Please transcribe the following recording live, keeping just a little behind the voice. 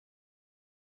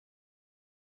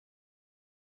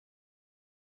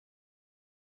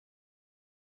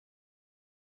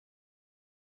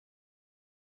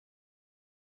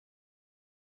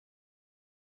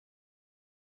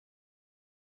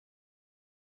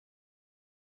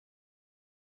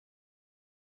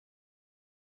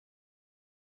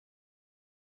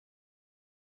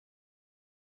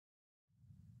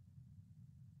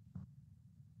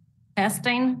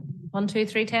Testing. 1, 2,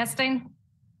 3, testing.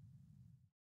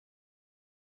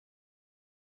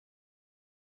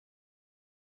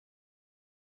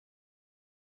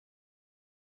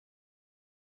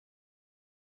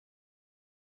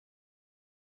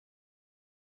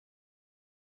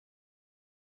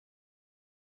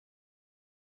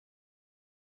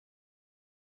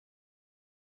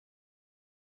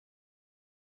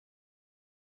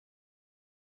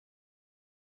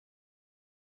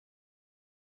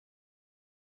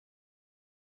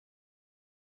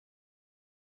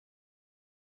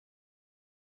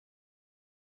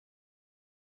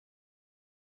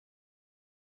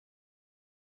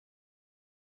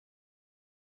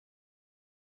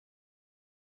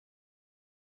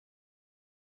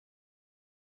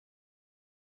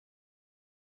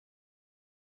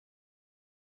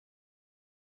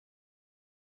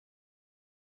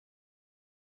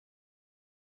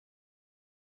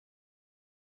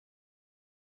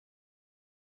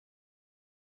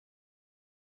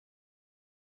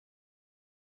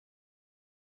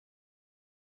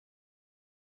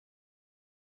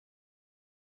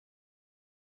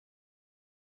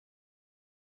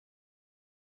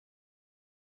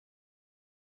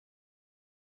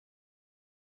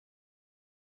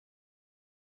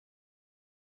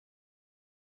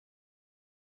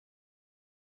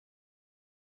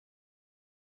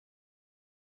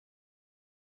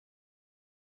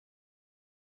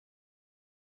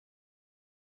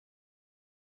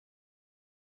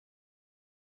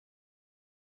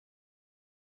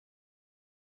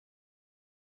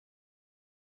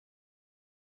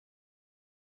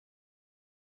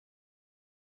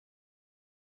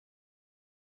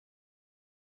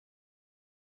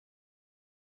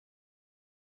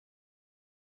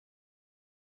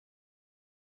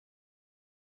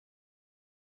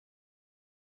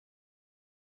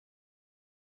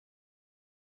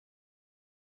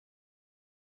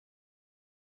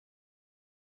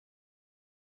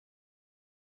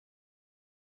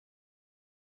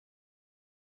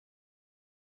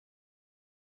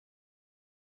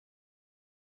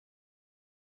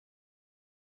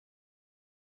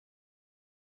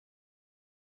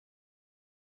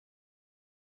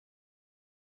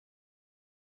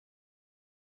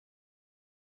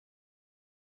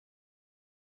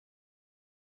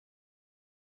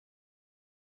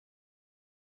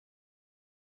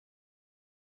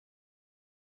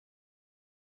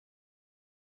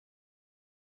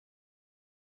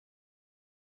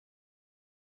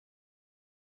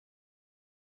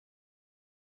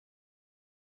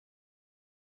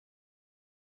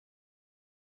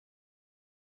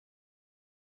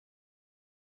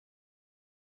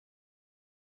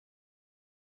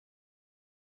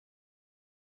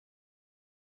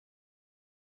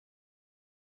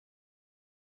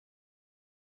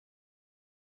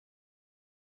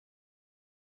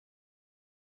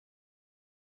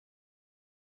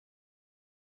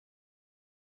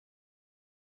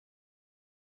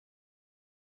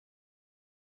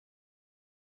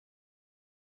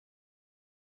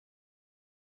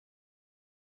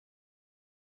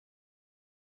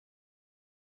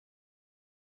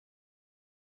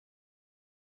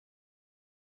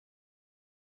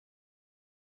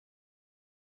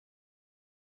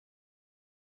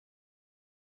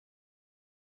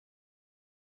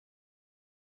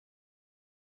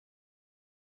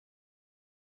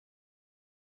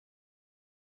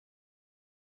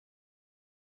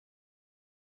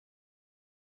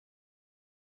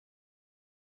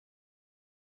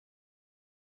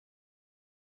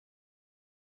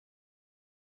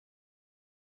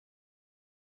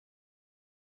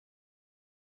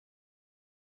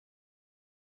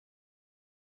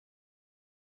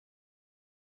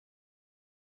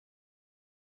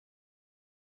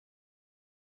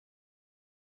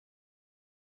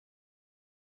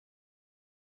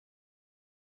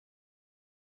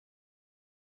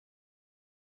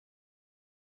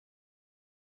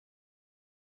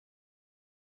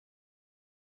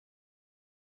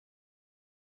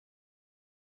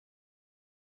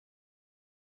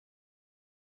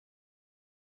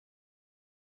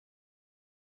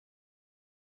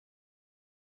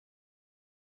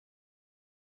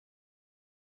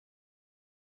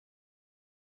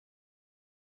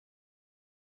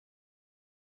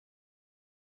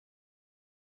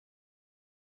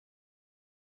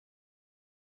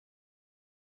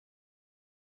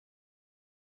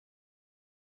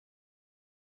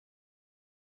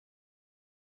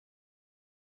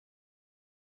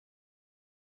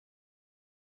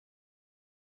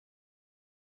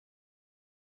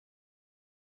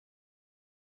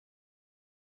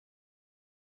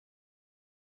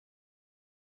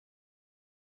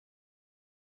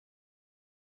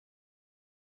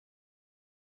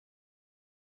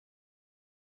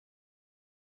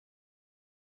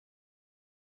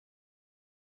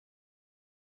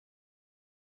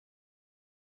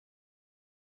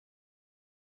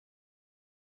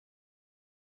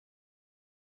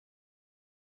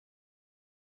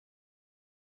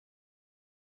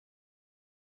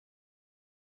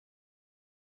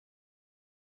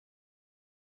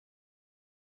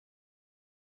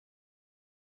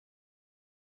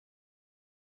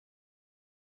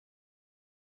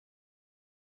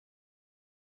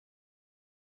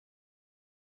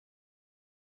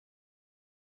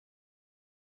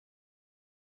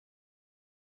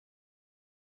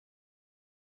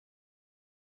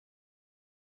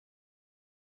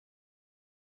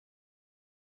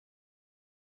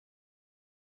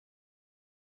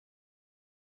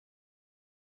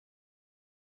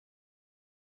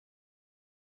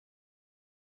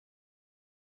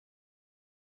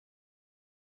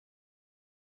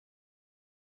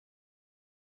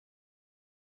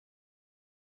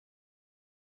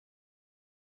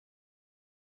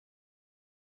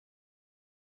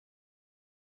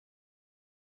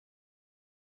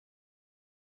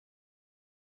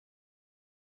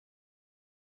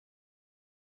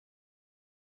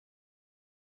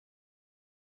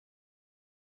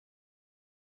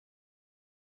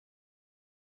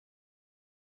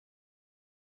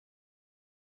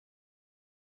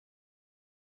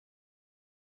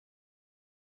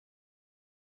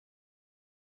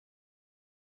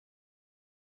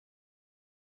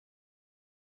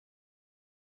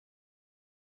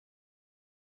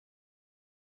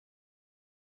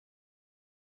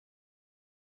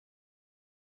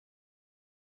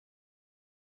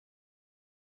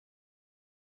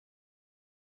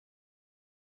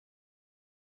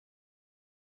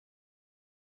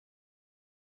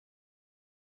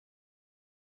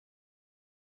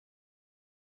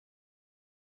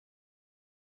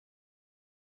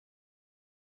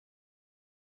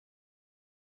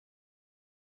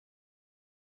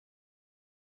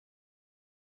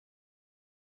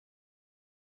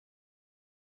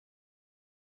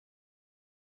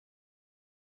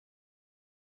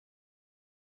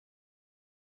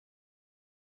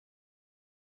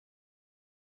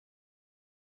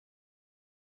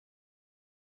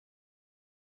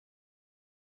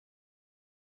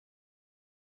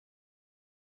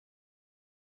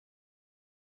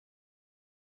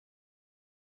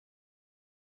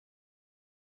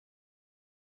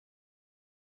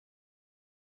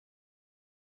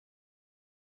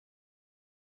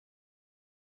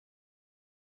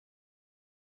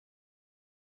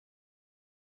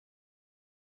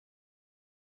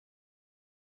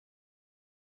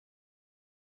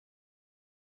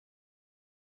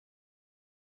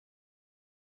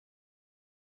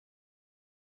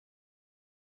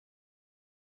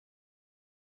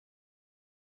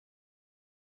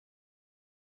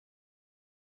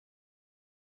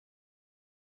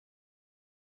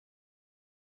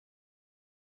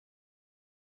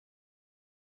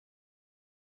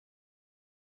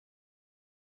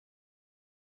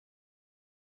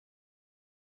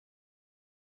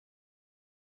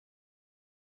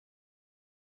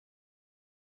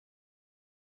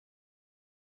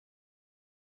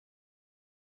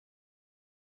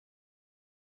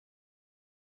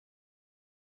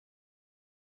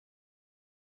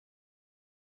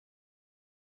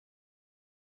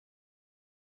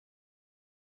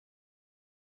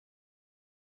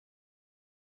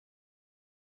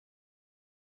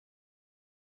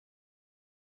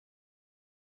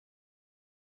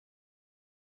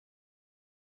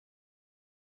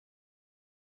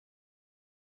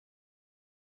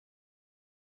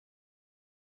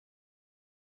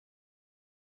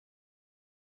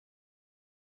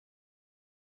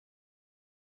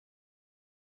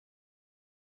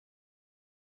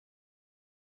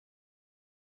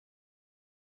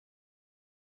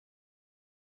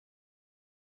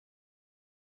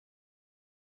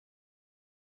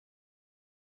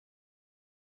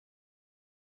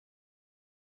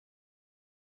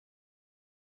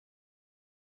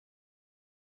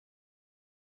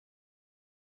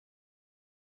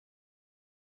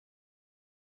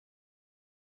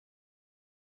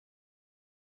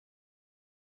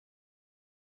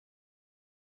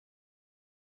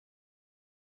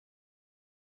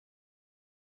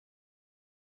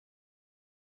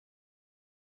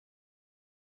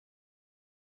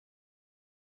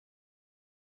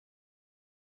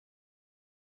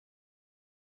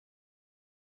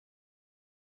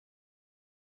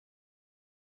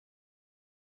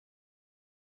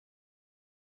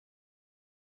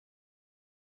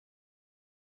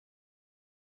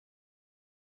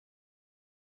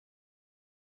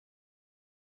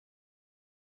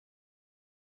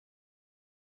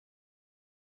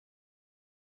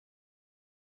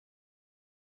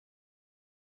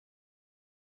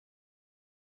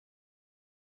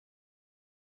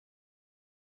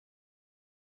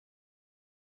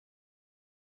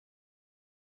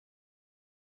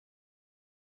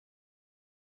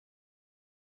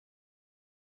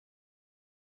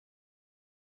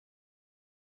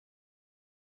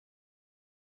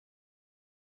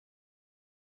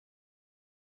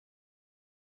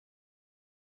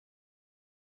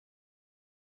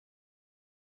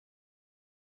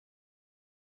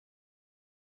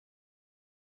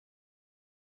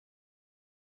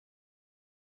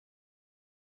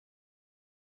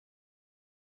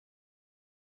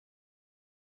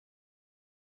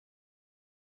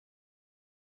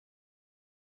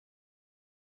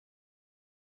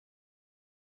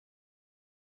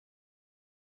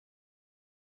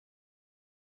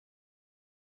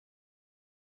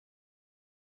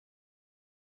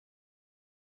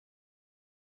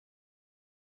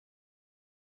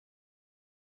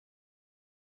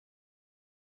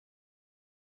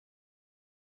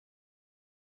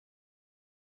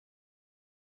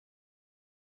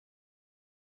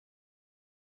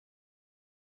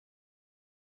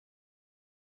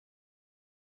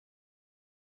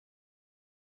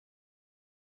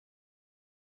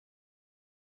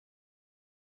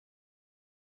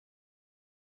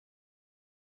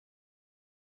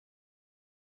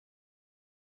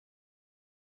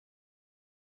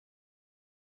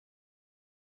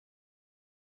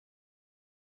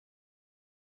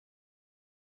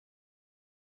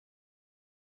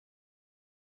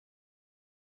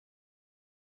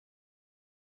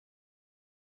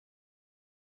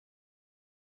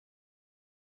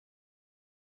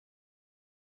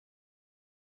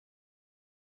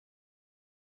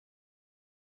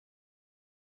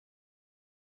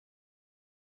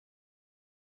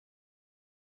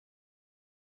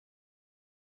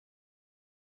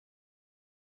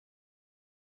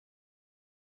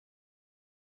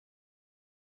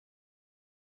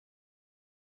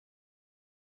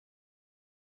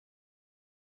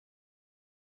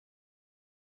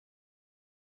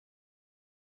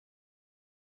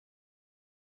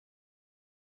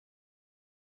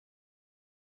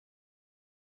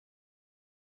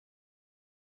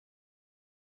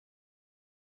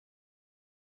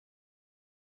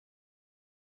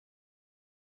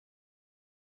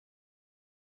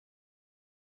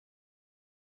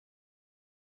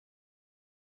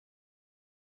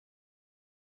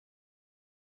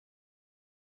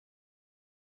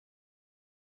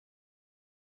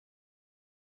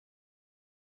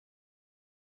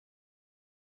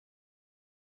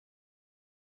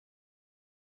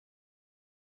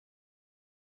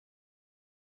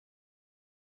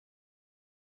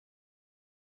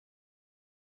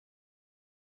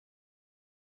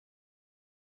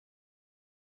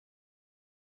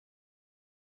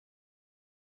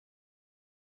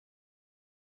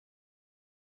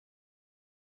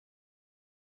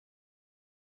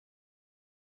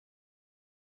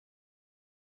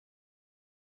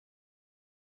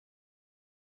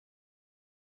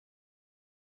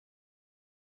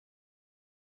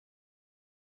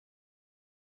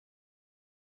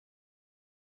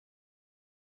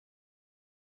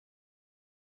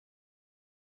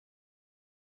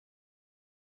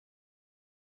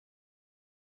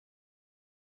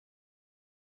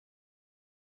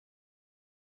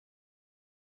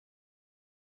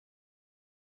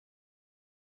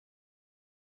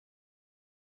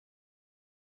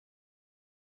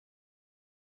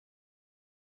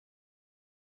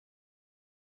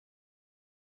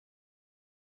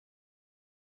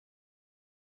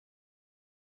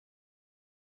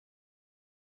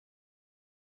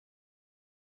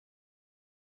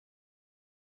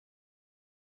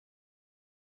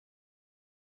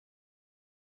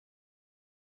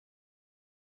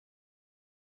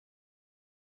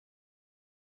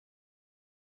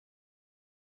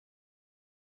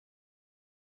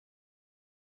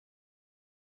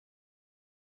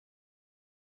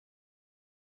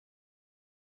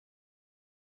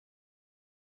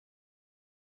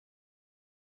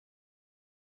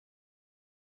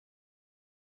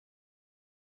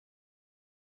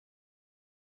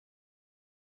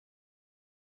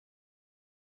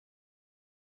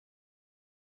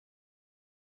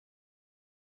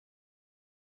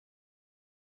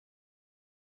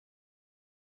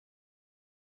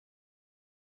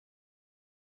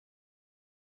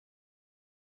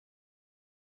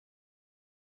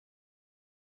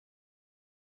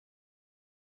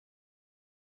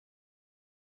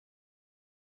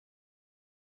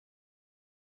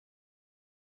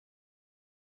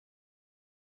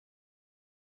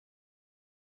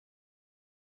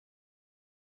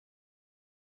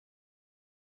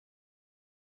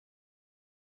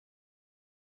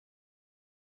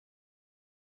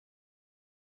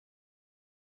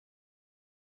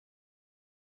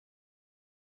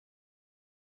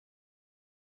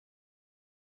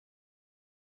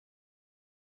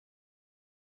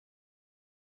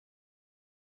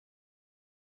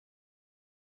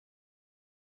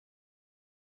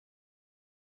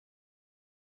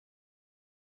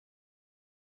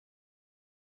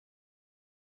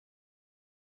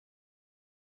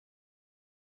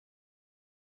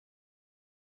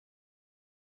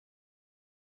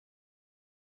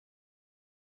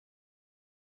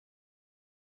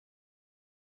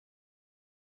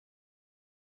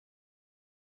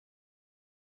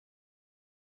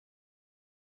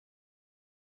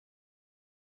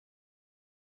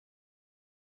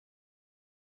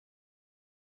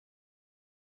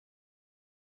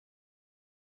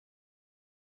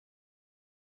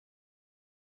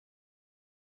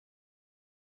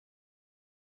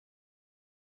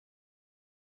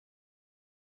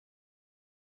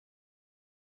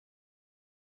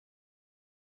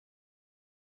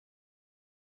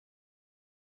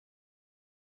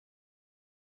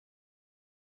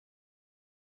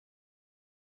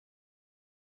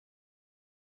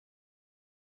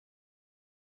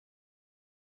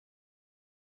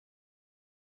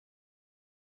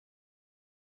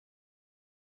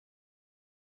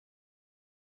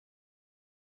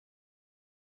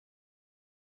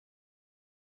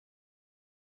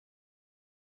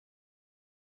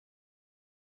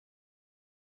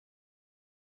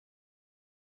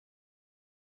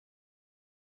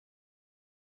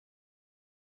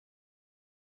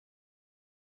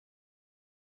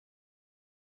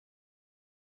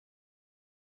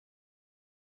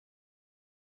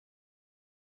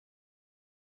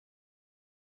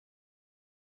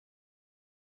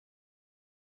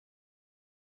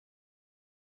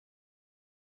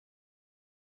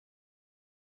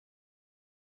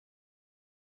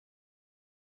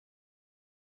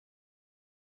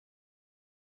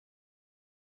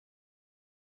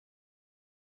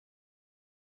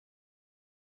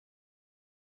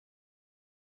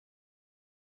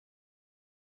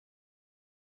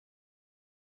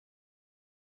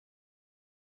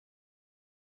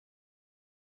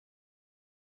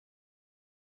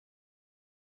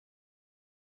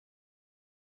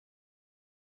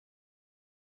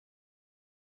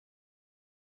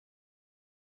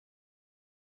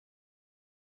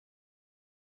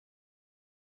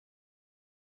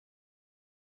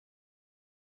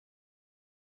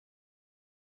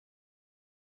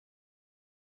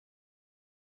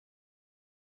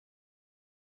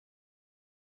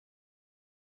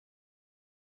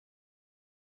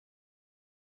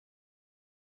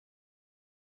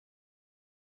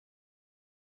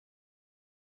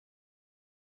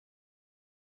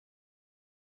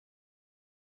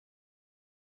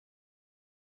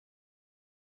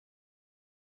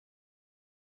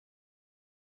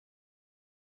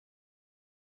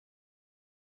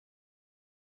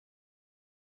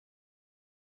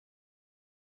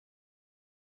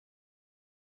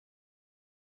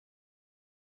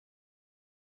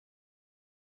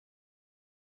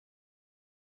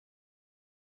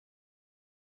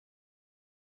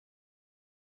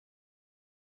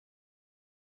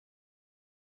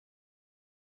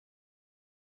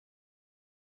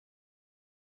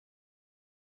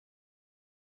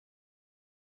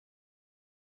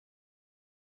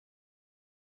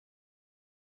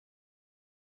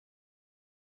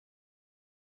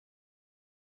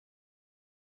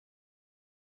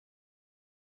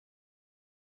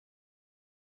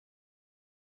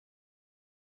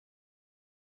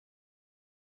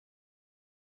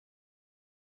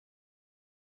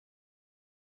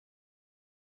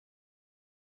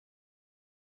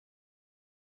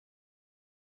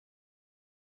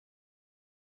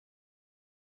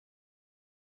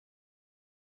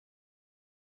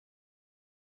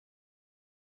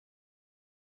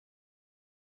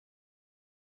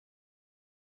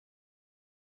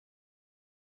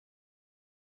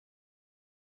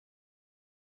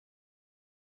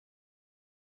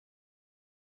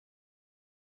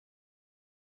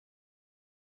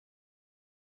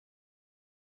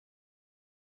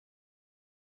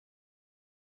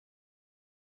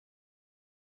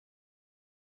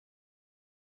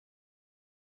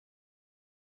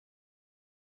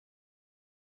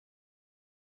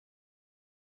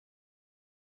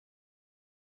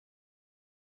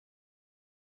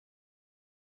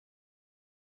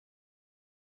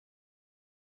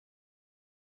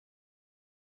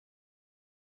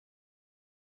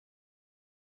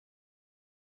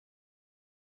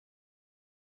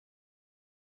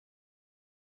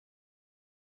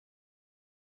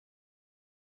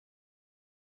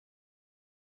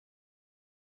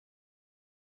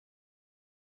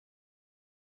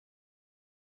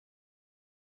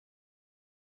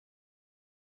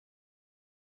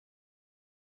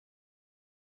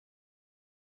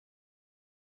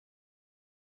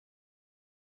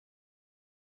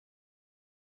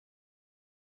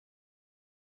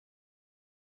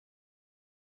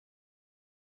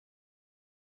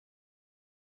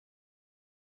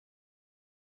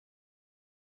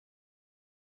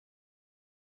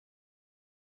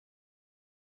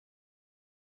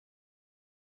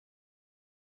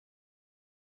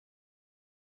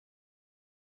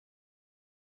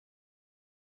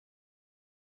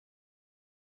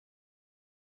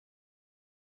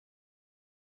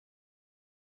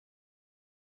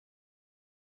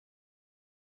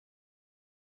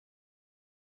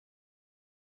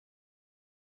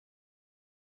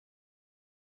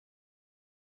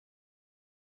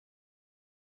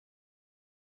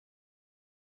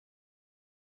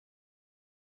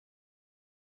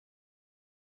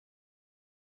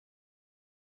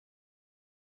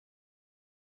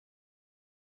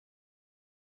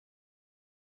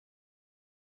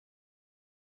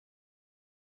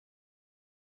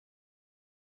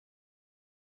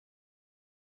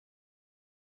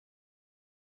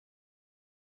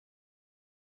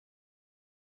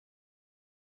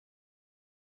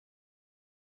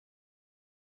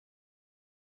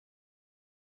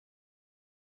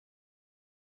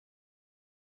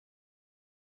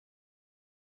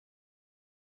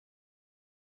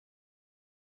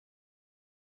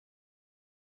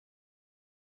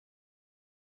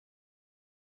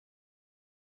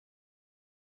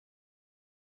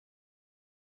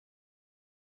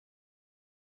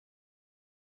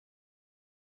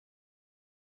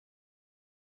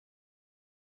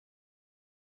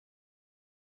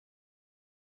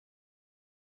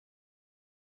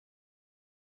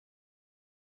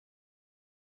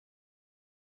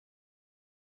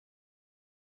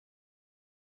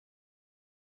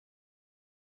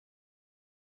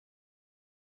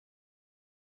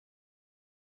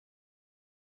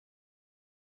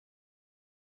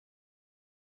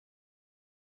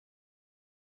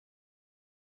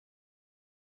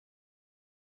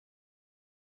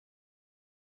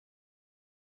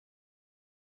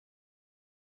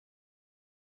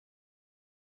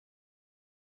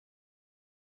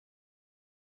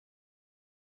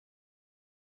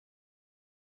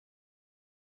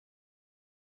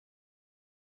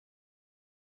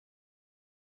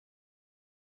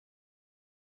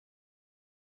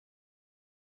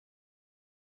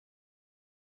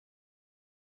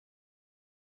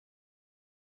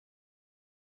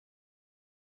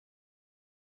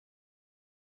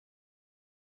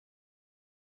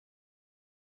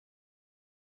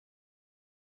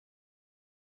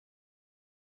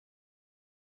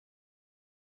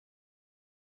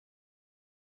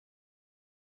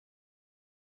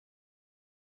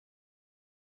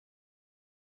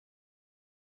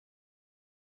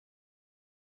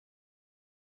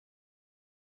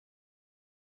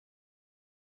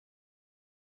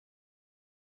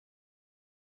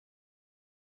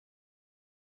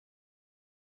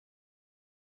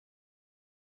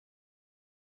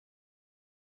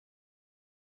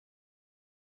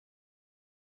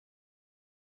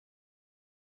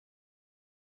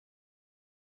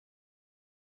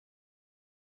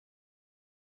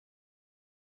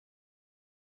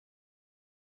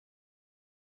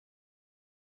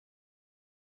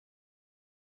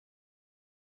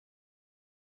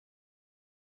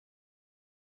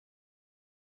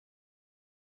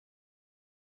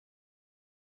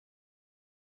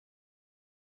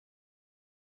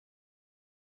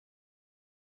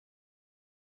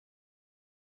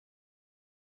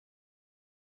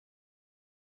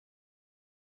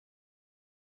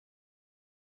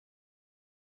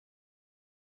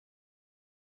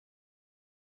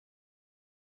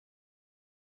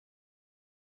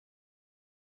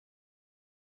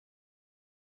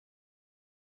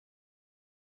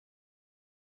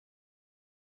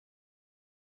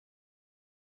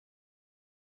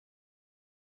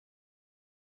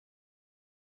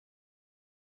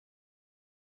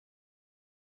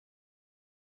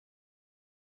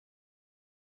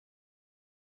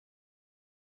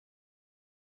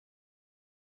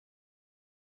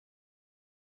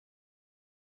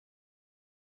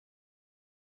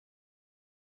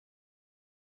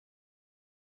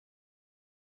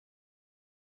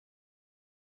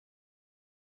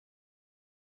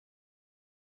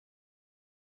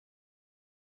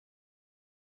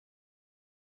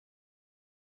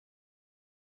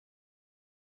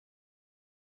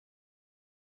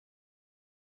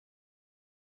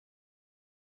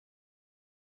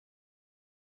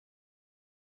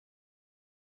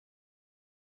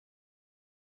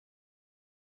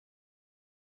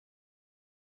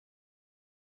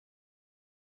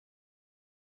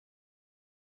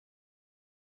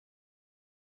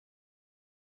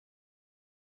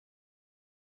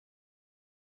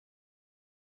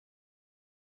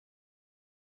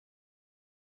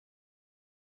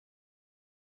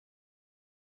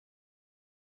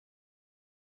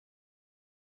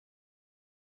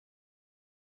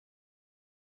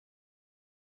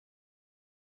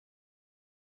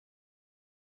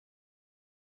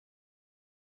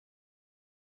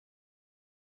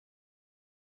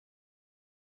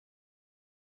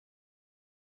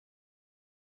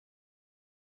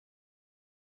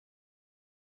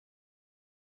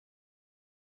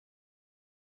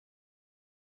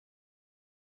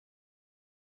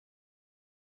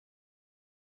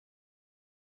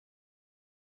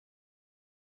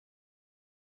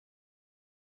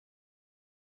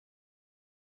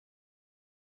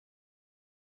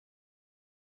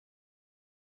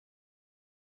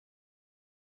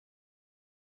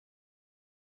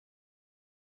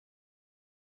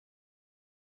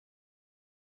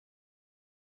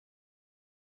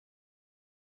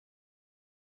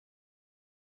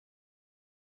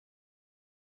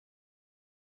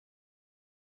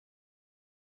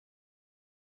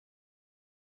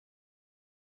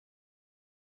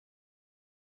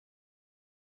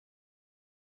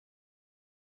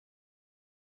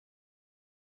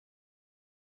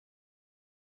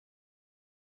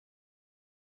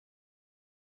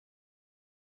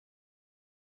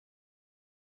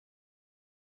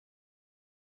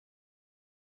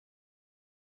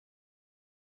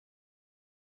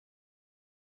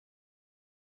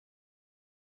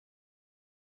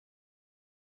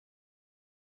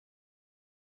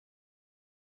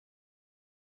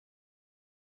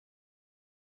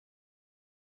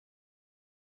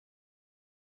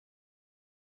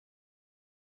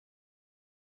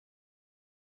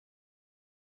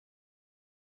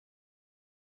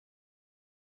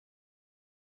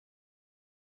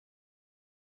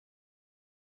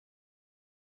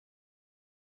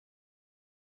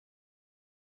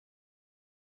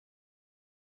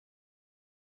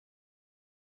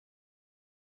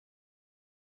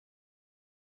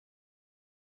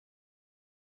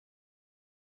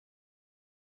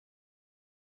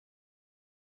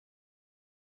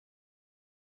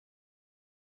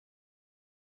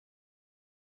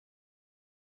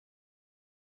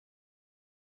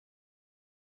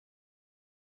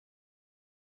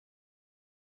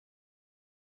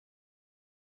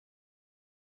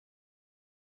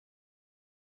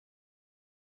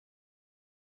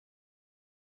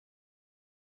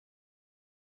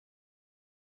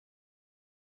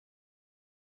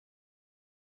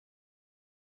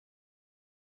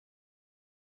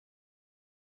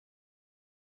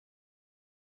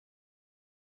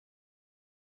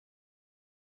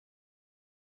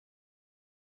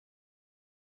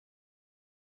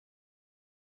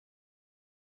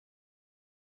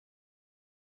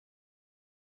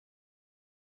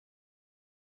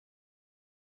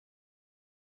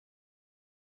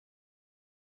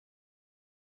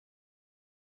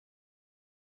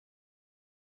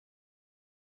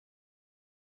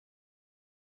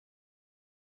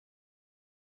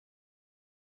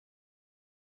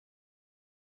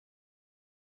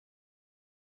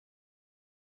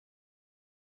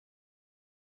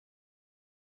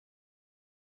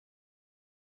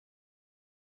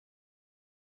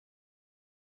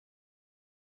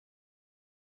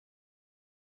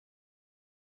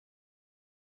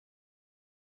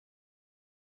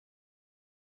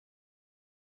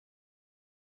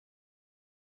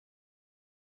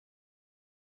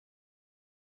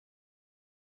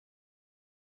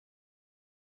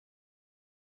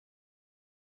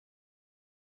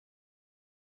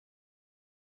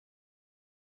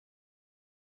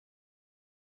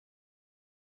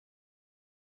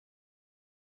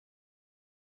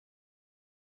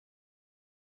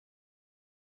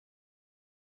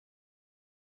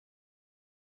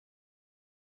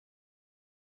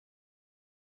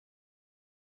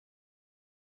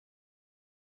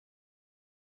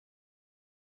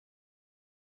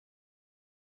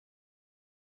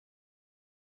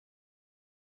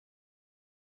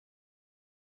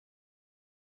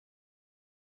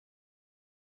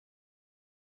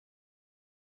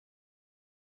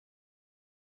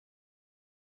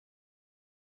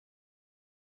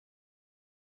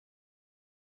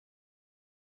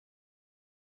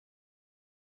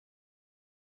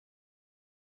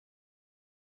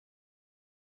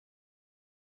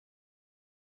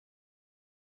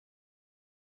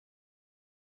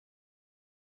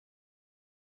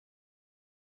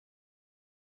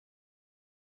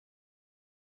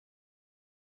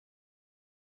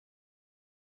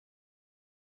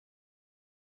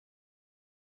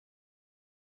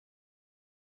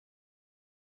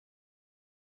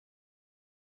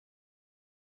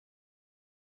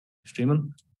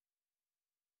 streaming.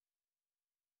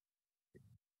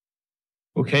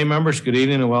 Okay, members, good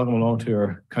evening and welcome along to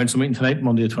our council meeting tonight,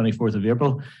 Monday the 24th of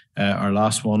April, our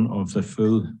last one of the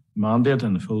full mandate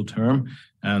and the full term.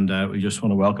 And we just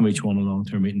want to welcome each one along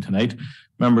to our meeting tonight.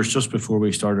 Members, just before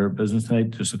we start our business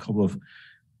tonight, just a couple of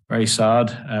very sad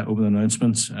open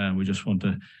announcements. We just want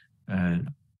to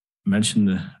mention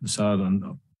the sad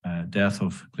death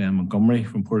of Glenn Montgomery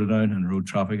from Portadown in a road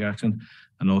traffic accident,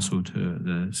 and also to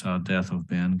the sad death of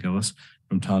Ben Gillis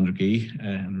from Tandragee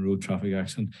in a road traffic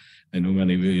accident. I know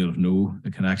many of you know the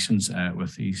connections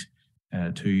with these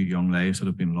two young lives that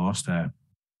have been lost.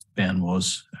 Ben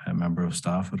was a member of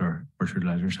staff at our Orchard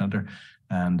Leisure Centre,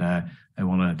 and I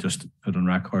want to just put on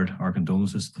record our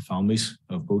condolences to the families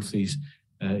of both these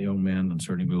young men, and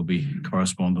certainly we'll be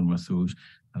corresponding with those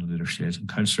at a later stage. And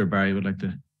Councillor Barry would like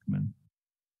to come in.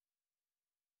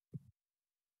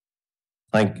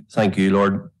 Thank you,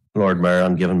 Lord Mayor,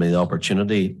 on giving me the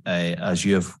opportunity. As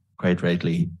you have quite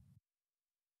rightly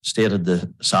stated,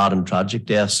 the sad and tragic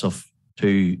deaths of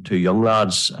two young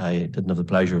lads. I didn't have the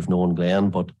pleasure of knowing Glenn,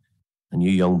 but I knew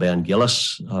young Ben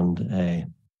Gillis, and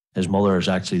his mother is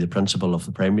actually the principal of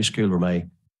the primary school where my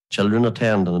children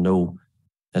attend, and I know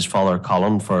his father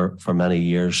Colin for many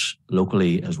years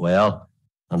locally as well.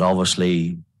 And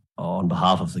obviously on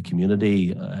behalf of the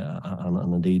community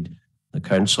and indeed the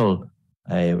council,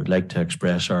 I would like to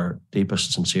express our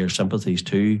deepest sincere sympathies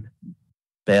to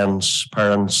Ben's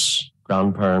parents,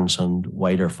 grandparents and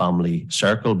wider family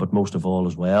circle, but most of all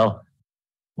as well,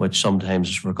 which sometimes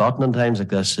is forgotten in times like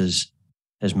this, is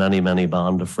his many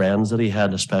band of friends that he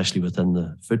had, especially within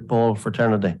the football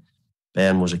fraternity.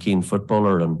 Ben was a keen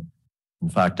footballer, and in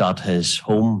fact at his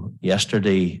home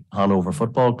yesterday, Hanover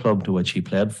Football Club, to which he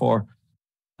played for,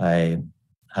 I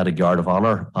had a guard of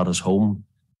honour at his home,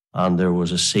 and there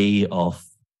was a sea of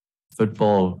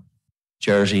football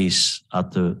jerseys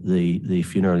at the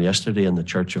funeral yesterday, and the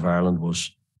Church of Ireland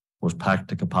was packed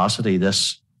to capacity.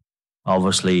 This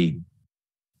obviously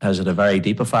has had a very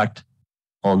deep effect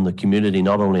on the community,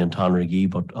 not only in Tandragee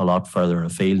but a lot further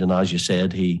afield. And as you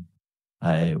said, he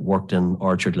worked in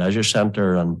Orchard Leisure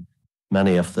Centre, and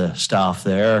many of the staff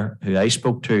there who I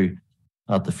spoke to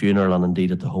at the funeral and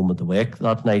indeed at the home at the wake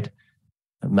that night,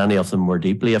 many of them were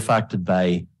deeply affected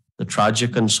by the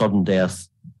tragic and sudden death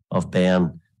of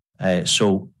Ben.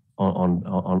 So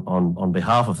on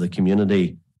behalf of the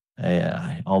community,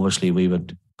 obviously we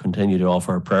would continue to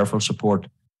offer prayerful support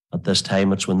at this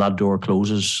time. It's when that door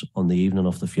closes on the evening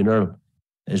of the funeral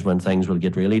is when things will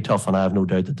get really tough, and I have no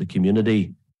doubt that the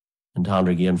community in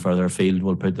Tandragee and further afield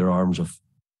will put their arms of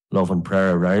love and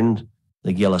prayer around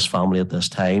the Gillis family at this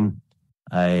time.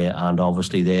 And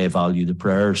obviously they value the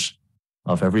prayers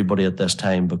of everybody at this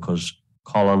time, because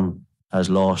Colin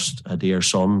has lost a dear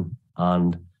son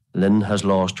and Lynn has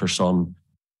lost her son,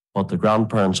 but the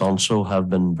grandparents also have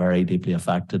been very deeply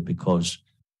affected because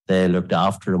they looked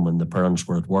after him when the parents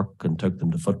were at work and took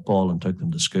them to football and took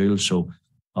them to school. So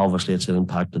obviously it's an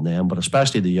impact on them, but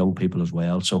especially the young people as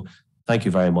well. So thank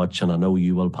you very much, and I know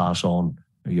you will pass on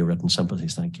your written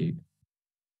sympathies. Thank you.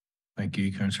 Thank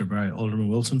you, Councillor Barry. Alderman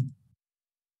Wilson.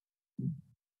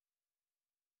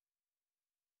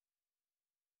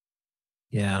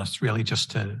 Yeah, it's really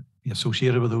just to be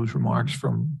associated with those remarks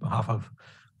from behalf of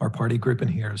our party group in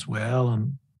here as well,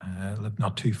 and live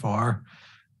not too far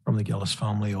from the Gillis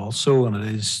family also. And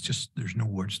it is just, there's no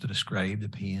words to describe the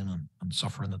pain and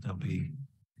suffering that they'll be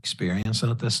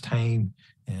experiencing at this time.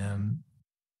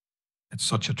 It's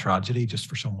such a tragedy just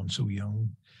for someone so young.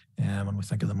 And we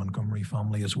think of the Montgomery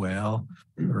family as well.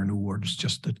 There are no words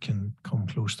just that can come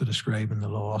close to describing the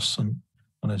loss. And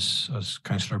as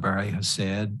Councillor Barry has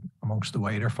said, amongst the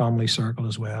wider family circle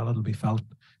as well, it'll be felt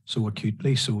so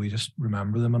acutely. So we just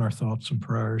remember them in our thoughts and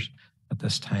prayers at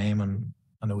this time. And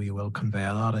I know you will convey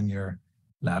that in your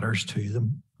letters to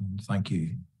them. And thank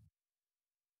you.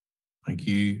 Thank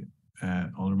you,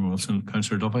 Alderman Wilson.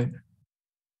 Councillor Duffy.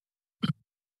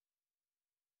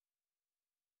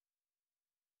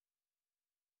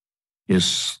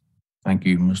 Yes, thank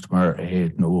you, Mr.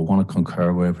 Mayor. No, I want to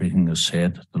concur with everything that's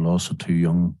said. The loss of two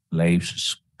young lives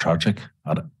is tragic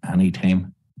at any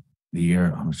time of the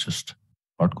year, and it's just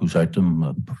heart goes out to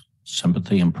them.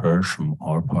 Sympathy and prayers from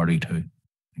our party too.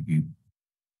 Thank you.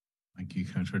 Thank you,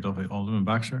 Councillor Duffy. Alderman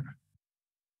Baxter.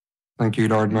 Thank you,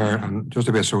 Lord Mayor, and just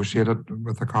to be associated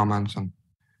with the comments, and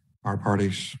our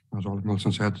parties, as Alderman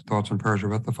Wilson said, thoughts and prayers are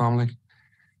with the family.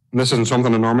 And this isn't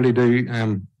something I normally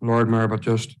do, Lord Mayor, but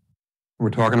just we're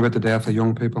talking about the death of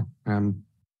young people.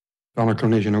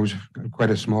 Donegal, as you know, is quite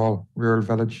a small rural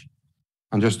village.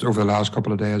 And just over the last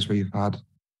couple of days, we've had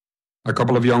a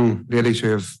couple of young ladies who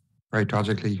have very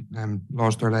tragically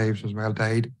lost their lives as well,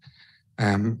 died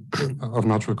of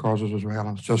natural causes as well.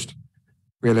 And it's just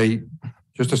really,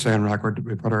 just to say on record,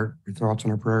 we put our thoughts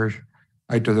and our prayers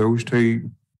out to those two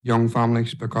young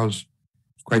families, because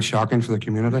it's quite shocking for the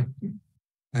community.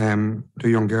 Two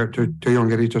young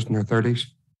ladies just in their 30s,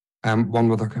 one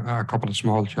with a couple of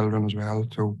small children as well.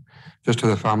 So just to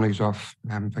the families of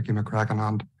Vicky McCracken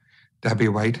and Debbie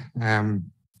White,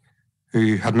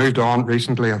 who had moved on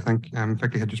recently. I think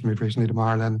Vicky had just moved recently to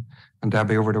Maryland and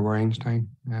Debbie over to Warringstown.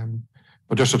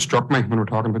 But just it struck me when we're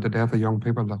talking about the death of young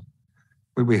people that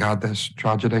we had this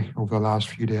tragedy over the last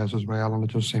few days as well, and it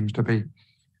just seems to be,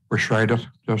 we're shrouded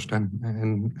just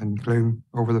in gloom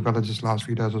over the village this last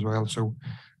few days as well. So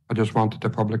I just wanted to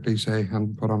publicly say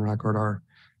and put on record our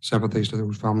sympathies to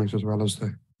those families, as well as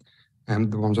the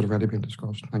ones that have already been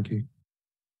discussed. Thank you.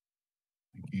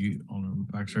 Thank you, Alderman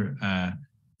Baxter.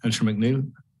 Councillor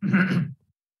McNeill.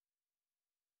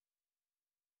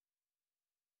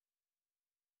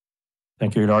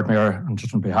 Thank you, Lord Mayor. And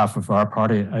just on behalf of our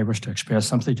party, I wish to express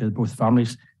sympathy to both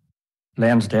families.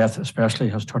 Glenn's death especially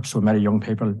has touched so many young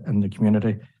people in the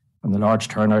community, and the large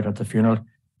turnout at the funeral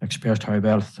expressed how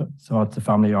well thought the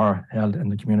family are held in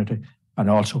the community, and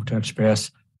also to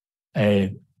express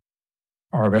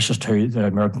our wishes to the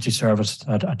emergency service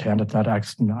that attended that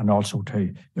accident, and also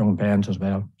to young Ben's as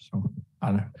well. So,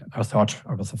 and our thoughts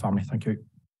are with the family. Thank you.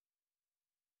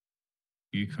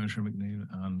 You, Councillor McNeill,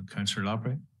 and Councillor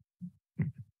Labrie.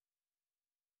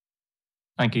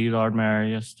 Thank you, Lord Mayor.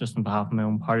 Yes, just on behalf of my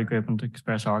own party group, and to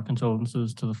express our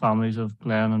condolences to the families of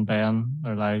Glenn and Ben,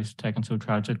 their lives taken so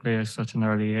tragically at such an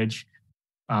early age,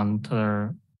 and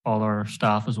to all our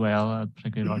staff as well,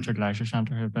 particularly Orchard Leisure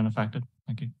Centre, who have been affected.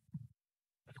 Thank you.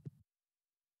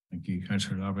 Thank you,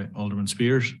 Councillor Labrie. Alderman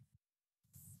Spears.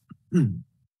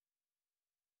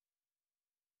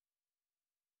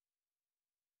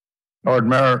 Lord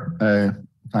Mayor,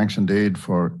 thanks indeed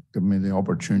for giving me the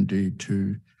opportunity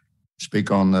to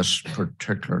speak on this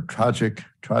particular tragic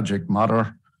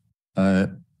matter.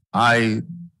 I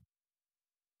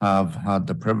have had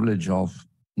the privilege of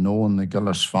knowing the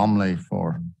Gillis family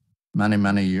for many,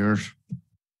 many years.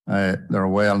 They're a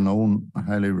well-known,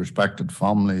 highly respected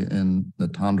family in the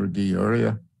Tandragee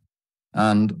area.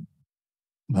 And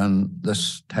when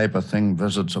this type of thing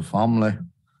visits a family,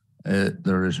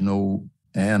 there is no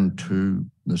end to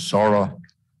the sorrow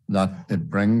that it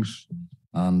brings.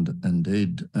 And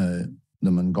indeed, the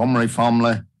Montgomery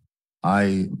family,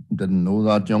 I didn't know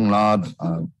that young lad.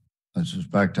 I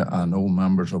suspect I know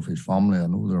members of his family. I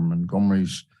know there are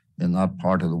Montgomerys in that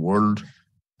part of the world.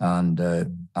 And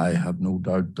I have no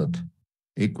doubt that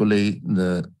equally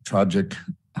the tragic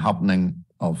happening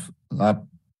of that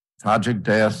tragic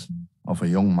death of a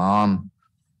young man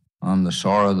and the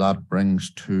sorrow that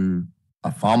brings to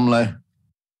a family,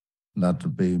 that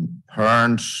would be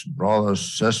parents, brothers,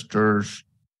 sisters,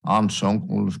 aunts,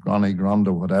 uncles, granny,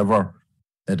 granda, whatever.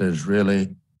 It is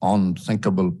really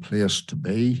unthinkable place to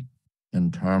be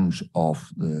in terms of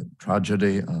the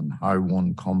tragedy and how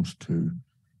one comes to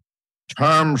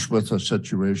terms with a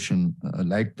situation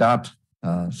like that,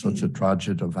 such a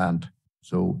tragic event.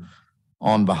 So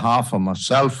on behalf of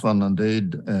myself and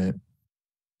indeed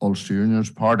Ulster Union's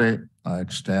Party, I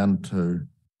extend to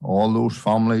all those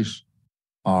families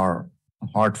our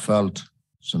heartfelt,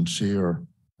 sincere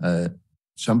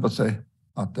sympathy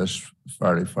at this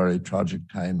very, very tragic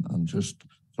time, and just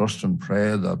trust and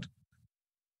pray that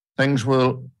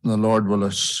the Lord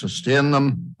will sustain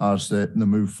them as they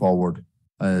move forward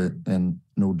in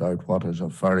no doubt what is a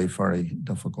very, very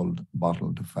difficult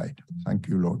battle to fight. Thank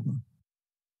you, Lord.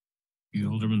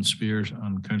 You, Alderman Spears,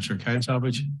 and Councillor Kyle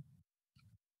Savage.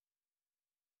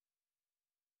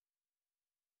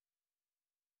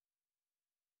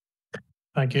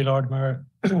 Thank you, Lord Mayor.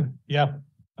 Yeah,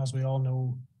 as we all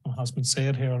know, and has been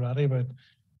said here already, but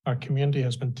our community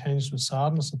has been tinged with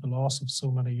sadness at the loss of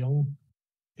so many young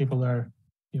people there.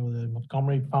 You know, the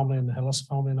Montgomery family and the Hillis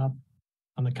family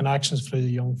and the connections through the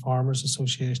Young Farmers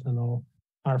Association and all.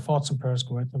 Our thoughts and prayers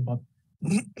go out to them. But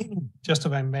just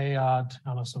if I may add,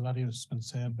 and it's already has been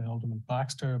said by Alderman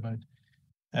Baxter about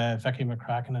Vicky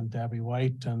McCracken and Debbie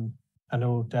White, and I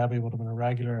know Debbie would have been a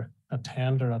regular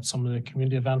attender at some of the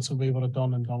community events that we would have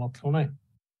done in Donaghcloney.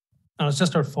 And it's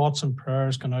just our thoughts and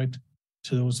prayers going out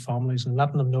to those families and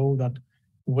letting them know that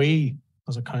we,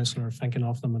 as a council, are thinking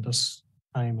of them at this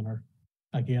time, and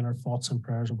our thoughts and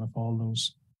prayers are with all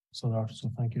those. So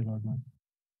thank you, Lord Mayor.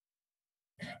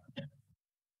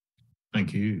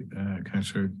 Thank you,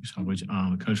 Councillor Savage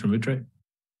and Councillor Mitre.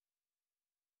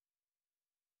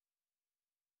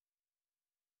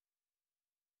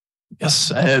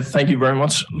 Yes, thank you very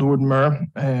much, Lord Mayor.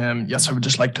 Yes, I would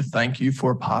just like to thank you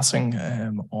for passing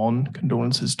on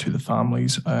condolences to the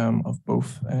families of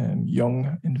both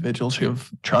young individuals who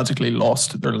have tragically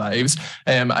lost their lives.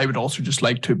 I would also just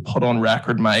like to put on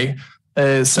record my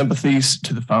sympathies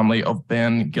to the family of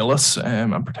Ben Gillis,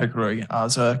 and particularly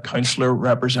as a councillor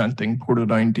representing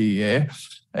Portadown DA.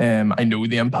 I know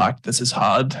the impact this has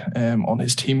had on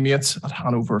his teammates at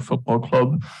Hanover Football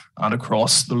Club and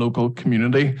across the local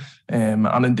community, and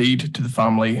indeed to the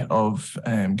family of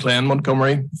Glenn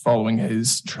Montgomery following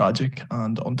his tragic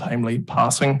and untimely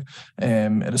passing.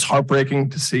 It is heartbreaking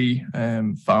to see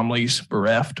families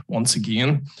bereft once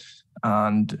again,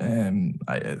 and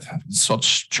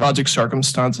such tragic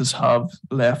circumstances have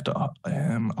left a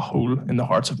hole in the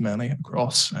hearts of many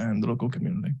across the local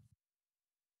community.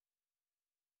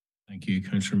 Thank you,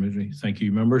 Councillor Midry. Thank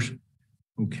you, members.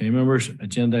 Okay, members,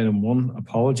 agenda item 1,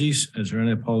 apologies. Is there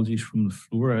any apologies from the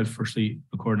floor? I'd firstly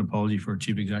record an apology for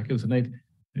Chief Executive tonight,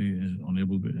 who is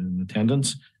unable to be in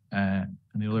attendance.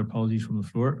 Any other apologies from the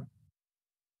floor?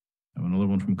 I have another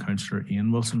one from Councillor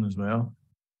Ian Wilson as well.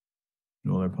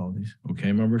 No other apologies.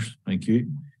 Okay, members, thank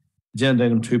you. Agenda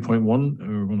item 2.1,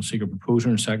 we're going to seek a proposer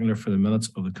and seconder for the minutes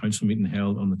of the council meeting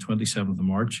held on the 27th of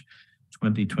March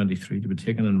 2023 to be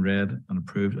taken and read and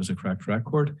approved as a correct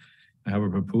record. I have a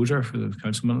proposer for the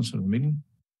council minutes of the meeting,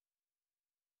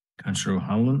 Councillor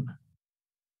O'Hanlon,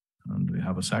 and we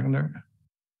have a seconder,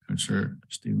 Councillor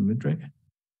Stephen Midrick.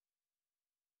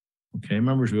 Okay,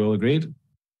 members, we all agreed?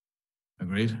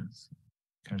 Agreed.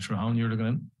 Councillor O'Hanlon, you're looking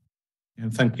in. Yeah,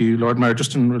 thank you, Lord Mayor.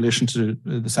 Just in relation to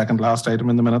the second last item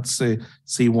in the minutes,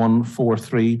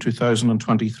 C143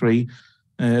 2023.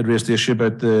 It raised the issue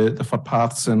about the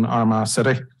footpaths in Armagh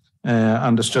City,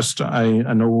 and it's just I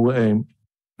know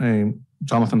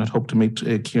Jonathan had hoped to meet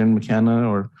Kieran McKenna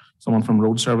or someone from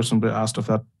Road Service and be asked if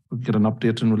that would get an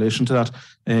update in relation to that.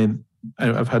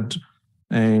 I've had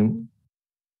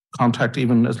contact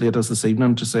even as late as this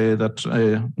evening to say that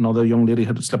another young lady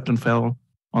had slipped and fell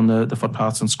on the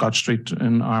footpaths in Scott Street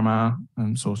in Armagh,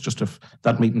 and so it's just if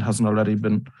that meeting hasn't already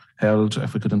been held,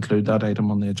 if we could include that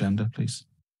item on the agenda, please.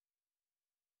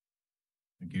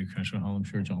 Thank you, Councillor Hall. I'm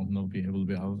sure Jonathan will be able to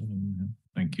be out.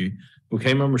 Thank you.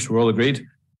 Okay, members, we're all agreed.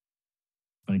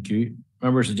 Thank you.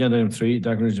 Members, agenda item 3,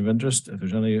 declaration of interest. If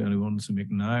there's anyone to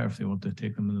make now, or if they want to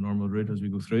take them in the normal route as we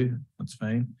go through, that's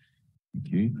fine.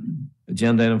 Thank you.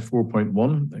 Agenda item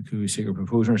 4.1, could we seek a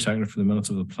proposer or seconder for the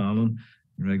minutes of the Planning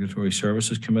and Regulatory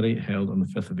Services Committee held on the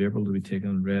 5th of April to be taken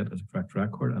and read as a correct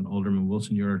record. And Alderman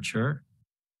Wilson, you're our chair.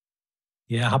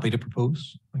 Yeah, happy to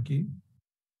propose. Thank you.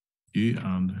 You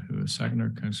and who is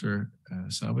seconder, Councillor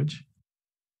Savage.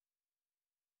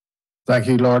 Thank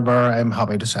you, Lord Mayor. I'm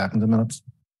happy to second the minutes.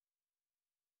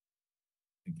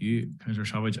 Thank you, Councillor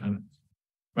Savage. And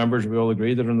members, we all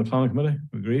agree that are in the planning committee?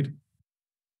 We agreed?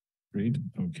 Agreed.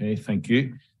 Okay, thank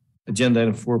you. Agenda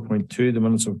item 4.2, the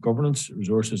minutes of Governance,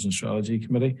 Resources and Strategy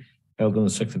Committee held on the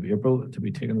 6th of April to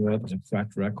be taken away as a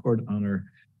correct record. And our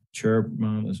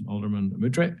chairman is Alderman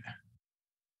Mudry.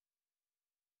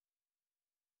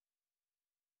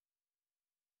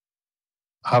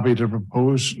 Happy to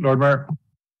propose, Lord Mayor.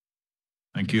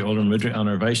 Thank you, Alderman Mudry. And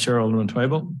our Vice Chair, Alderman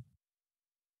Twybull.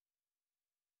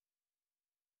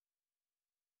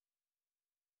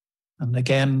 And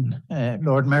again,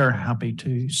 Lord Mayor, happy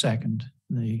to second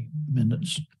the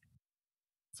minutes.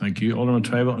 Thank you, Alderman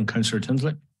Twybull and Councillor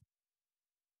Tinsley.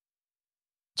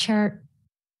 Chair,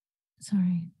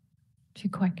 sorry, too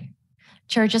quick.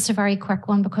 Chair, just a very quick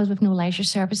one because we've no Leisure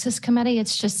Services Committee.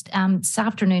 It's just this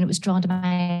afternoon it was drawn to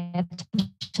my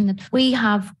attention that we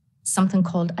have something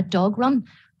called a dog run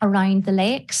around the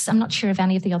lakes. I'm not sure if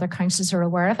any of the other councils are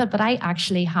aware of it, but I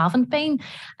actually haven't been.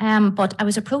 But I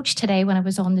was approached today when I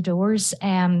was on the doors,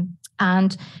 and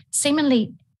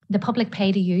seemingly the public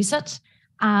pay to use it,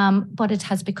 but it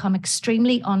has become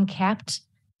extremely unkept.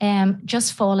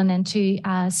 Just fallen into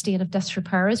a state of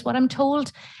disrepair is what I'm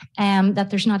told, that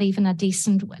there's not even a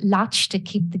decent latch to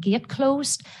keep the gate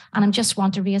closed. And I just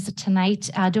want to raise it tonight.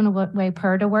 I don't know what way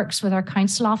Purda works with our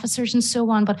council officers and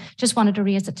so on, but just wanted to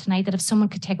raise it tonight that if someone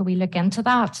could take a wee look into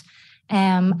that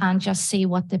and just see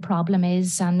what the problem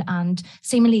is. And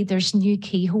seemingly there's new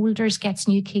key holders, gets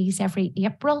new keys every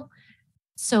April.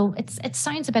 So it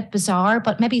sounds a bit bizarre,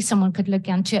 but maybe someone could look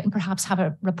into it and perhaps have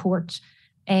a report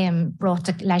brought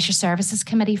to Leisure Services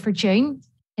Committee for June,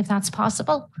 if that's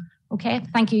possible. Okay,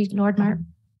 thank you, Lord Mayor.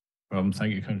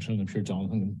 Thank you, Councillor. I'm sure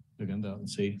Jonathan can look into that and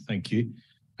see. Thank you.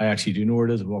 I actually do know where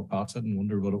it is. I walked past it and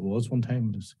wondered what it was one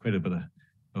time. There's quite a bit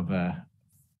of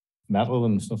metal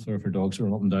and stuff there for dogs that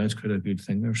run up and down. It's quite a good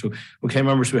thing there. So, okay,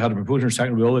 members, we had a proposal and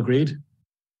second. We all agreed?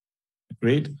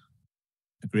 Agreed?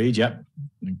 Agreed, yeah.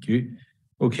 Thank you.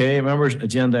 Okay, members,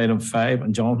 agenda item 5,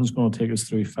 and Jonathan's going to take us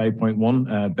through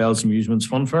 5.1, Bells Amusements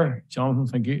Fun Fair. Jonathan,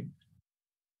 thank you.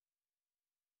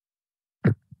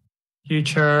 Thank you,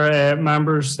 Chair.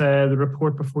 Members, the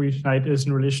report before you tonight is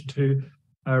in relation to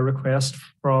a request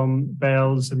from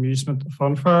Bells Amusement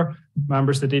Fun Fair.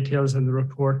 Members, the details in the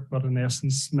report, but in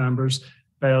essence, members,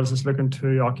 Bells is looking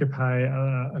to occupy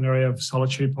an area of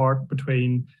Solitude Park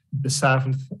between the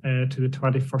 7th to the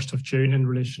 21st of June in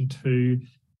relation to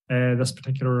this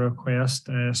particular request.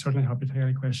 Certainly happy to take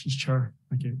any questions, Chair.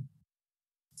 Thank you.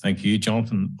 Thank you,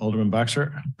 Jonathan. Alderman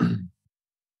Baxter.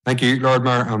 Thank you, Lord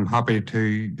Mayor. I'm happy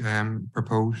to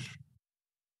propose.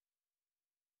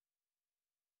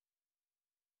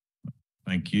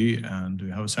 Thank you. And do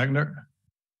we have a seconder?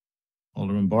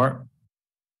 Alderman Barr.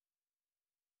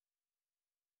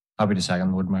 Happy to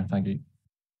second, Lord Mayor. Thank you.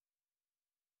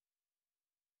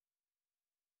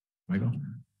 Michael.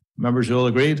 Members all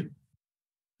agreed?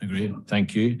 Agreed.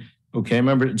 Thank you. Okay,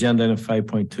 member, agenda item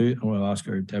 5.2. I will ask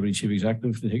our Deputy Chief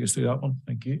Executive to take us through that one.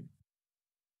 Thank you.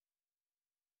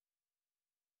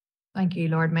 Thank you,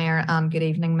 Lord Mayor, and good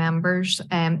evening, members.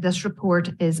 This report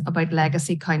is about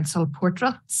Legacy Council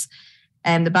portraits.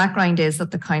 The background is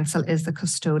that the council is the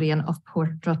custodian of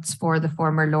portraits for the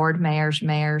former Lord Mayors,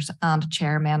 Mayors and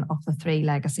Chairmen of the 3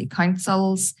 Legacy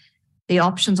Councils. The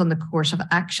options on the course of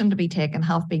action to be taken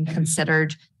have been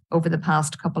considered over the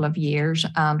past couple of years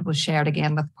and was shared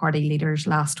again with party leaders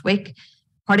last week.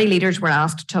 Party leaders were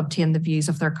asked to obtain the views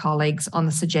of their colleagues on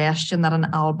the suggestion that an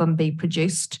album be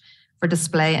produced for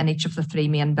display in each of the 3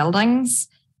 main buildings,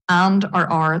 and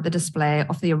or the display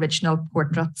of the original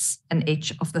portraits in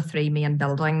each of the 3 main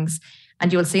buildings.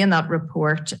 And you will see in that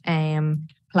report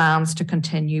plans to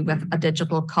continue with a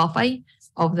digital copy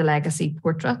of the legacy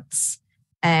portraits.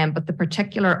 But the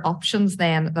particular options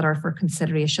then that are for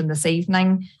consideration this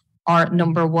evening are: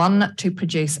 number 1, to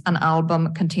produce an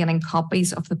album containing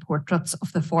copies of the portraits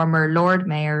of the former Lord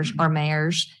Mayors or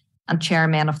Mayors and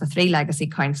Chairmen of the 3 Legacy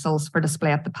Councils for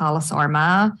display at the Palace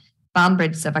Armagh,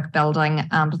 Banbridge Civic Building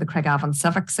and the Craigavon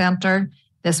Civic Centre.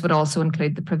 This would also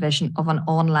include the provision of an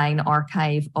online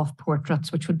archive of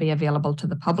portraits which would be available to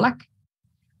the public.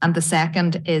 And the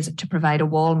second is to provide a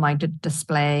wall-mounted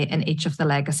display in each of the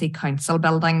Legacy Council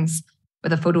buildings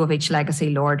with a photo of each Legacy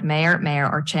Lord Mayor, Mayor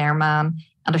or Chairman,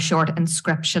 and a short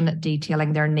inscription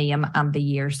detailing their name and the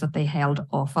years that they held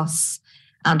office.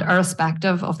 And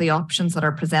irrespective of the options that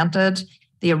are presented,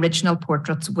 the original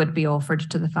portraits would be offered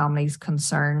to the families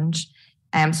concerned.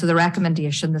 So the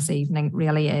recommendation this evening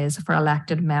really is for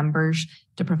elected members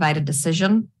to provide a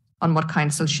decision on what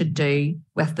council should do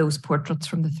with those portraits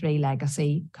from the 3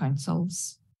 Legacy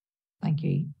Councils. Thank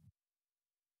you.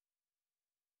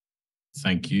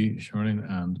 Thank you, Charlene.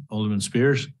 And Alderman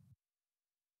Spears.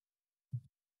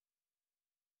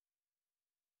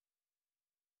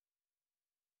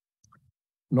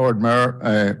 Lord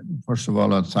Mayor, first of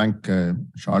all, I thank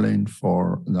Charlene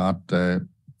for that,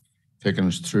 taking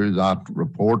us through that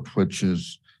report, which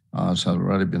is, as has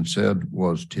already been said,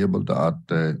 was tabled at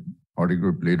party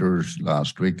group leaders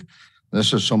last week.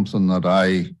 This is something that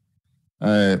I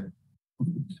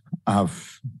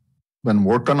have been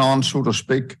working on, so to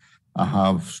speak. I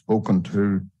have spoken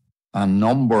to a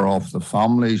number of the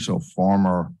families of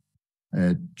former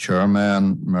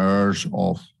chairmen, mayors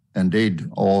of indeed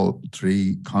all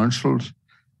 3 councils,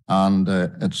 and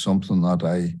it's something that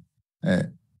I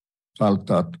felt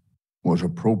that was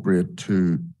appropriate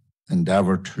to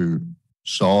endeavour to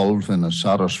solve in a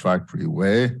satisfactory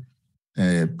way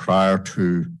prior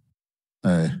to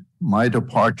my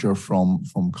departure from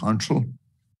council,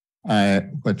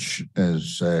 which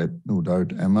is no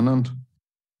doubt imminent.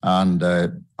 And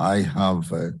I have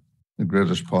the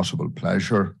greatest possible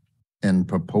pleasure in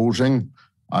proposing.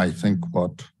 I think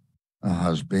what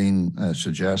has been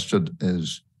suggested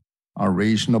is a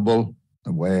reasonable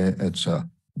way. It's a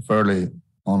fairly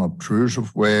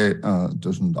unobtrusive way,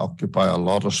 doesn't occupy a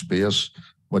lot of space,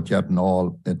 but yet in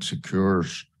all it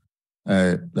secures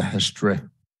the history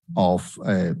of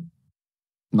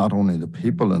not only the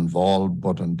people involved,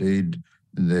 but indeed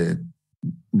the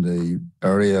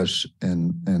areas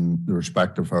in the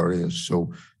respective areas.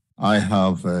 So I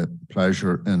have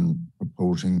pleasure in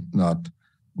proposing that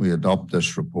we adopt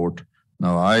this report.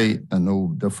 Now, I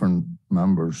know different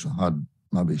members had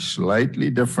maybe slightly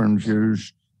different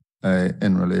views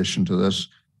in relation to this.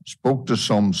 Spoke to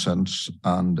some since,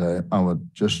 and I would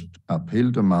just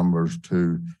appeal to members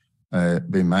to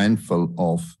be mindful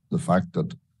of the fact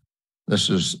that this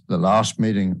is the last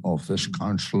meeting of this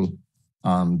council,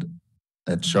 and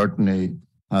it certainly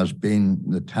has been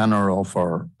the tenor of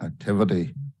our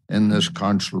activity in this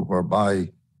council, whereby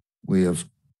we have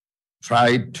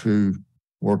tried to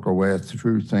work our way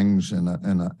through things in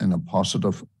a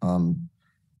positive and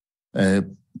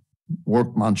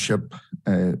workmanship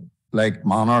like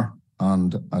manner.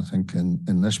 And I think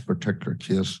in this particular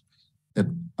case, it,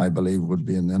 I believe, would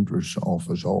be in the interest of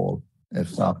us all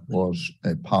if that was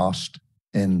passed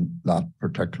in that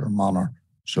particular manner.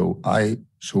 So I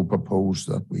so propose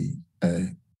that we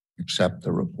accept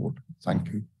the report.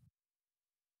 Thank you.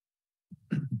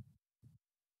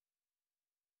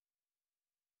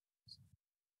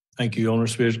 Thank you, Alderman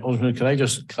Spears. Alderman, can I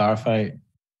just clarify,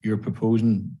 you're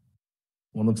proposing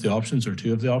one of the options or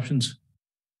two of the options?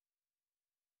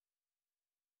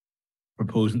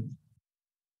 Proposing?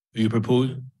 Are you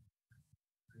proposing?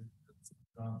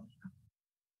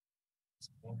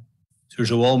 So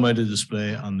there's a wall-mounted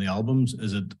display on the albums.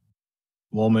 Is it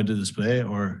wall-mounted display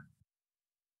or?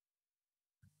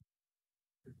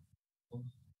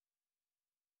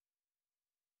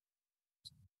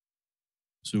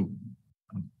 So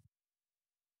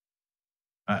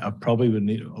I probably would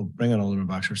need, I'll bring in Alderman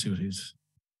Baxter, see what he's.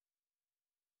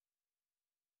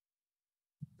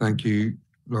 Thank you,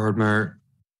 Lord Mayor.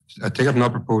 I take it from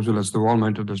that proposal as the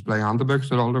wall-mounted display and the books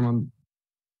that Alderman.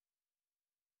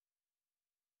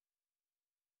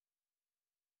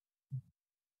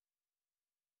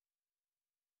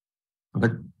 I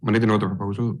think we need to know the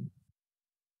proposal.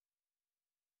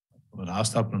 I would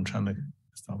ask that, but I'm trying to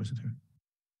establish it here.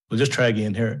 We'll just try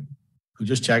again here. We'll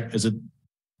just check, is it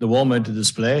the wall-mounted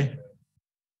display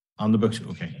on the books?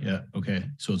 Okay, yeah, okay.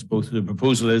 So it's both, the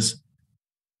proposal is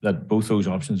that both those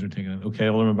options are taken. Okay,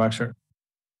 Alderman Baxter.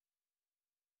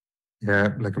 Yeah,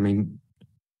 like, I mean,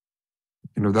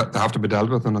 you know, that they have to be dealt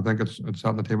with, and I think it's sat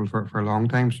on the table for a long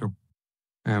time. So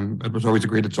it was always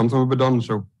agreed that something would be done.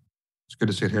 So it's good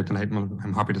to see it here tonight, and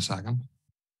I'm happy to second.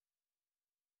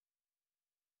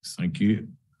 Thank you,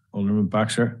 Alderman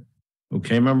Baxter.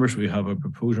 Okay, members, we have a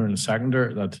proposer and a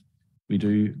seconder that we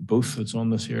do both that's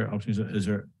on this here. Options. Is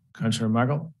there Councillor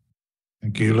Maggle?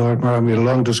 Thank you, Lord Mayor. We had a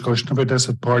long discussion about this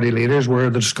at party leaders, where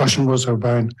the discussion was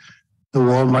about the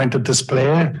wall-mounted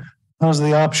display as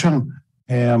the option.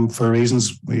 For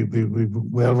reasons we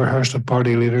well rehearsed at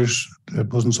party leaders,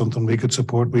 it wasn't something we could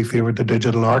support. We favoured the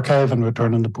digital archive and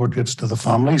returning the portraits to the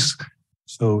families.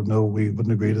 So no, we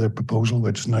wouldn't agree to the proposal,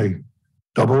 which is now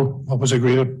double what was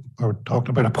agreed or talked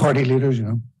about at party leaders, you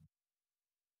know.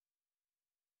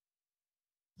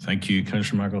 Thank you,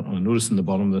 Councillor Maggle. I noticed in the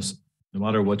bottom of this, no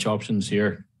matter which options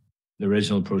here, the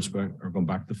original approach are going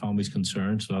back to the families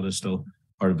concerned. So that is still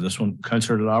part of this one.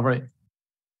 Councillor Lavery.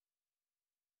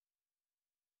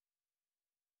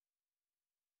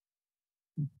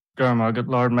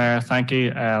 Lord Mayor, thank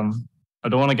you. I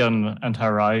don't want to get into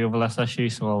a row over this issue,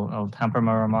 so I'll temper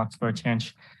my remarks for a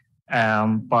change.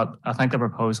 But I think the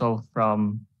proposal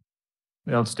from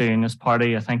the Ulster's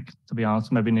party, I think, to be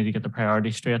honest, maybe need to get the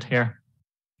priority straight here,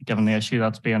 given the issue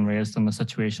that's being raised and the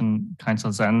situation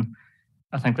council's in.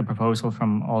 I think the proposal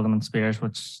from Alderman Spears,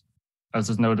 which,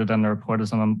 as is noted in the report,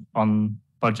 is an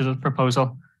unbudgeted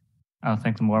proposal. I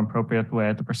think the more appropriate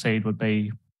way to proceed would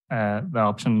be the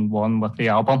option one with the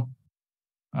album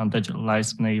and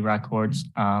digitalising the records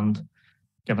and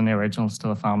giving the originals to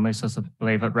the families, as I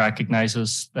believe it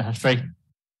recognises the history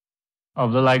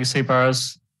of the legacy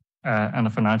boroughs in a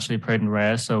financially prudent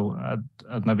way. So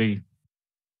I'd maybe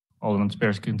Alderman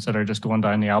Spears consider just going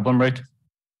down the album route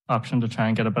option to try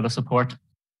and get a bit of support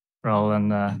rather than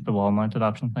the wall-mounted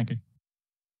option. Thank you.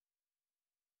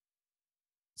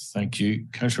 Thank you.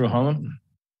 Councillor O'Hanlon.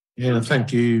 Yeah,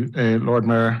 thank you, Lord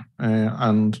Mayor.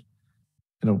 And,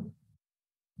 you know,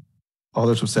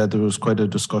 others have said there was quite a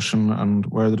discussion, and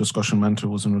where the discussion went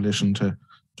was in relation to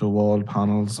wall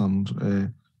panels and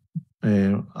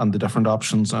the different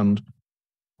options. And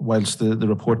whilst the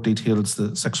report details the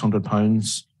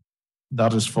 £600,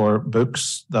 that is for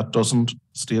books. That doesn't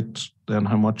state then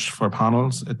how much for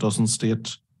panels. It doesn't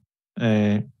state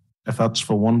if that's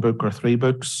for one book or 3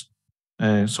 books.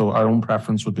 So our own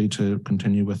preference would be to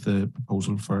continue with the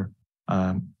proposal for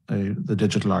the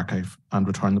digital archive and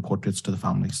return the portraits to the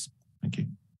families. Thank you.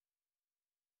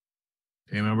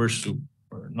 Okay, members, so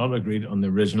we're not agreed on the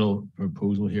original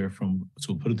proposal here from,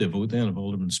 so we'll put it to vote then of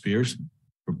Alderman Spears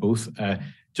for both.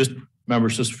 Just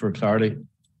members, just for clarity,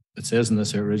 it says in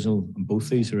this original, both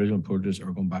these original portraits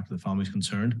are going back to the families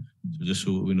concerned. So just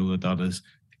so we know that that is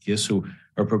the case. So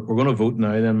we're going to vote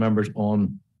now then, members,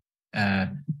 on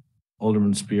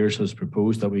Alderman Spears has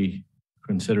proposed that we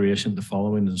consideration the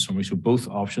following in summary. So both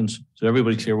options. So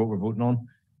everybody clear what we're voting on?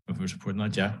 If we're supporting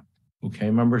that, yeah.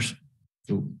 Okay, members.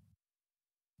 So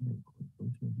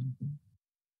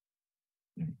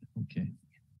okay.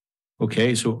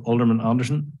 Okay, so Alderman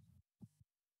Anderson.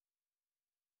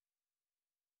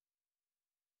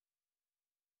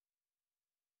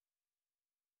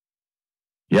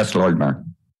 Yes, Lord Mayor.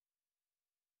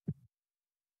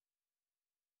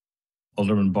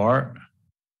 Alderman Barr,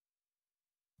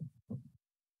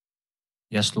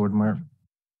 Yes, Lord Mayor.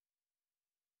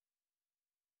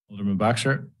 Alderman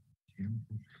Baxter,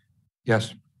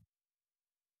 Yes.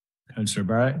 Councillor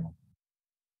Barry,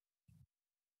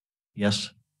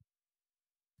 Yes.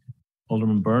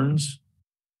 Alderman Burns,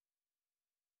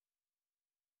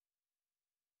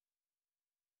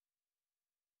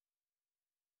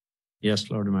 Yes,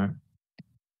 Lord Mayor.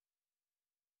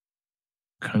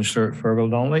 Councillor Fergal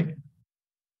Donnelly,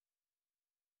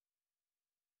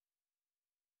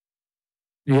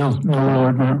 Yeah, no,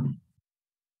 Lord Mayor.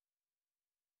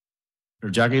 or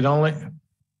Jackie Donnelly,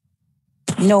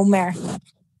 No, Mayor.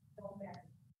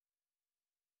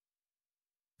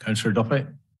 Councillor Duffy,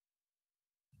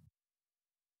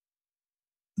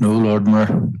 No, Lord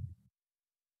Mayor.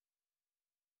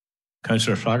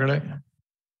 Councillor Flaherty,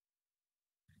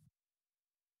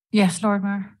 Yes, Lord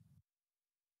Mayor.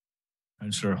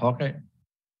 Councillor Hawkey,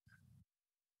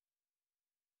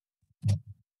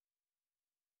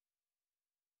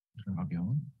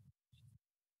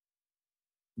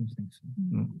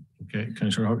 okay,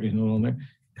 Councillor Hawkey is no longer.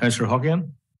 Councillor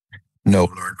Hawkian, No,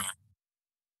 Lord Mayor.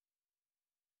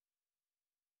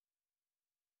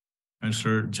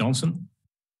 Councillor Johnson,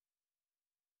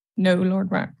 No,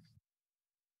 Lord Mayor.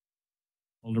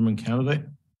 Alderman Kennedy,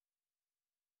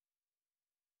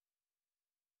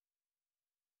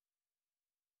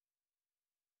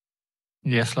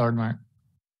 Yes, Lord Mayor.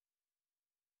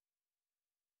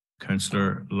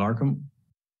 Councillor Larkham,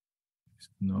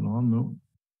 not on, no.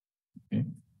 Okay.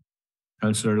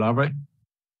 Councillor Lavery,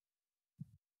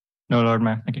 No, Lord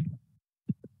Mayor. Thank you.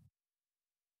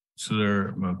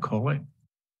 Councillor McCauley,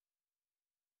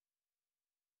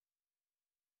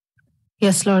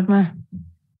 Yes, Lord Mayor.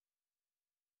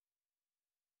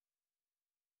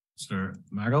 Councillor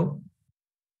Maggle,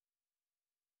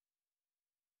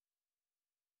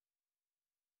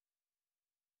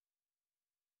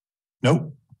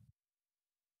 No.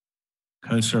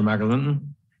 Councillor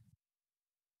McAlinton,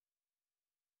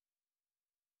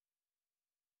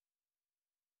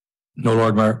 No,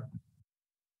 Lord Mayor.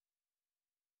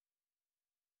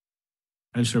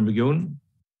 Councillor McGowan,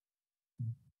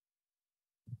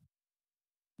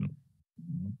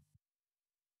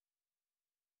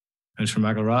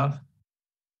 Councillor McElrath,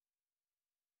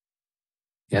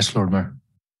 Yes, Lord Mayor.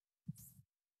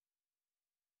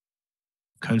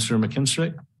 Councillor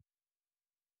McKinstry,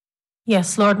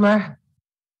 Yes, Lord Mayor.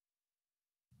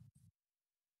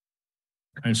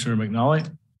 Councillor McNally,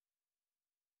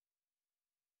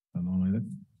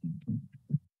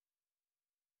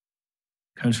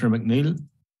 Councillor McNeil,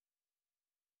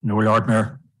 No, Lord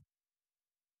Mayor.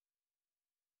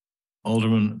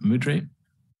 Alderman Moodry,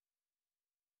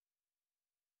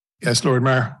 Yes, Lord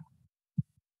Mayor.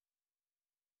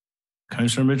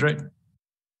 Councillor Moodry,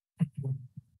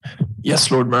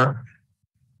 Yes, Lord Mayor.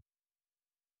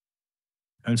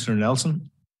 Councillor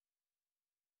Nelson.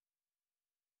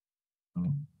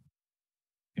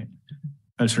 Okay.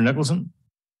 Councillor Nicholson,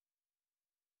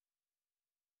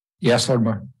 Yes, Lord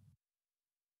Mayor.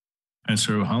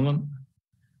 Councillor O'Hanlon,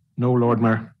 No, Lord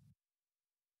Mayor.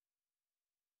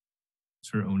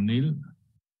 Councillor O'Neill,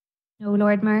 No,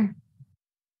 Lord Mayor.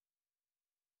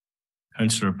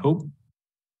 Councillor Pope,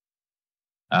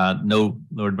 No,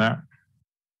 Lord Mayor.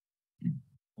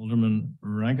 Alderman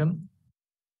Rankin,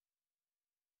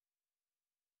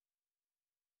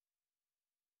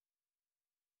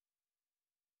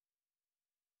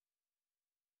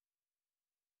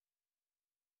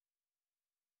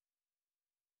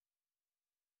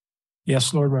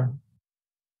 Yes, Lord Mayor.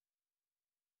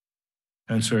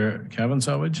 Councillor Kevin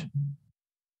Savage,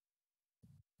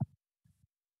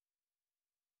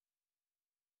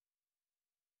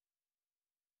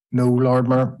 No, Lord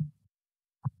Mayor.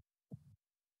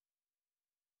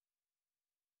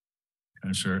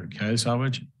 Councillor Kyle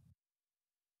Savage,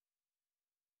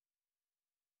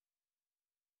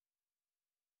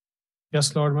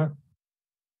 Yes, Lord Mayor.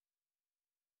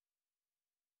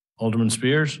 Alderman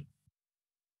Spears,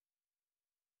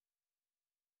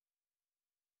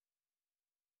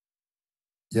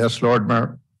 Yes, Lord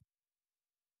Mayor.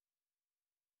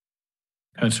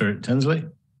 Councillor Tinsley,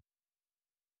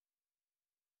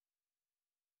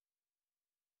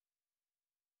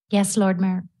 Yes, Lord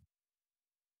Mayor.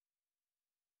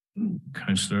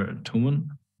 Councillor Toman,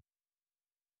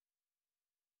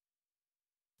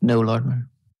 No, Lord Mayor.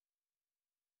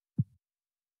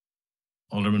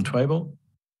 Alderman Twyble,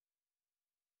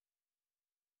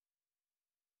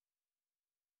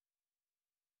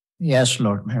 Yes,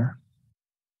 Lord Mayor.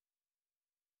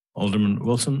 Alderman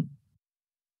Wilson,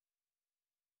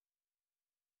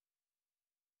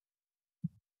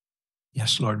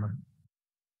 Yes, Lord Mayor.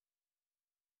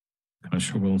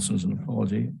 Councillor Wilson's an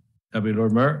apology. Deputy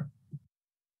Lord Mayor.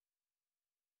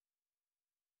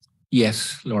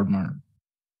 Yes, Lord Mayor.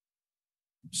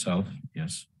 Self,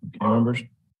 yes. Okay, members.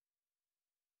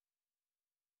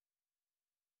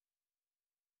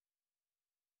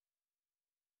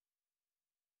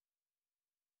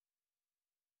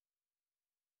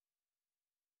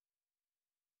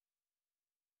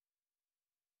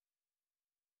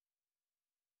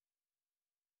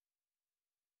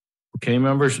 Okay,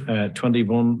 members,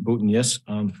 21 voting yes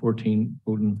and 14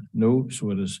 voting no.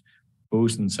 So it is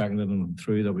proposed and seconded and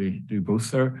through that we do both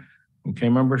there. Okay,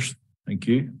 members, thank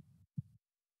you.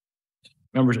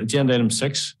 Members, agenda item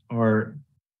 6, our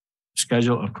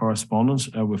schedule of correspondence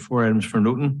with 4 items for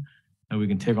noting. We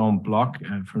can take on block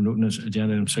for noting as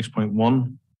agenda item 6.1,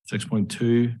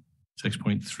 6.2,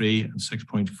 6.3, and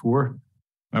 6.4.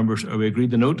 Members, are we agreed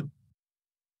to note?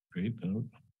 Agreed to note.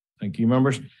 Thank you,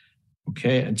 members.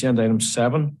 Okay, agenda item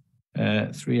 7,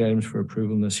 3 items for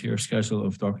approval in this year schedule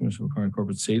of documents requiring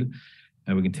corporate seal.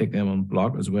 And we can take them on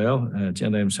block as well.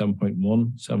 Agenda item 7.1,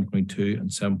 7.2, and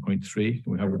 7.3.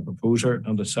 Can we have a proposer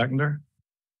and a seconder?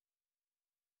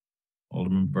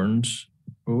 Alderman Burns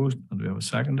proposed. And do we have a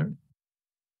seconder?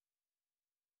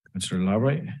 Councillor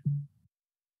Lavery.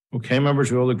 Okay,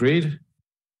 members, we all agreed?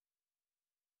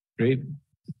 Great,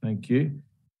 thank you.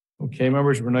 Okay,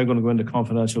 members, we're now going to go into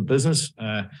confidential business.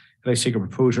 Could I seek a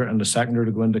proposer and a seconder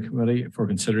to go into committee for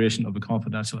consideration of the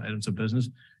confidential items of business?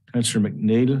 Councillor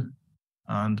McNeil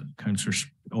and Councillor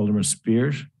Alderman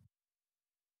Spears.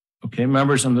 Okay,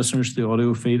 members and listeners to the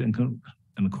audio feed in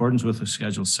accordance with the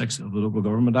Schedule 6 of the Local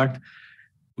Government Act,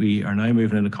 we are now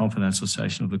moving into confidential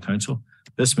session of the council.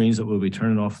 This means that we'll be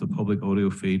turning off the public audio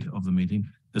feed of the meeting.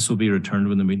 This will be returned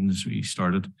when the meeting is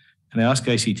restarted. Can I ask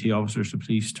ICT officers to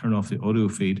please turn off the audio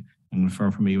feed and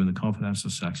confirm for me when the confidential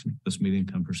section of this meeting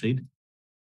can proceed?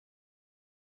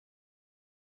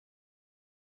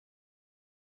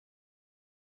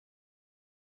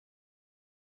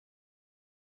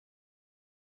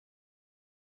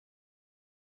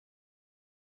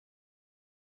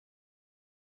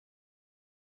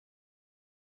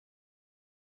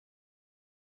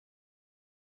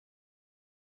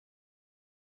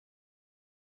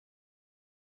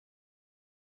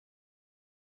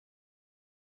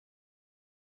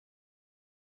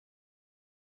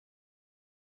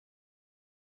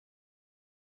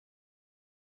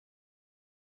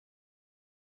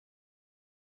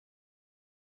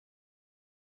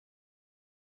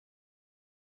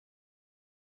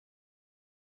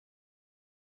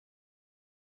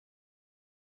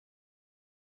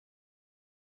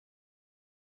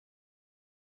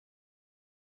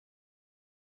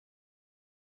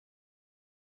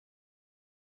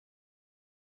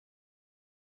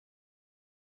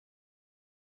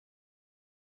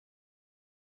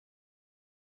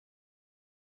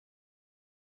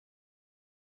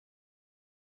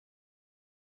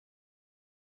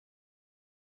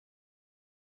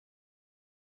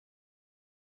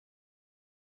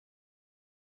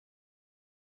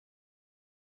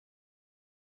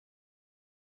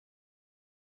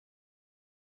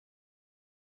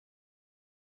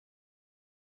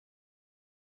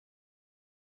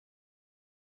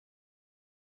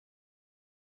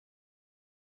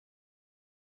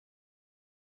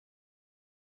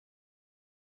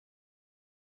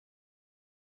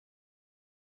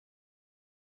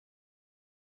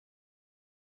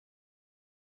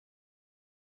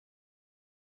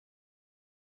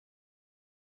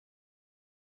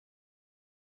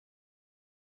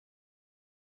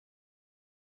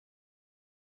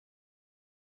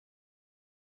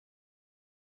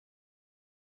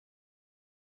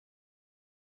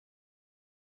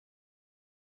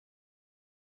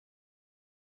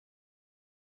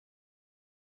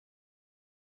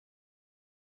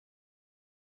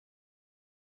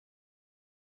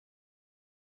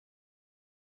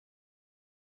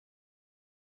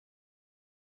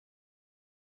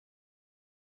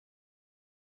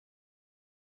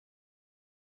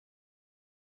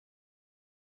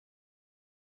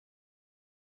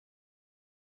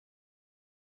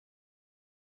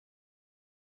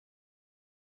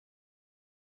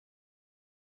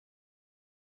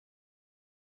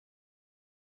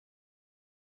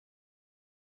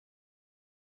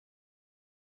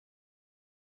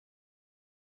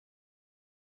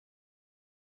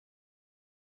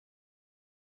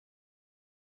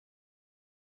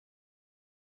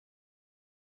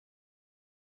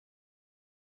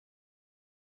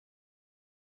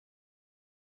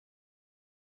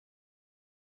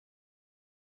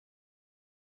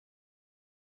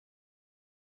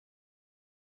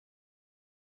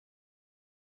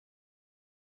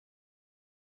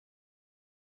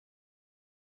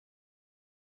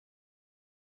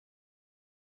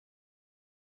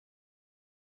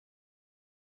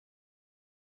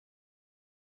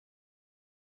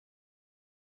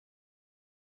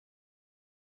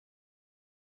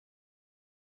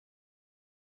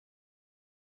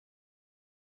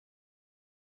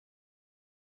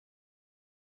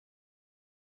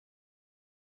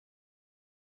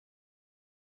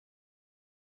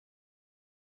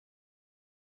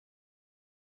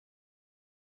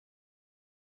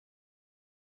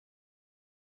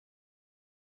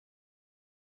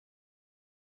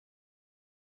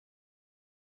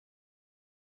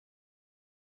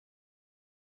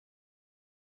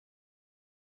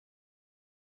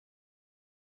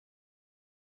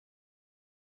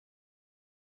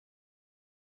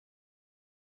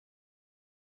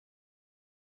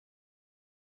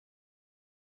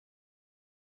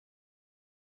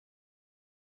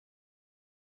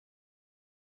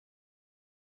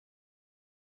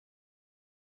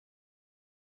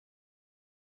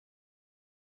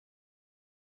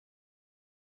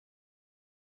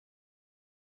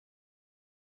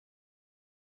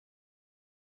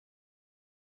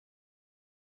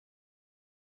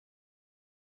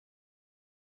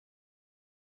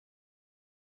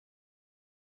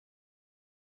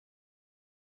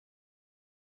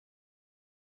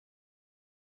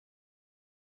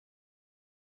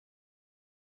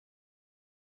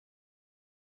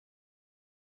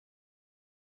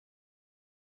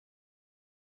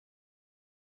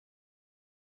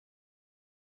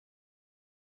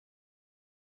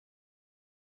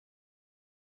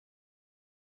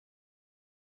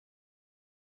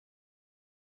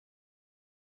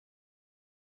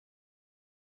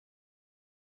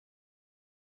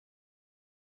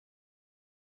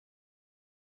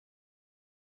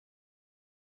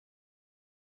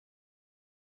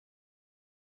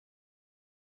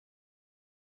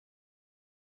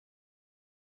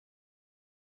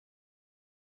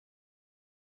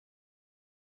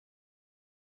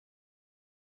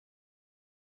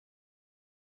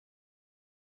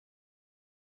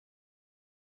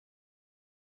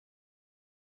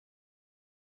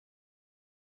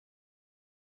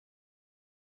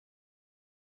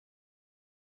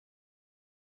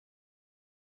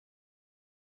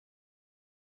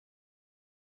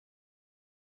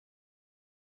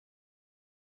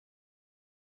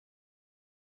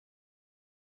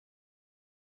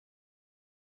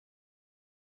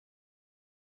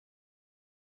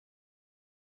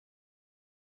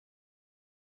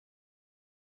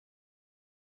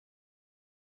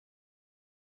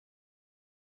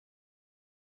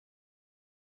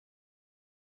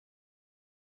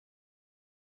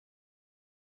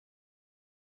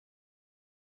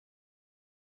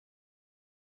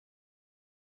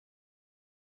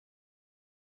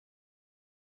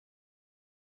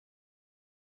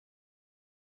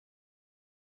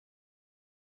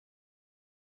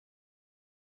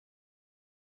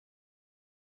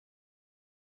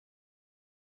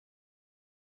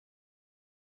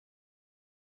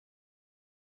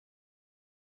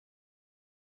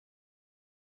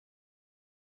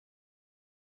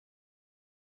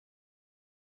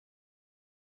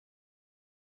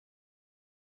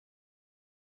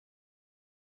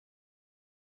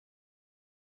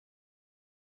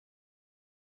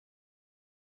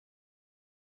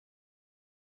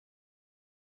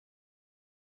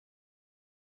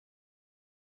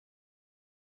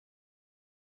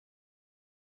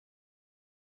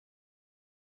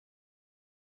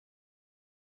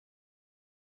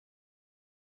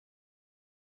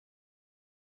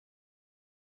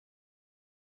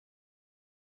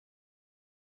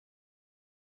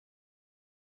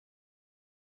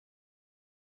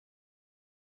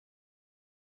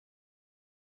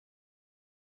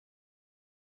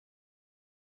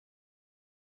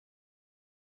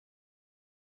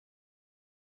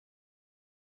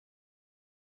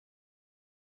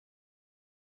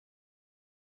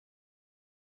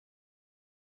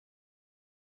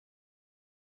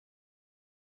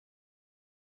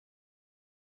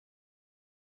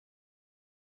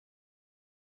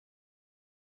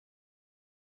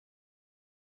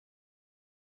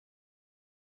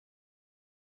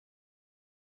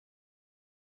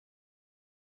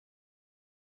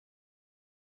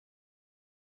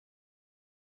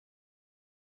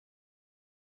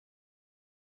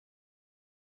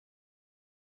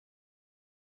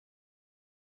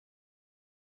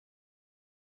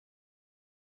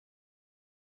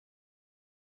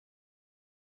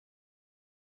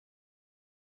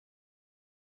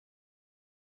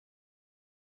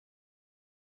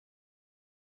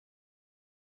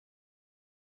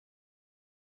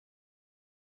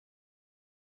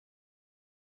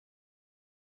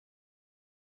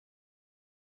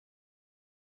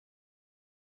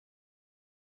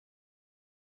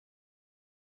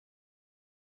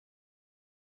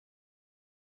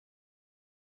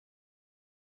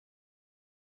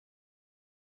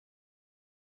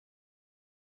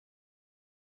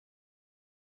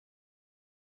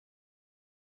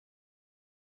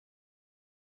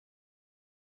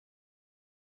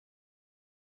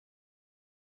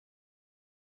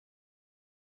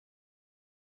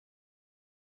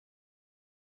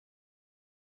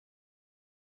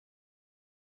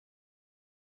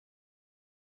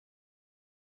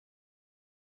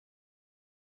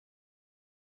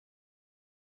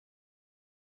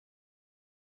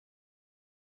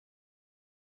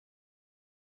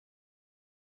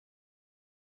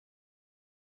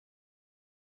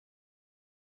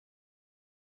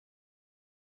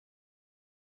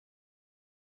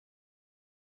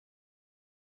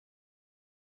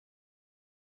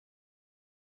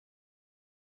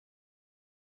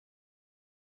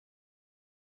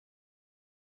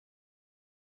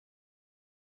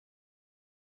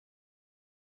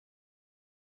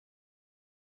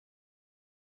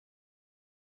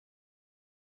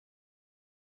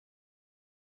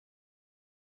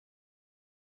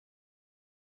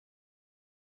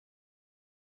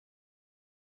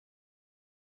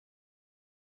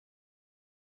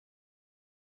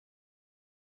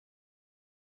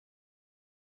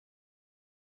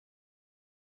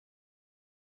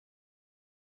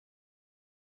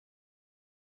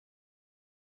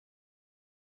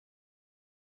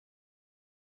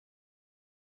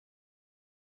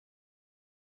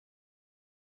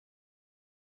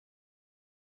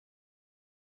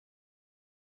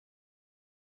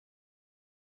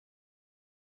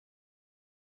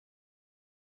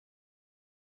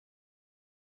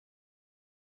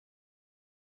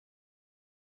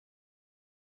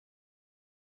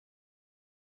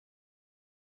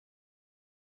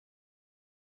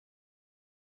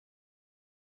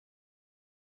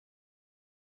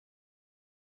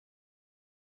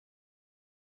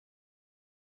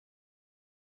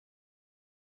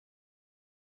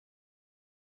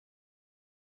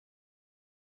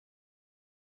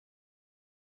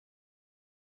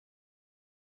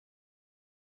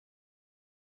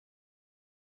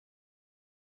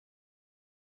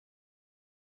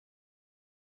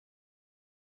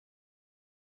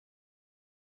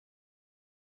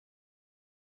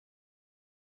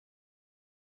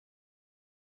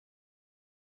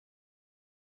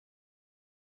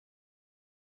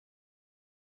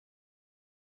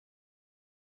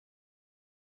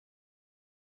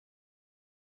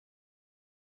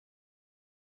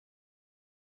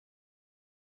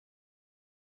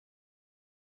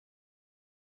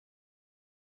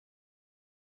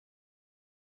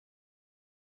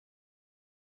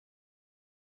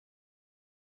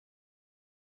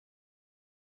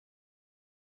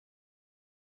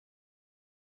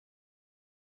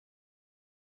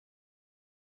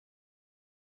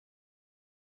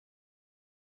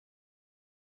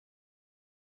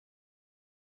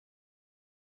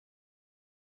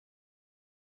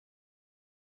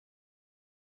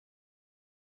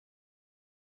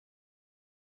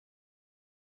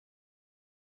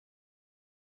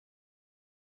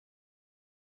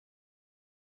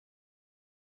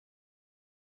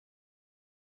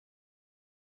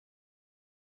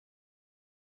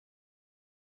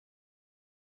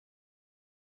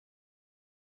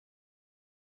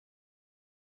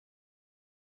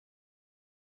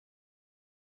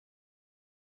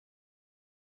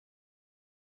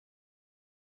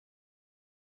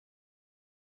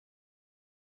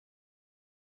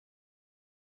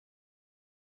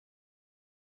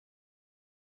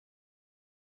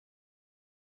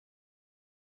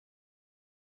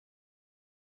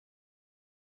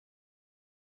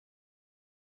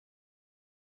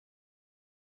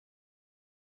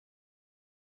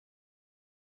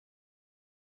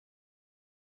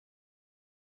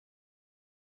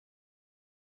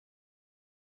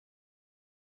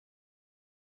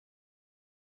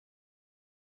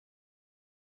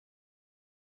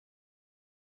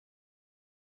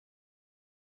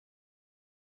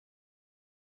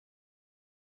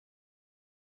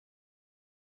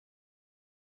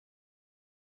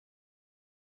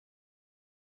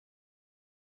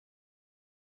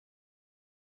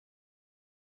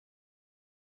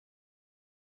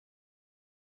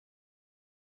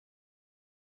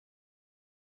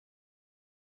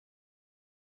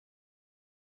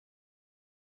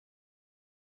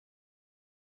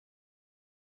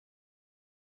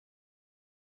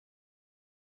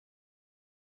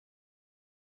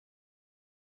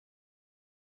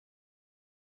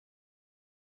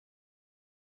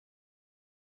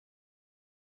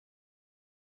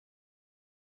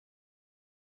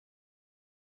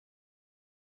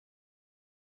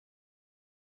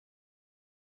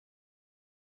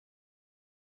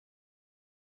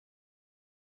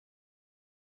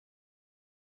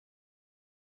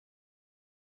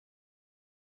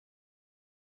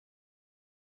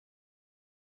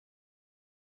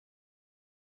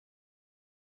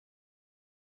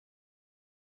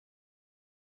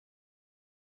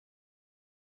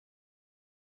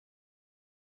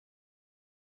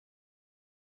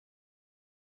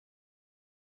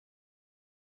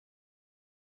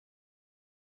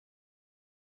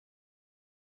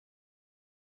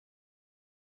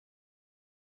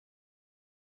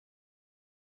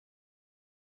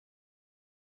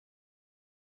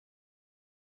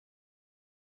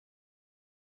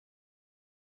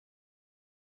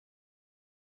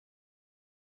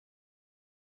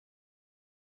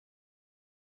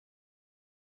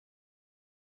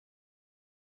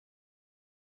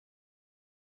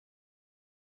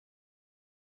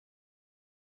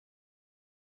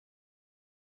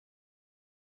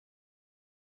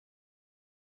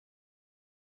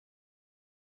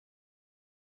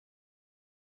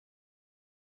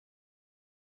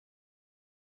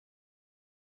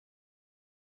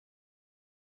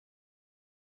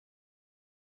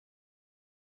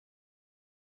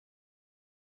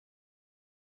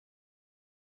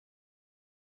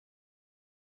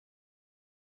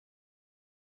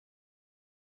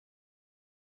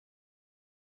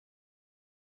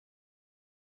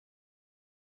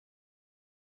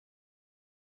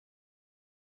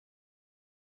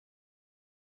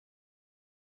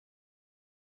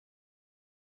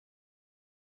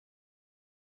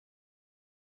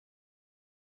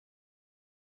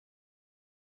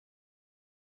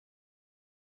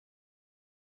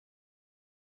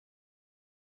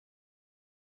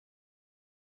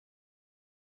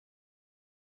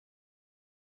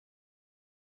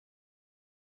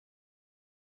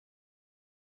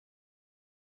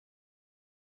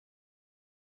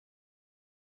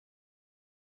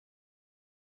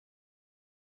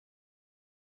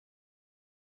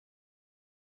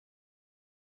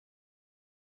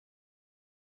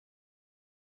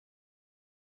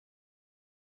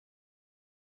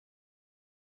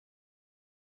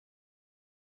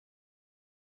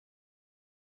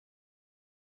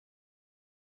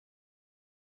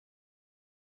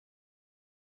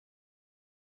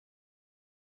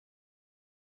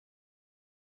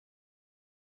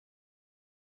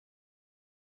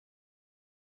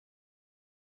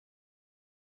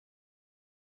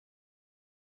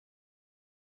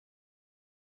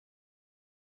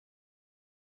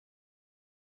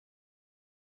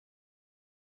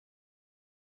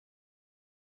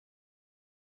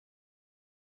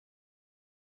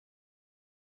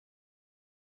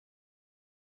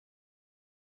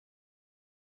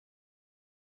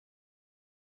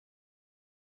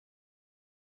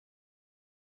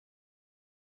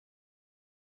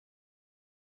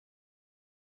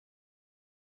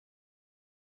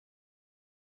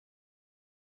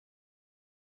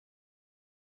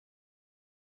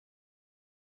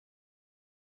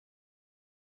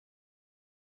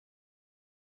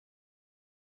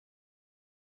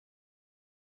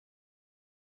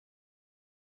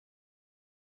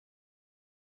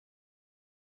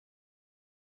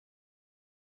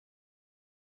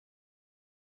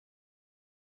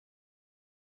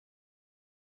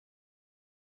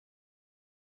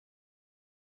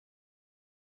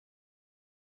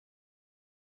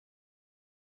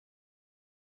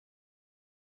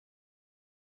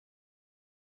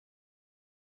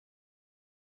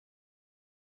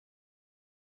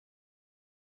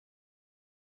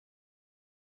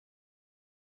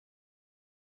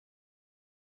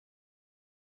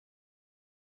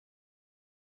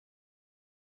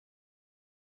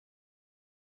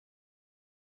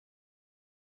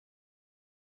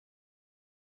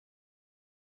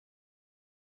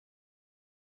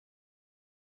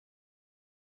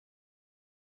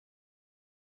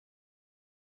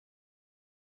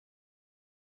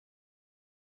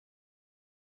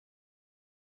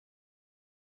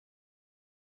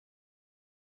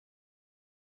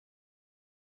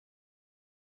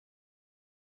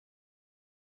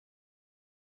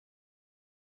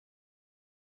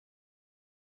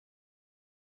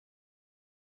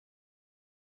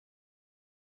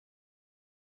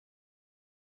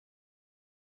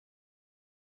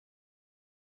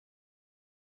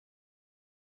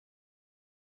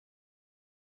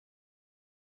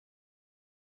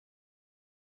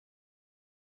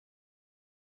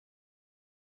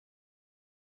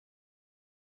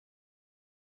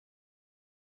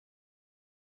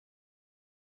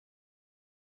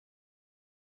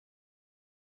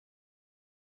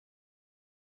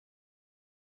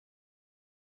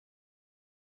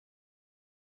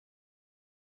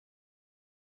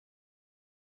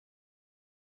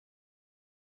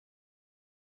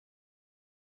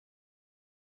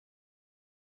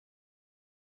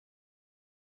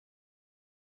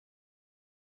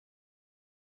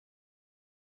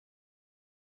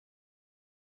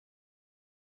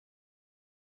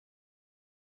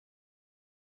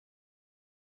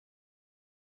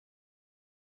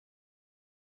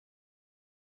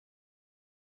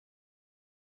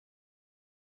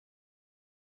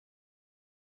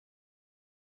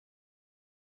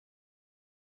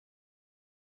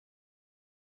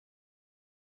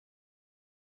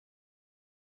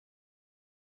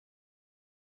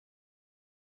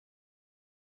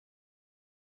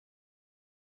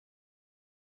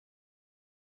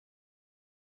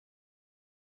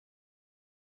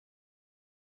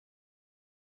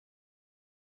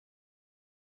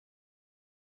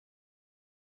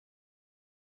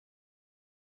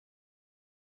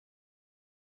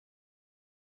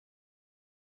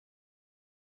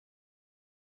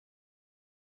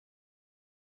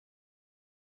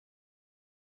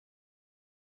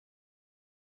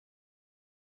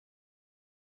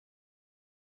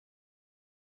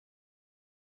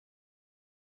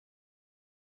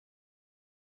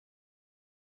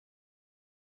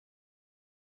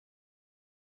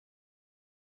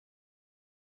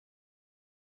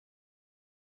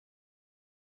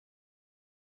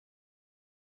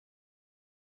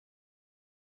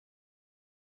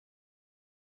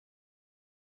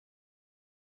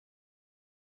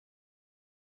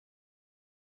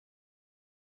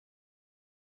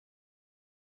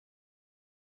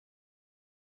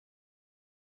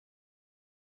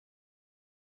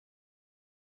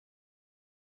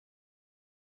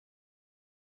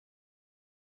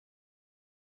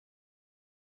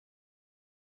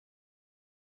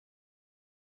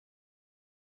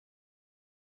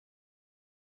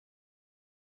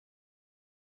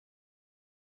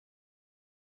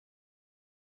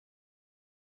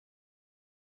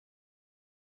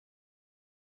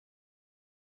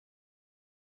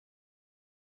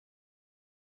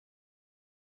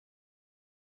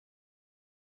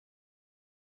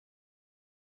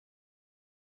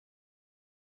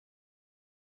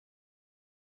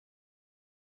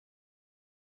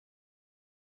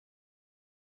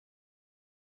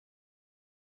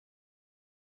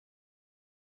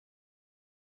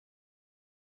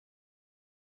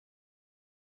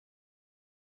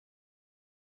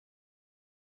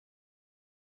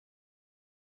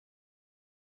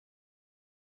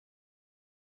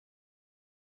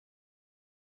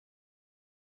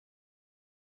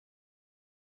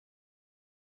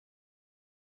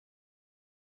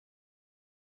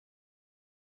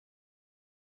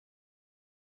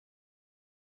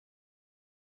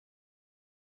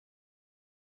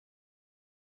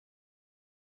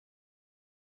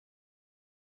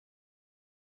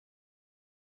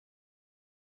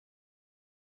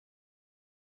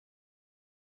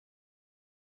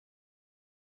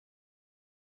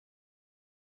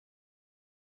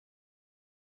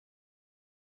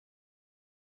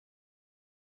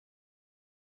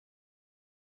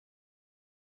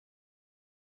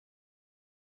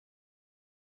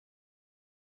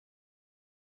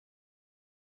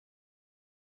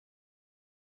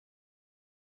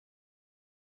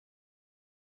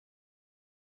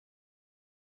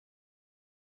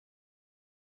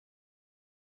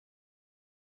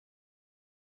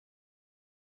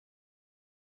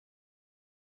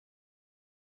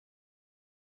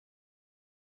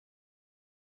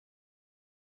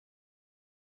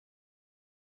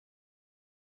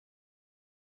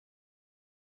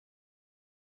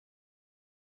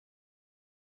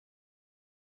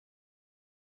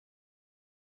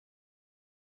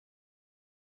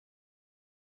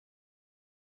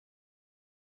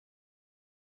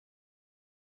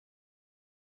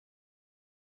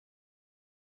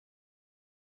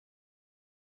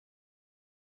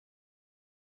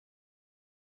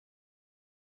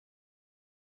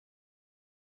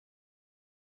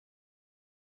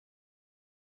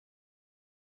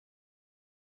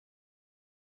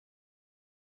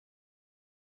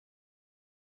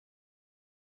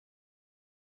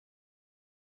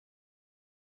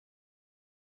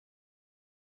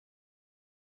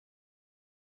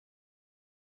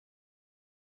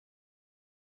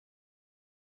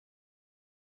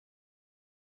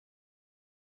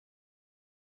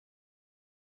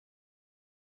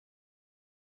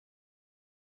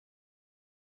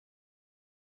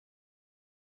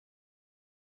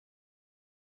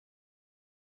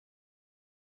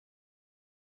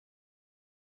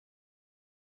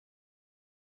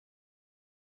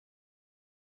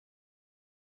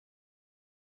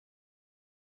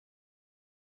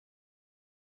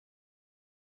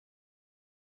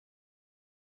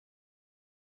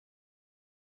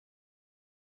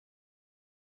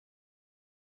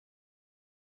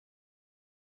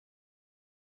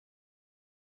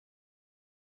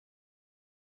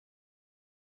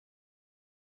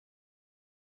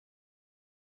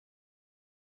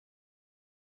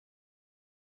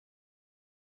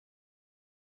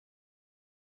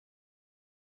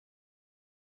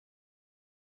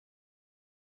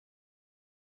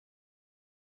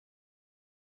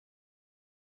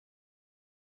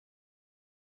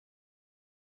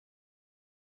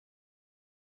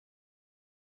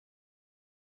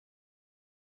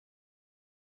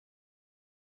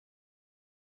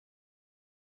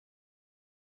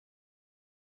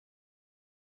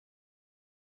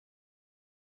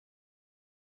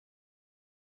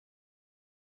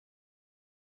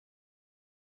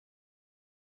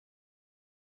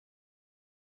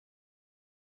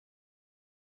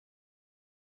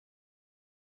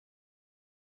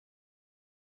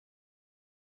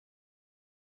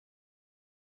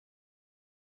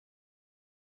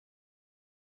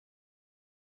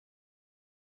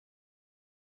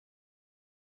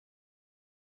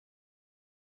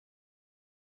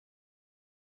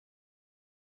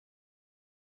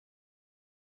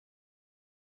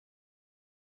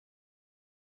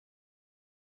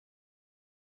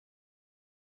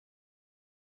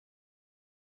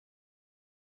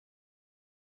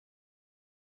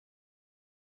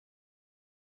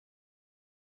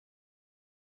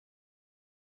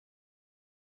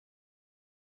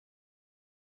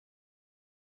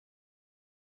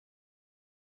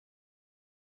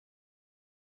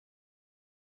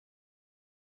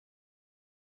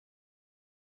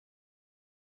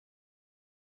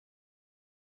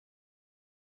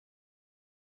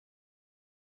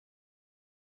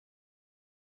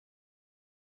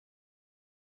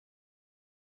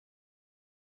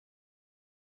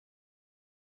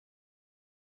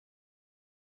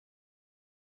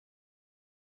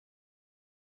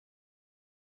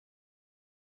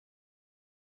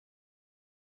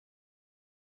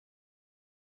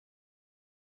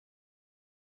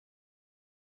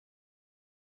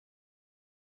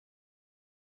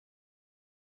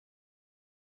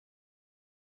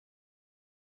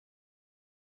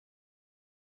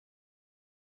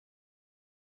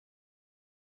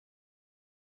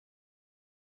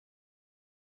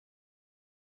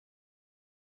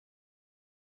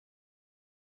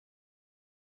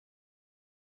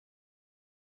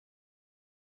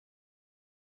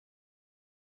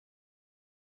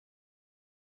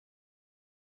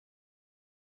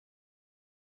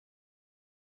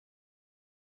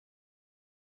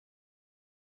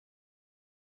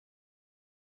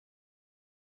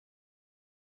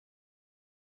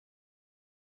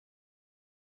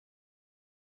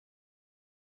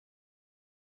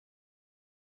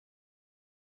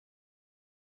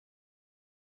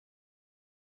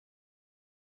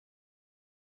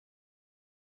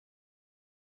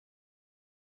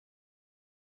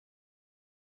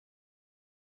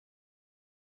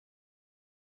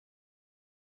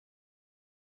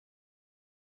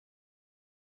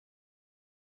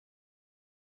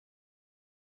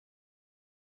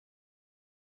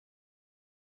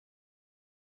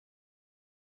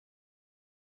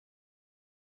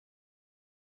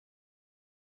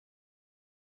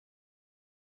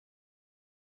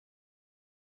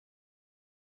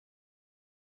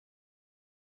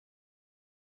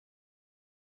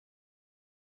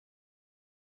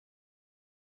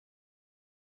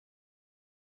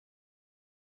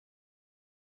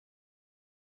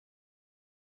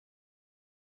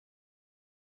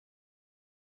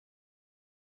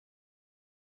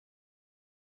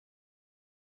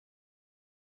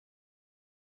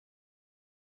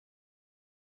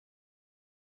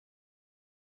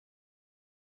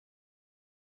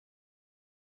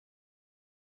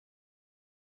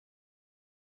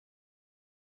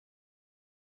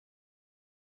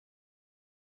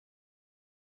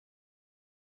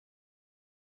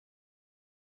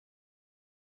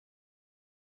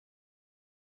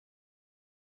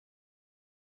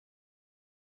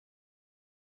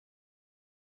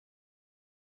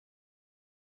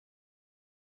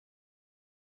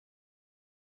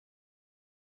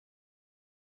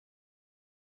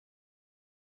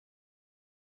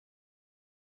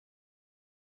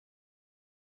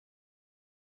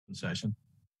 open session.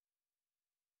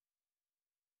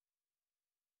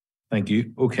 Thank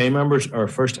you. Okay, members, our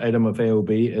first item of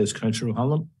AOB is Councillor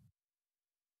O'Hanlon.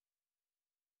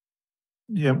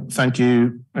 Yeah, thank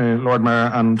you, Lord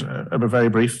Mayor, and I'll be very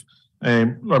brief.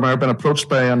 Lord Mayor, I've been approached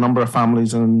by a number of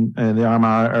families in the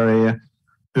Armagh area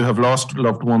who have lost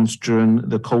loved ones during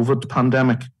the COVID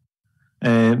pandemic.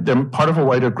 They're part of a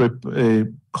wider group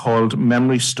called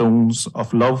Memory Stones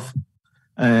of Love,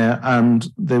 and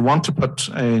they want to put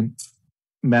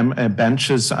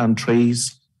benches and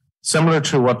trees similar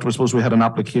to what we suppose we had an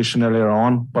application earlier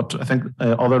on, but I think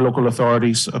other local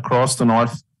authorities across the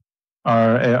north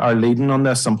are leading on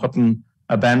this and putting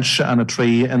a bench and a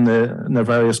tree in the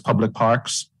various public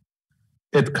parks.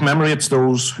 It commemorates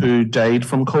those who died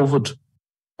from COVID,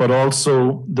 but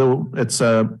also though it's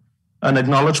an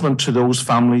acknowledgement to those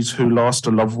families who lost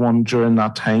a loved one during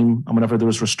that time and whenever there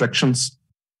was restrictions,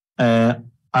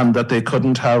 and that they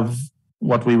couldn't have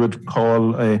what we would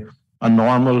call a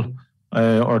normal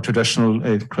or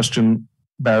traditional Christian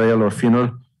burial or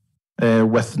funeral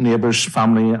with neighbours,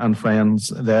 family and friends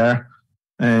there.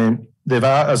 They've,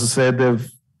 as I said,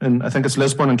 I think it's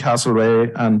Lisburn and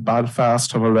Castlereagh and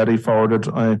Belfast have already forwarded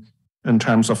in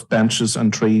terms of benches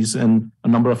and trees in a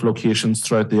number of locations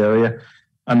throughout the area.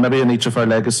 And maybe in each of our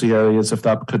legacy areas, if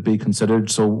that could be considered.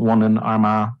 So one in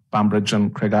Armagh, Banbridge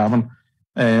and Craigavon.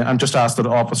 And just ask that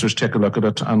officers take a look at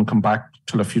it and come back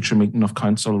to a future meeting of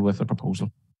council with a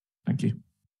proposal. Thank you.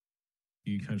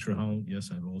 You, Councillor Hall. Yes,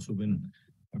 I've also been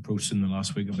approached in the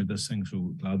last week about this thing,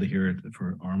 so glad to hear it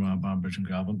for Armagh, Banbridge and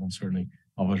Craigavon, and certainly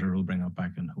officer will bring it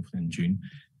back and hopefully in June.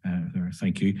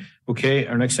 Thank you. Okay,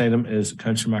 our next item is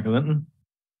Councillor McAlinton.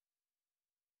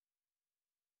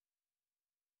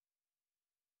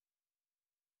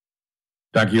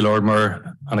 Thank you, Lord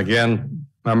Mayor. And again,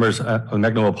 members, I'll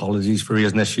make no apologies for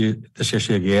raising this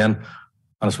issue again.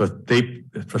 And it's with deep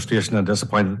frustration and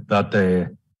disappointment that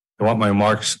I want my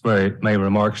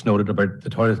remarks noted about the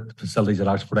toilet facilities at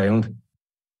Oxford Island.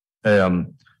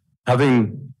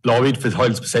 Having lobbied for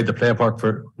toilets beside the play park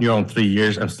for near on 3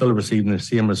 years, I'm still receiving the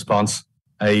same response,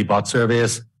 i.e. bot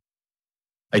surveys.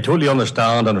 I totally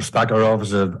understand and respect our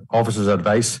officers'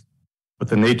 advice with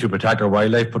the need to protect our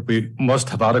wildlife, but we must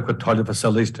have adequate toilet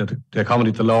facilities to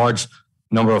accommodate the large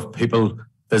number of people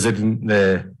visiting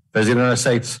our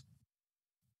sites.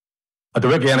 At the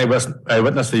weekend, I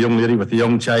witnessed a young lady with a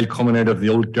young child coming out of the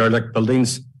old derelict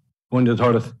buildings, going to the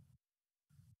toilet.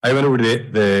 I went over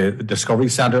to the Discovery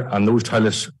Centre and those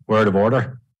toilets were out of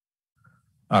order.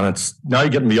 And it's now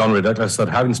getting beyond ridiculous that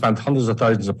having spent hundreds of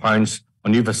thousands of pounds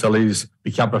on new facilities,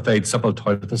 we can't provide simple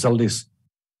toilet facilities.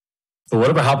 So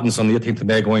whatever happens on the 18th of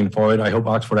May going forward, I hope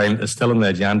Oxford Island is still on the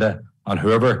agenda and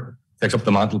whoever takes up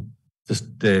the mantle,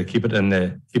 just keep it in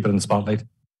the spotlight.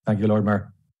 Thank you, Lord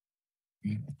Mayor.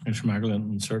 Councillor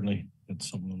McAlinton, and certainly it's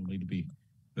something that will need to be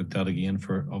looked at again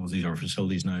for obviously our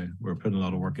facilities now. We're putting a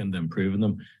lot of work into improving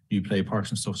them, new play parks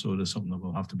and stuff, so it is something that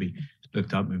will have to be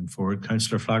looked at moving forward.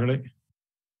 Councillor Flaherty.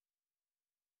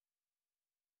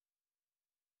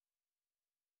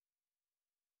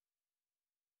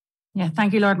 Yeah,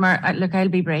 thank you, Lord Mayor. Look, I'll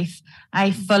be brief.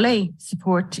 I fully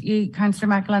support you,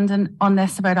 Councillor McAlinton, on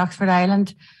this about Oxford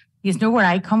Island. You know where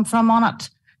I come from on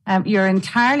it. You're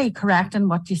entirely correct in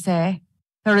what you say.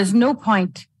 There is no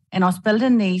point in us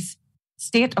building these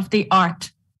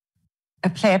state-of-the-art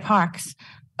play parks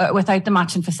without the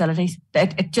matching facilities.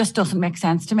 It just doesn't make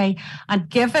sense to me. And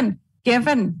given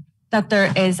that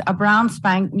there is a brand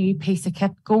spank new piece of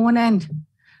kit going in,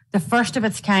 the first of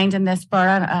its kind in this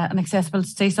borough, an accessible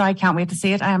city, so I can't wait to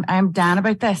see it. I am down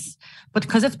about this, but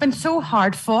because it's been so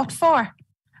hard fought for,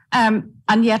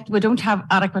 and yet we don't have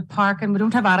adequate parking, we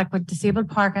don't have adequate disabled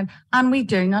parking, and we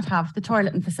do not have the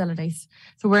toileting facilities.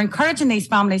 So we're encouraging these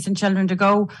families and children to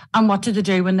go, and what do they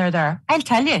do when they're there? I'll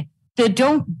tell you, they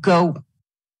don't go.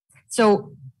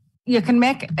 So you can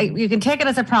take it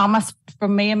as a promise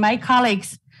from me and my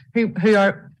colleagues who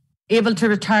are able to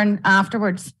return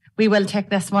afterwards. We will take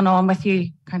this one on with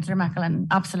you, Councillor McAlinton,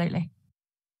 absolutely.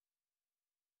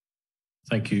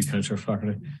 Thank you, Councillor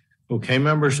Flaherty. Okay,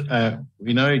 members,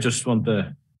 we now just want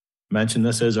to mention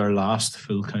this is our last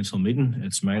full council meeting.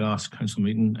 It's my last council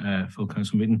meeting, full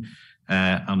council meeting,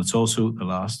 and it's also the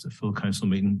last full council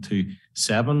meeting to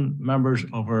 7 members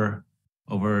of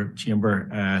our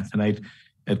chamber tonight.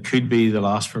 It could be the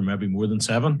last for maybe more than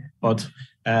 7, but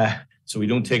so we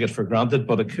don't take it for granted,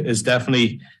 but it is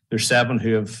definitely, there's 7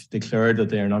 who have declared that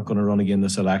they are not going to run again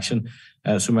this election.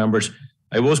 So members,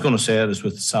 I was going to say it is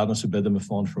with sadness to bid them a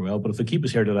fond farewell, but if they keep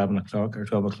us here at 11 o'clock or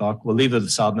 12 o'clock, we'll leave the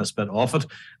sadness bit off it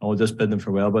and we'll just bid them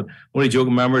farewell. But only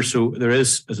joking, members. So there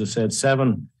is, as I said,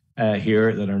 7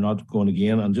 here that are not going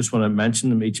again. And just want to mention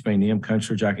them each by name.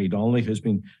 Councillor Jackie Donnelly, who's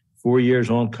been 4 years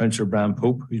on. Councillor Brian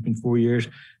Pope, who's been 4 years.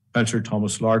 Councillor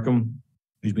Thomas Larkham,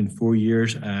 who's been 4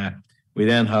 years. We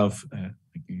then have,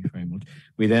 thank you very much.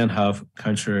 We then have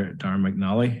Councillor Darren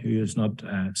McNally, who is not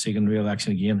seeking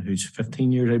re-election again, who's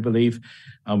 15 years, I believe.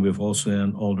 And we've also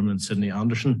then Alderman Sidney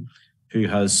Anderson, who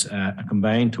has a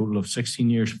combined total of 16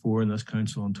 years, 4 in this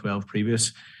council and 12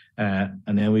 previous. And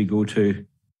then we go to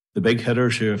the big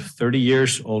hitters who have 30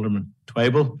 years, Alderman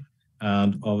Twyble,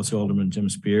 and obviously Alderman Jim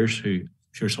Spears, who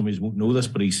I'm sure some of you won't know this,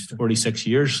 but he's 46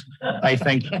 years. I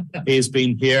think he's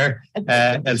been here.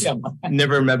 It's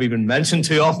never maybe been mentioned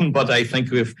too often, but I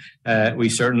think we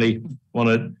certainly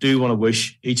want to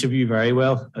wish each of you very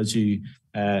well as you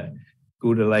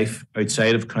go to life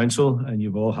outside of council, and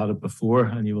you've all had it before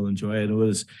and you will enjoy it. I know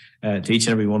as to each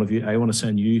and every one of you, I want to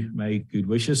send you my good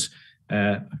wishes,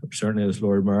 certainly as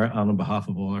Lord Mayor and on behalf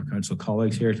of all our council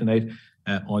colleagues here tonight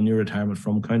on your retirement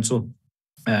from council.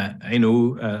 I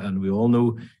know, and we all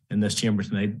know in this chamber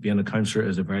tonight, being a councillor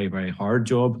is a very, very hard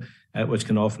job, which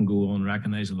can often go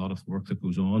unrecognised, a lot of work that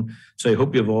goes on. So I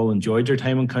hope you've all enjoyed your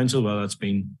time in council, whether it's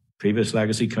been previous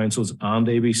legacy councils and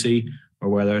ABC, or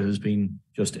whether it has been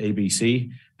just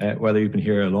ABC, whether you've been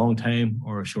here a long time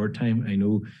or a short time. I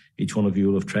know each one of you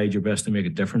will have tried your best to make a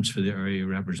difference for the area you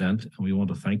represent, and we want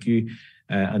to thank you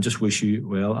and just wish you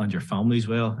well and your families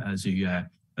well as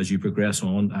you progress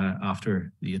on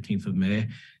after the 18th of May.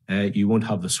 You won't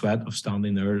have the sweat of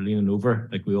standing there leaning over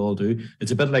like we all do.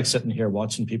 It's a bit like sitting here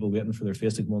watching people waiting for their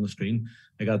face to come on the screen.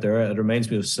 I got there. It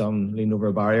reminds me of some leaning over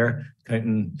a barrier,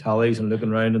 counting tallies and looking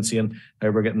around and seeing how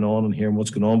we're getting on and hearing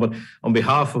what's going on. But on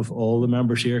behalf of all the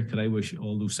members here, could I wish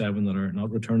all those 7 that are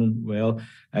not returning well,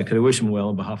 could I wish them well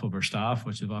on behalf of our staff,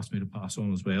 which have asked me to pass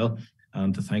on as well,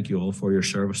 and to thank you all for your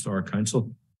service to our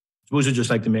council. I suppose I'd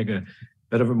just like to make a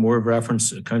bit of a more of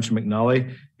reference. Councillor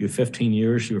McNally, you have 15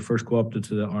 years. You were first co-opted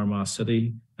to the Armagh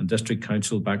City and District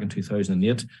Council back in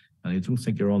 2008. And I don't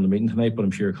think you're on the meeting tonight, but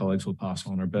I'm sure your colleagues will pass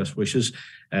on our best wishes.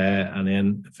 And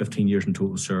then 15 years in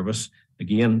total service.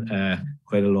 Again,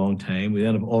 quite a long time. We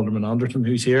then have Alderman Anderson,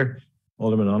 who's here.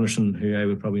 Alderman Anderson, who I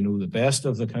would probably know the best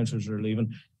of the councillors who are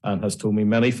leaving, and has told me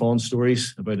many fond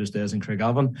stories about his days in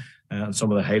Craigavon and some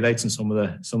of the highlights and some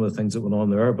of the things that went on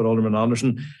there. But Alderman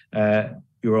Anderson,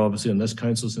 you were obviously in this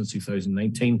council since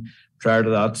 2019. Prior to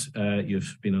that,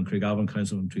 you've been on Craigavon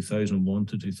Council from 2001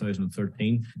 to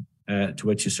 2013, to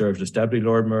which you served as Deputy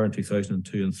Lord Mayor in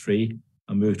 2002 and 3,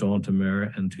 and moved on to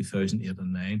Mayor in 2008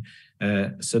 and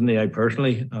 9. Sidney, I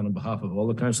personally, and on behalf of all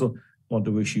the council, want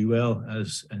to wish you well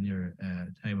as in your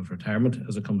time of retirement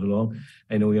as it comes along.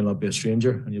 I know you'll not be a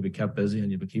stranger and you'll be kept busy and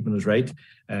you'll be keeping us right,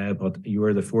 but you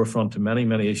were the forefront to many,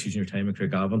 many issues in your time at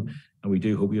Craigavon, and we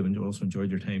do hope you've also enjoyed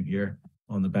your time here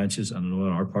on the benches. And I know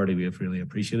in our party we have really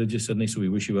appreciated you, Sidney, so we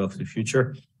wish you well for the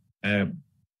future.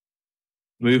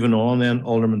 Moving on then,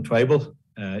 Alderman Twyble,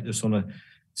 just want to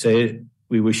say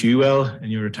we wish you well in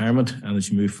your retirement and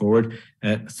as you move forward.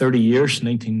 30 years,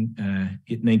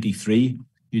 1993,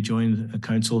 you joined the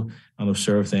council and have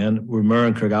served then. We're Mayor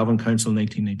in Craigavon Council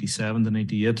 1997 to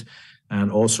 98, and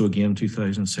also again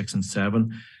 2006 and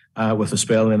 7. With a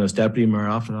spell then as Deputy Mayor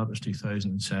after that was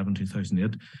 2007,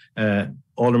 2008.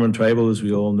 Alderman Twyble, as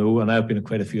we all know, and I've been at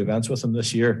quite a few events with him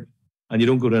this year, and you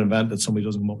don't go to an event that somebody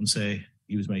doesn't come up and say,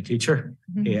 he was my teacher.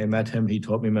 I met him, he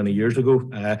taught me many years ago,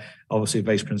 obviously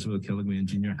Vice Principal at Killigrew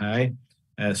Junior High.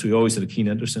 So we always had a keen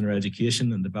interest in our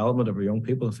education and development of our young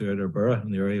people throughout our borough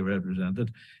and the area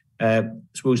represented. I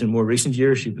suppose in more recent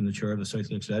years, you've been the chair of the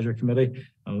South Lakes Leisure Committee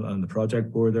and the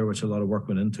project board there, which a lot of work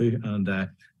went into. And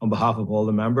on behalf of all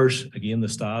the members, again, the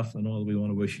staff and all, we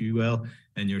want to wish you well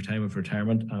in your time of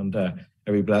retirement and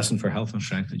every blessing for health and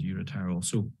strength as you retire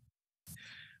also.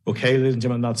 Okay, ladies and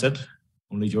gentlemen, that's it.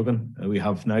 Only joking. We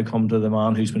have now come to the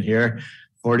man who's been here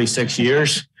 46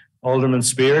 years, Alderman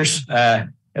Spears.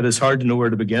 It is hard to know where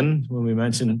to begin when we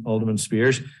mention Alderman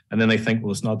Spears. And then I think,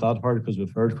 well, it's not that hard because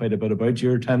we've heard quite a bit about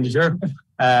your tenure.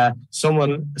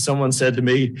 Someone said to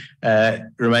me,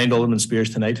 remind Alderman Spears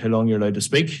tonight how long you're allowed to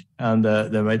speak and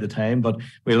the amount of time, but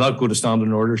we'll not go to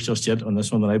standing orders just yet on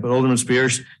this one tonight. But Alderman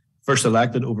Spears, first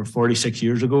elected over 46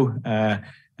 years ago,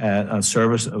 and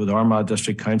service with Armagh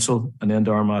District Council, and then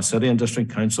to Armagh City and District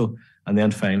Council, and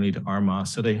then finally to Armagh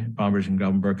City, Banbridge and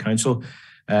Gravenberg Council.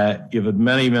 You've had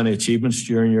many, many achievements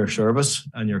during your service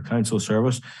and your council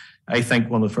service. I think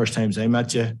one of the first times I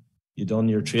met you, you done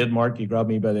your trademark, you grabbed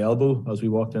me by the elbow as we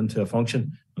walked into a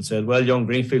function and said, well, young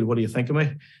Greenfield, what do you think of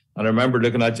me? And I remember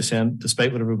looking at you saying,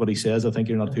 despite what everybody says, I think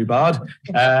you're not too bad.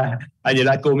 And you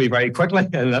let go of me very quickly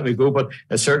and let me go. But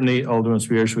certainly, Alderman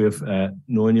Spears, we have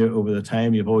known you over the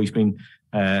time. You've always been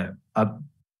at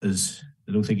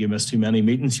I don't think you missed too many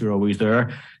meetings. You're always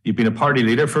there. You've been a party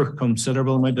leader for a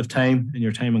considerable amount of time in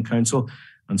your time in council,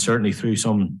 and certainly through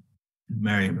some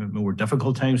more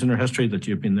difficult times in our history that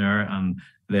you've been there and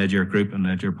led your group and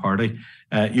led your party.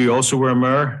 You also were a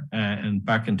mayor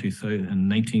back in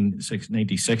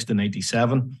 1996 to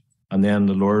 97, and then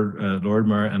the Lord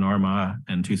Mayor in Armagh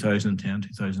in 2010,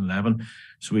 2011.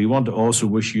 So we want to also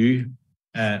wish you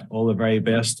all the very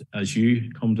best as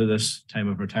you come to this time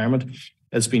of retirement.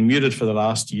 It's been muted for the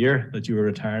last year that you were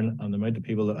retiring, and the amount of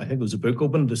people that I think there was a book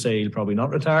open to say he'll probably not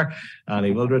retire, and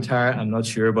he will retire. I'm not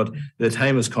sure, but the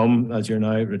time has come as you're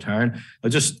now retiring.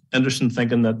 I'm just interested in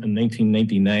thinking that in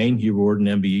 1999 you were awarded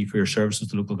an MBE for your services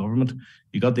to local government.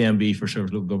 You got the MBE for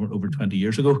service to local government over 20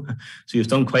 years ago, so you've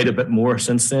done quite a bit more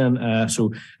since then.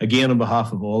 So again, on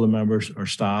behalf of all the members, our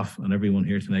staff, and everyone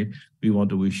here tonight, we want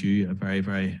to wish you a very,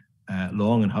 very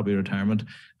long and happy retirement,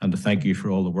 and to thank you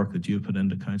for all the work that you've put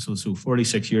into council. So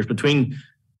 46 years between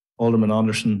Alderman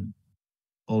Anderson,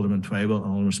 Alderman Twyble and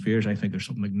Alderman Spears. I think there's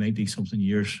something like 90 something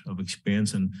years of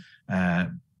experience and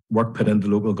work put into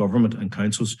local government and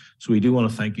councils. So we do want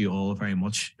to thank you all very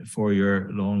much for your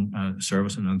long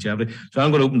service and longevity. So I'm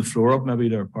going to open the floor up maybe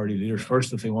to our party leaders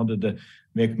first if they wanted to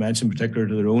make mention particular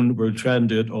to their own. We'll try and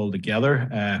do it all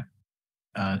together.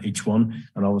 Each one,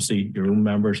 and obviously your own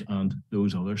members and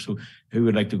those others. So who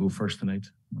would like to go first tonight?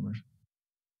 Members?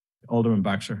 Alderman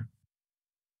Baxter.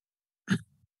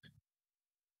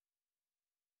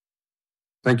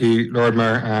 Thank you, Lord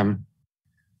Mayor.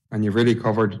 And you've really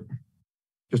covered,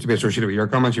 just to be associated with your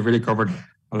comments, you've really covered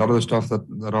a lot of the stuff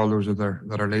that all those that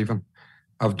are leaving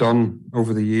have done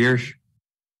over the years.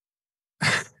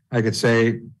 I could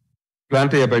say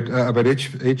plenty about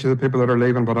each of the people that are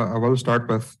leaving, but I will start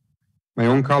with my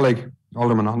own colleague,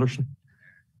 Alderman Anderson.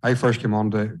 I first came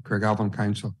on to Craigavon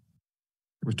Council.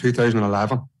 It was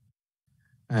 2011.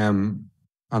 And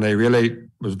I really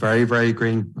was very, very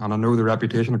green. And I know the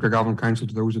reputation of Craigavon Council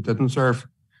to those that didn't serve.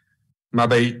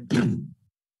 Maybe,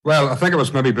 well, I think it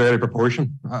was maybe very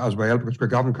proportion as well, because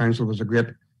Craigavon Council was a great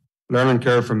learning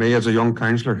curve for me as a young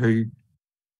councillor who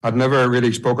had never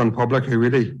really spoken in public, who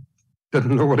really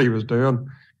didn't know what he was doing.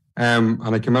 And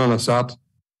I came in and I sat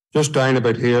just down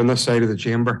about here on this side of the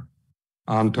chamber.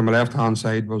 And to my left-hand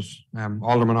side was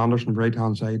Alderman Anderson,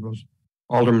 right-hand side was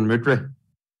Alderman Moutray,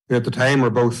 who at the time were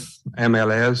both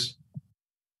MLAs,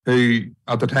 who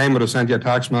at the time would have sent you a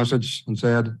text message and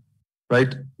said,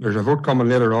 right, there's a vote coming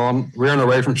later on, rearing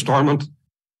away from Stormont,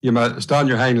 you might stand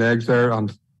your hind legs there,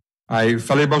 and I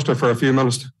filibustered for a few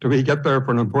minutes till we get there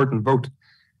for an important vote.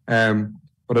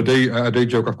 But I do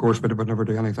joke, of course, but it would never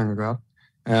do anything like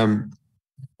that.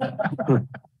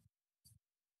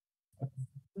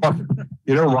 But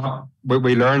you know what?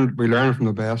 We learned from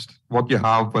the best. What you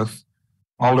have with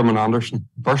Alderman Anderson,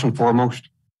 first and foremost,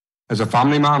 is a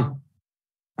family man.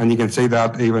 And you can see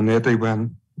that even lately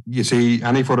when you see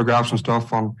any photographs and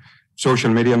stuff on social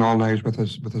media and all now with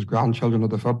his grandchildren at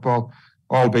the football,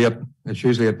 albeit it's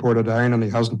usually at Portadown and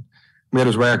he hasn't made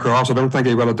his way across. I don't think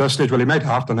he will at this stage. Well, he might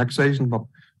have to next season, but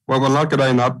we'll not go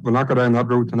down that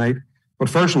road tonight. But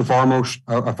first and foremost,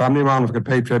 a family man, if I could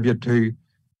pay tribute to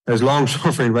his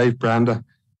long-suffering wife, Brenda,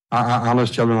 and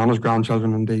his children and his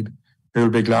grandchildren, indeed, who will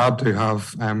be glad to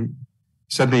have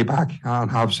Sydney back and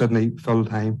have Sydney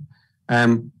full-time.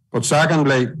 But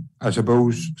secondly, I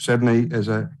suppose Sydney is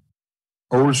a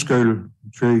old-school,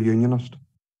 true unionist.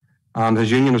 And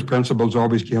his unionist principles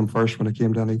always came first when it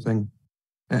came to anything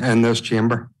in this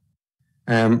chamber.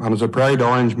 And as a proud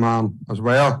Orange man as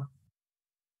well,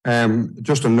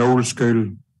 just an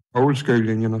old-school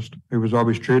unionist who was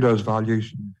always true to his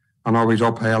values and always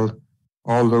upheld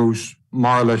all those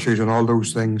moral issues and all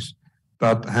those things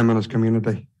that him and his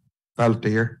community felt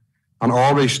dear, and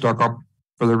always stuck up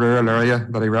for the rural area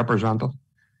that he represented.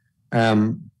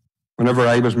 Whenever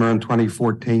I was mayor in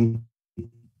 2014, I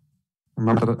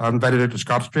remember that I invited out to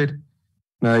Scott Street.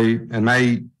 Now, in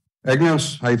my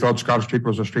ignorance, I thought Scott Street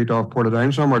was a street off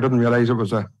Portadown somewhere. I didn't realise it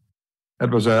was a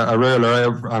rural area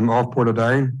off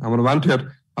Portadown. And when I went to it,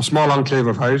 a small enclave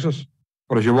of houses,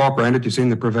 but as you walk around it, you've seen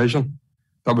the provision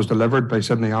that was delivered by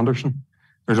Sydney Anderson.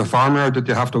 There's a farmyard that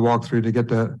you have to walk through to get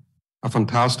to a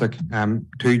fantastic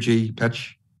 2G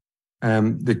pitch.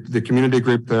 The community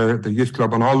group there, the youth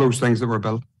club, and all those things that were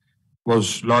built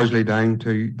was largely down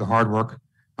to the hard work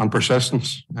and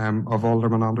persistence of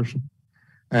Alderman Anderson.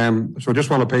 So I just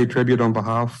want to pay tribute on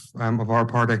behalf of our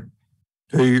party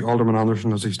to Alderman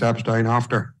Anderson as he steps down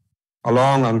after a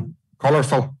long and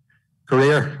colourful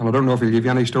career. And I don't know if he'll give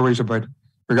you any stories about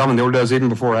Craigavon in the old days, even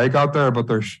before I got there, but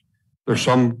there's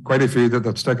quite a few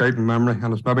that stick out in memory,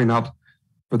 and it's maybe not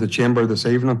for the chamber this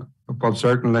evening, but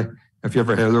certainly if you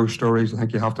ever hear those stories, I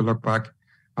think you have to look back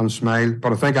and smile.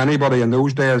 But I think anybody in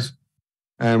those days,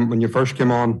 when you first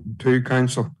came on to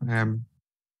council,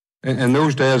 in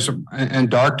those days, in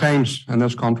dark times in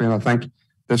this country, and I think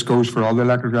this goes for all the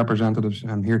elected representatives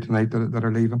here tonight that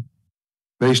are leaving,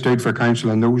 they stood for council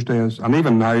in those days. And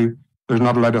even now, there's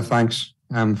not a lot of thanks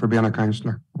for being a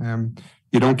councillor.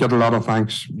 You don't get a lot of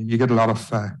thanks. You get a lot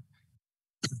of,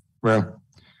 we'll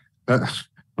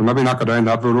maybe not go down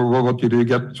that road, what you do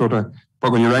get sort of,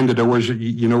 but when you're around the doors,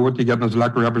 you know what you get as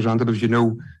elected representatives, you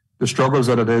know the struggles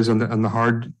that it is and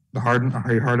how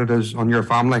hard it is on your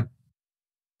family.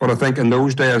 But I think in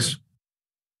those days,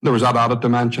 there was that added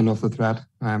dimension of the threat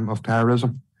of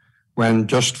terrorism, when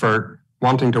just for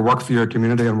wanting to work for your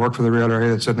community and work for the real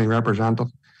area that Sydney represented,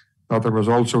 that there was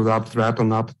also that threat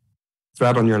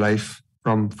on your life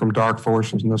from dark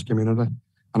forces in this community.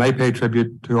 And I pay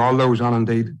tribute to all those, and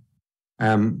indeed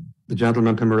the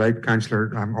gentleman to my right,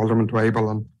 Councillor Alderman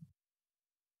Twyble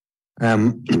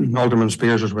and Alderman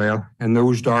Spears as well, in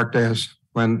those dark days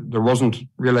when there was no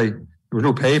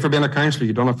pay for being a councillor.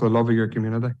 You done it for the love of your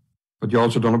community, but you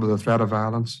also done it with the threat of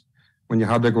violence, when you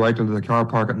had to go out into the car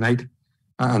park at night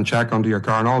and check under your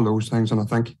car and all those things. And I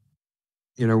think,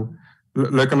 you know,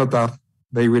 looking at that,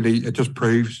 it just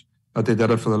proves that they did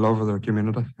it for the love of their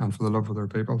community and for the love of their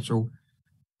people. So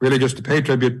really just to pay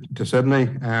tribute to Sydney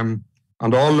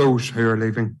and all those who are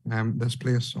leaving this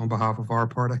place on behalf of our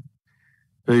party.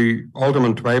 To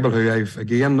Alderman Twyble, who I've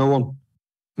again known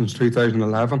since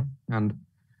 2011. And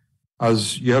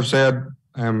as you have said,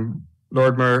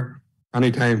 Lord Mayor,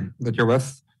 anytime that you're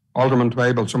with Alderman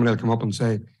Twyble, somebody will come up and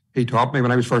say, he taught me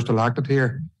when I was first elected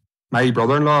here. My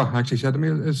brother-in-law actually said to me,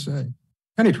 is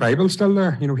Kenny Twyble still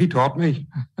there? You know, he taught me,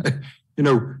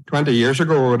 20 years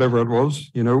ago or whatever it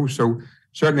was, so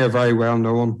certainly a very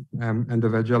well-known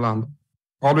individual, and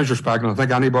always respect. And I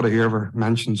think anybody who ever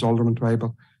mentions Alderman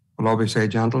Twyble will always say,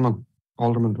 gentleman,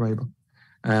 Alderman Twyble.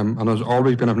 And there's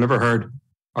always been, I've never heard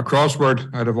a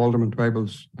crossword out of Alderman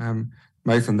Twyble's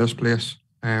mouth in this place.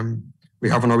 We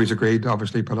haven't always agreed,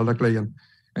 obviously, politically and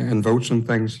in votes and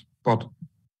things, but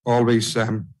always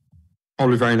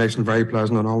very nice and very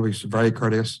pleasant, and always very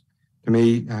courteous to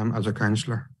me as a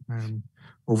councillor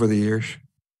over the years.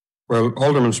 Well,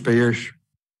 Alderman Spears,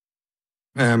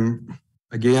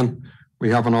 again, we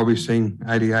haven't always seen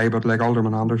eye to eye, but like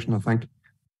Alderman Anderson, I think,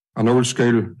 an old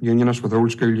school unionist with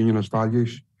old school unionist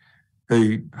values,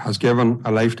 who has given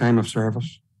a lifetime of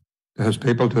service to his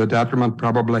people, to the detriment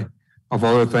probably of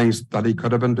other things that he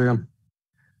could have been doing.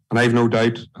 And I've no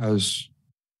doubt, as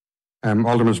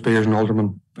Alderman Spears and all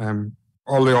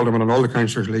the aldermen and all the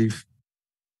councillors leave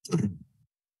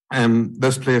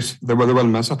this place, they will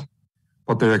miss it,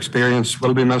 but their experience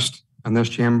will be missed in this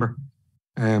chamber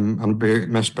and be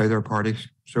missed by their parties.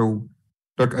 So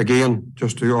look, again,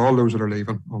 just to all those that are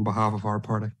leaving on behalf of our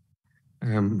party,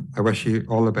 I wish you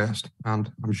all the best,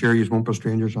 and I'm sure you won't be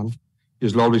strangers, and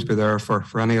you'll always be there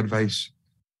for any advice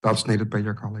that's needed by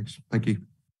your colleagues. Thank you.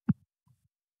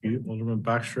 Thank you, Alderman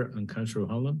Baxter and Councillor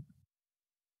O'Hanlon.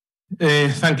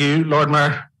 Thank you, Lord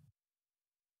Mayor.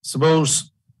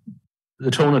 Suppose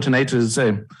the tone of tonight is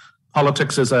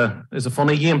politics is a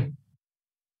funny game.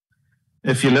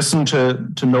 If you listen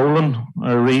to Nolan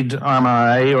or read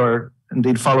Armagh, or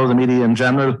indeed follow the media in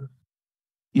general,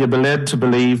 you'll be led to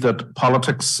believe that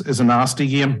politics is a nasty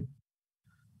game,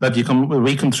 that we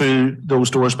come through those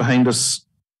doors behind us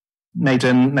night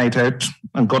in, night out,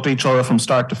 and gut each other from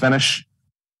start to finish,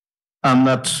 and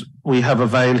that we have a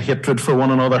vile hatred for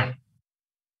one another.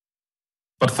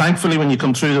 But thankfully, when you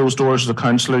come through those doors as a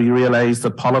councillor, you realise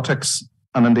that politics,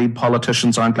 and indeed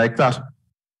politicians, aren't like that.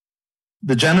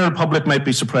 The general public might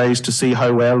be surprised to see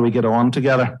how well we get on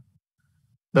together,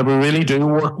 that we really do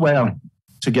work well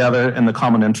together in the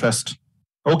common interest.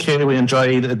 Okay, we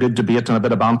enjoy a good debate and a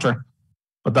bit of banter,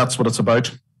 but that's what it's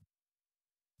about.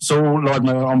 So, Lord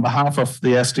Mayor, on behalf of the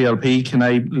SDLP, can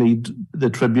I lead the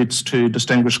tributes to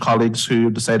distinguished colleagues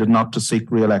who decided not to seek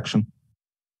re-election?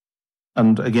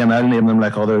 And again, I'll name them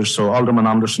like others. So Alderman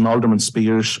Anderson, Alderman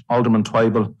Spears, Alderman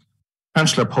Twyble,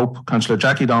 Councillor Pope, Councillor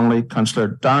Jackie Donnelly,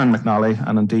 Councillor Darren McNally,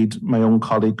 and indeed my own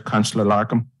colleague, Councillor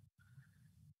Larkham.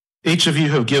 Each of you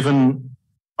have given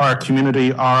our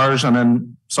community hours, and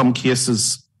in some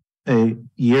cases,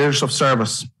 years of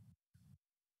service.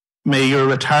 May your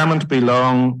retirement be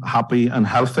long, happy and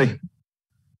healthy.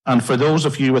 And for those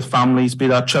of you with families, be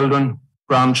that children,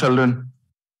 grandchildren,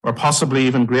 or possibly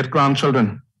even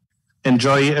great-grandchildren,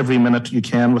 enjoy every minute you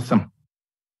can with them.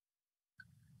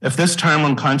 If this term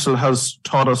on council has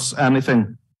taught us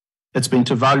anything, it's been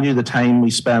to value the time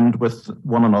we spend with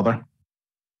one another.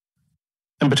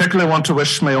 In particular, I want to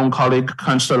wish my own colleague,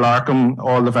 Councillor Larkham,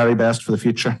 all the very best for the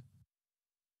future.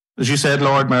 As you said,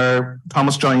 Lord Mayor,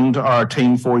 Thomas joined our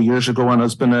team 4 years ago and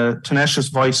has been a tenacious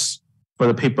voice for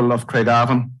the people of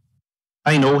Craigavon.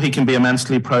 I know he can be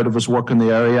immensely proud of his work in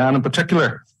the area, and in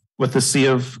particular with the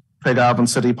Save Craigavon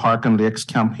City Park and Lakes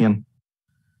campaign.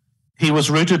 He was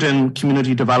rooted in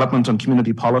community development and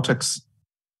community politics,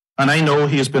 and I know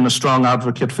he has been a strong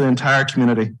advocate for the entire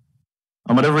community.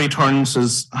 And whatever he turns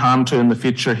his hand to in the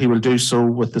future, he will do so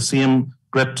with the same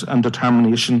grit and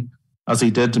determination as he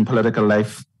did in political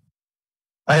life.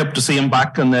 I hope to see him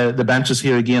back on the benches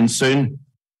here again soon.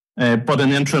 But in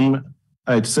the interim,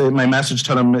 I'd say my message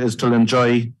to him is to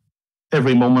enjoy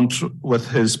every moment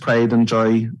with his pride and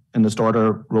joy in his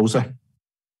daughter, Rosa.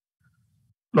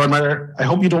 Lord Mayor, I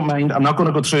hope you don't mind. I'm not going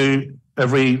to go through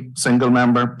every single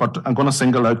member, but I'm going to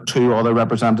single out 2 other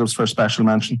representatives for a special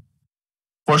mention.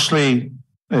 Firstly,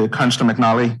 Councillor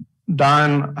McNally.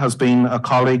 Darren has been a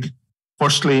colleague,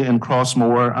 firstly in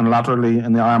Crossmore and laterally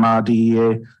in the Armagh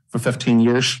DEA for 15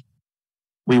 years.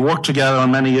 We worked together on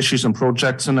many issues and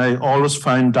projects, and I always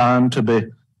found Darren to be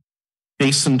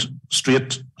decent,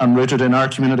 straight, and rooted in our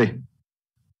community.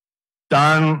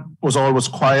 Darren was always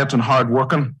quiet and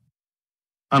hard-working.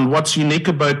 And what's unique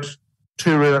about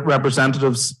 2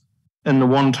 representatives in the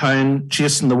one town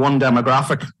chasing the one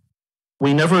demographic,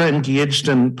 we never engaged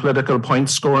in political point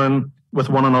scoring with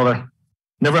one another,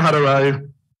 never had a row,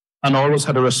 and always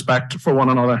had a respect for one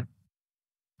another.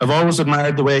 I've always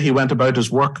admired the way he went about his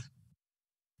work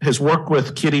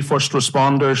with Katie first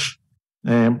responders,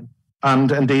 and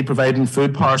indeed providing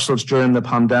food parcels during the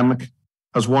pandemic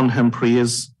has won him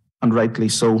praise, and rightly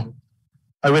so.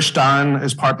 I wish Darren,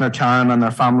 his partner Karen, and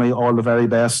their family all the very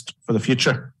best for the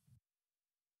future.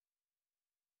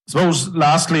 I suppose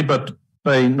lastly, but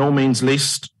by no means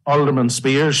least, Alderman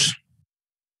Spears.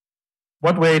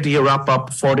 What way do you wrap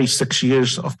up 46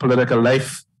 years of political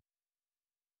life?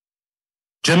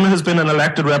 Jim has been an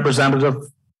elected representative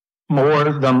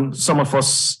more than some of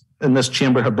us in this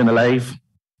chamber have been alive.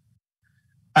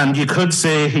 And you could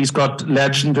say he's got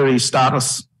legendary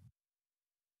status.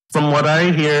 From what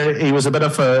I hear, he was a bit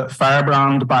of a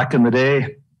firebrand back in the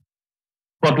day.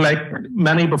 But like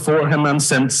many before him and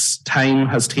since, time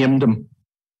has tamed him.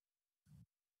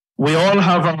 We all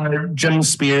have our Jim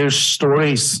Spears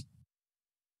stories.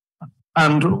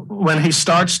 And when he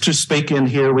starts to speak in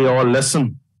here, we all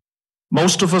listen.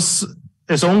 Most of us,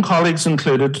 his own colleagues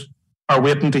included, are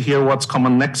waiting to hear what's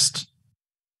coming next.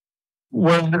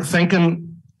 We're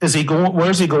thinking,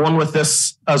 where's he going with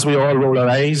this as we all roll our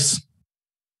eyes?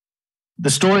 The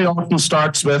story often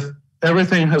starts with,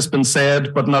 everything has been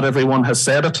said, but not everyone has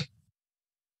said it.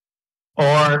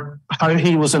 Or how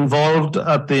he was involved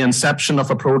at the inception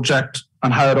of a project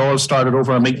and how it all started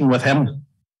over a meeting with him.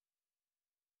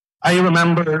 I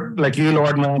remember, like you,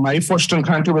 Lord Mayor, my first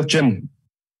encounter with Jim.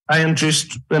 I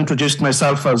introduced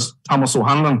myself as Thomas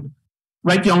O'Hanlon.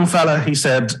 Right young fella, he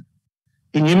said.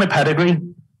 He knew my pedigree.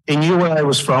 He knew where I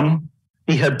was from.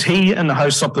 He had tea in the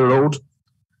house up the road.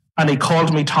 And he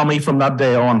called me Tommy from that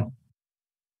day on.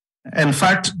 In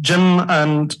fact, Jim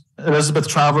and Elizabeth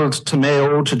travelled to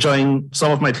Mayo to join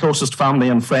some of my closest family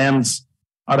and friends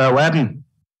at our wedding.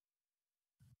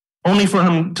 Only for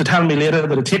him to tell me later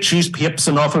that it takes you papes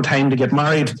an awful time to get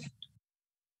married.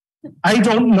 I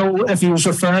don't know if he was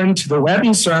referring to the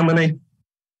wedding ceremony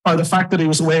or the fact that he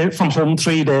was away from home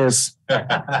 3 days.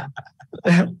 But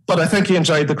I think he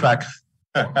enjoyed the crack.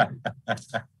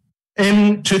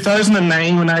 In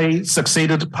 2009, when I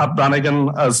succeeded Pat Brannigan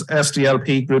as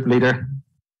SDLP group leader,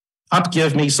 Pat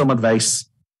gave me some advice.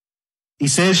 He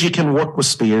says you can work with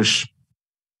Spears,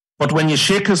 but when you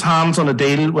shake his hands on a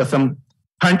deal with him,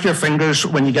 count your fingers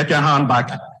when you get your hand back.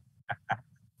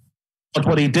 But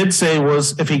what he did say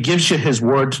was, if he gives you his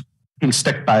word, he'll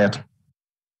stick by it.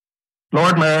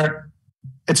 Lord Mayor,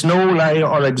 it's no lie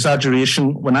or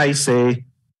exaggeration when I say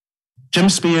Jim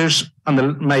Spears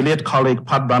and my late colleague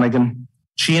Pat Brannigan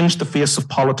changed the face of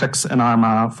politics in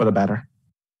Armagh for the better.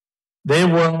 They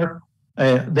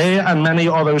and many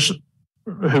others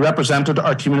who represented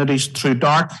our communities through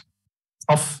dark,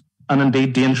 tough, and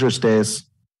indeed dangerous days.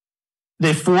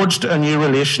 They forged a new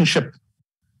relationship.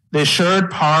 They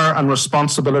shared power and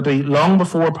responsibility long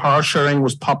before power sharing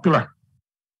was popular.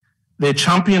 They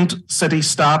championed city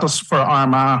status for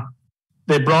Armagh.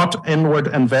 They brought inward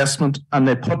investment and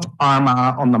they put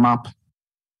Armagh on the map.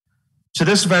 To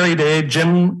this very day,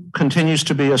 Jim continues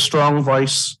to be a strong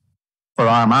voice for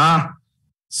Armagh,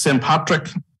 St. Patrick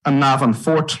and Navan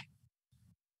Fort.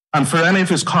 And for any of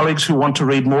his colleagues who want to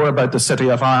read more about the city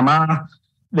of Armagh,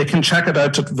 they can check it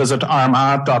out at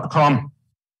visitarmagh.com.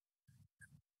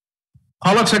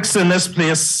 Politics in this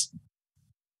place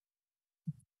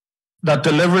that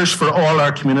delivers for all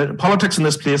our community. Politics in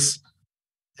this place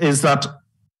is that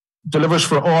delivers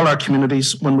for all our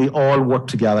communities when we all work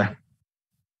together.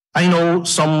 I know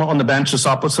some on the benches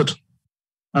opposite,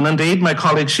 and indeed my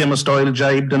colleague Seamus Doyle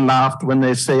jibed and laughed when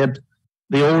they said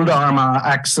the old Armagh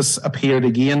axis appeared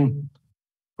again,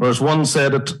 or as one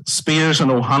said it, Spears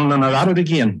and O'Hanlon are at it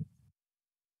again.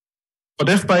 But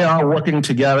if by our working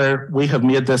together we have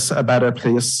made this a better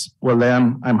place, well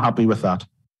then I'm happy with that.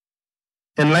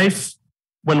 In life,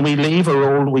 when we leave a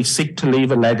role, we seek to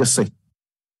leave a legacy.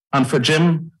 And for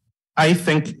Jim, I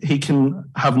think he can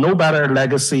have no better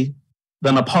legacy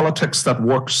than a politics that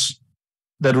works,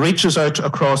 that reaches out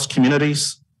across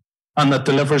communities, and that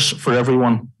delivers for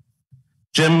everyone.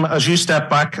 Jim, as you step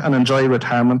back and enjoy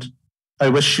retirement, I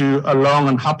wish you a long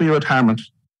and happy retirement.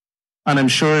 And I'm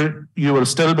sure you will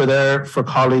still be there for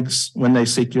colleagues when they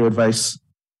seek your advice.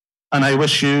 And I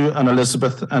wish you and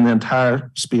Elizabeth and the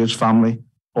entire Spears family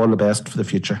all the best for the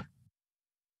future.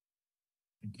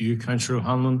 Thank you, Councillor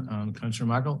O'Hanlon and Councillor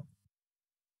Mackle.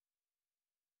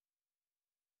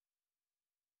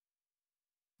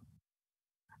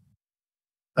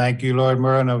 Thank you, Lord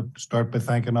Mayor, and I'll start by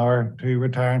thanking our two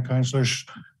retiring councillors.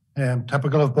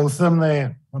 Typical of both of them,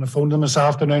 when I phoned them this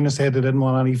afternoon, they said they didn't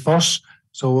want any fuss.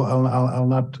 So I'll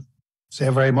not say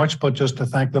very much, but just to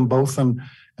thank them both. And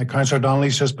Councillor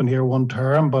Donnelly's just been here one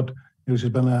term, but she's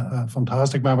been a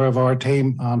fantastic member of our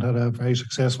team and had a very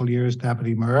successful year as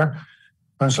Deputy Mayor.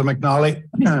 Councillor McNally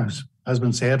has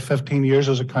been said, 15 years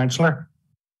as a councillor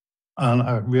and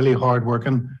a really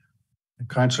hard-working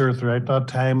councillor throughout that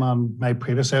time, and my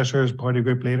predecessor as party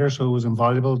group leader, so it was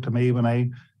invaluable to me when I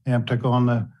took on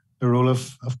the role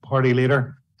of party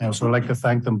leader. So I'd like to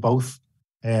thank them both.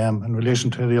 In relation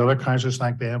to the other councillors,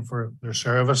 thank them for their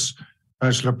service.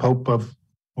 Councillor Pope, I've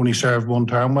only served one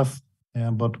term with,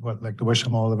 but I'd like to wish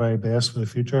him all the very best for the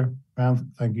future.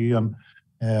 Thank you.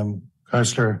 And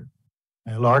Councillor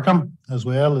Larkham as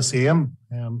well, the same.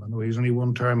 I know he's only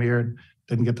one term here,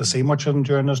 didn't get to see much of him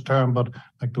during his term, but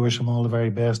I'd like to wish him all the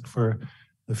very best for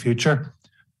the future.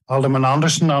 Alderman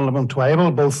Anderson, Alderman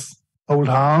Twyble, both old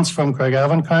hands from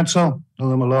Craigavon Council, known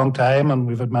them a long time, and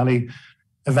we've had many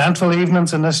eventful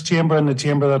evenings in this chamber and the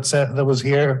chamber that was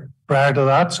here prior to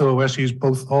that. So I wish you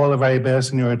both all the very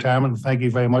best in your retirement. Thank you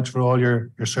very much for all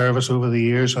your service over the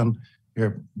years and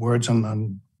your words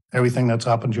and everything that's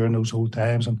happened during those old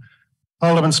times. And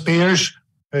Alderman Spears,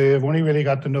 who I've only really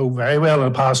got to know very well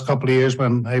in the past couple of years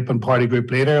when I've been party group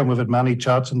leader, and we've had many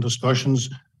chats and discussions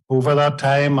over that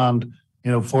time. And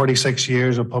 46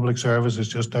 years of public service is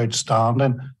just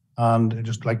outstanding. And I'd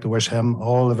just like to wish him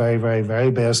all the very, very, very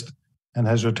best in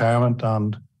his retirement,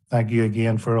 and thank you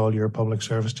again for all your public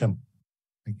service, Jim.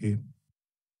 Thank you.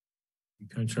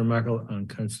 Councillor Mackle and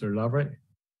Councillor Lavery.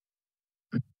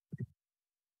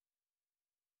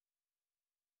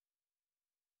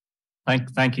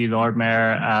 Thank you, Lord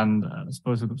Mayor, and I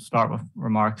suppose we'll start with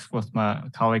remarks with my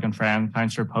colleague and friend,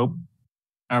 Councillor Pope.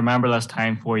 I remember this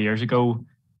time 4 years ago,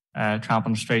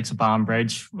 tramping the streets of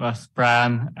Banbridge with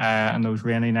Brian and those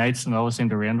rainy nights, and it always seemed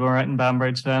to rain right in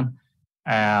Banbridge then.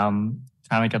 Trying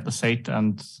to get the seat,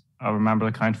 and I remember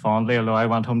the count fondly, although I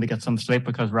went home to get some sleep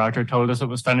because Roger told us it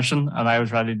was finishing and I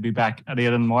was ready to be back at 8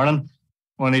 in the morning,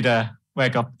 only to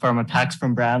wake up from a text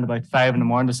from Brian about 5 in the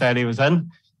morning to say he was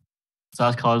in. So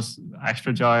that caused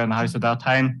extra joy in the house at that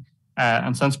time.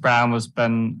 And since Brian was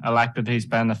been elected, he's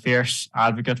been a fierce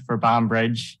advocate for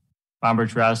Banbridge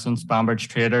residents, Banbridge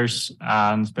traders,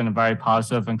 and has been a very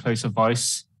positive, inclusive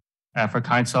voice for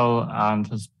council, and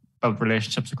has built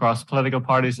relationships across political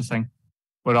parties. I think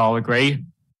would all agree.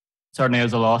 Certainly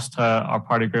is a loss to our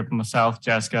party group and myself,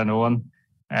 Jessica and Owen,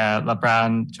 that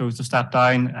Brian chose to step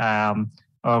down.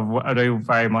 I do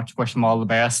very much wish him all the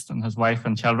best, and his wife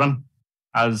and children,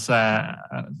 as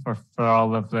for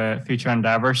all of the future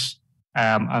endeavours.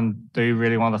 And do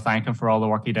really want to thank him for all the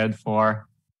work he did for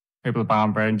people of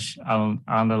Banbridge and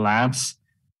the Alliance.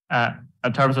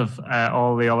 In terms of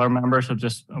all the other members, I've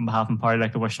just on behalf of the party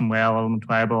like to wish them well. Alderman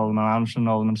Twyble, Alderman Anderson,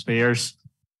 Alderman Spears,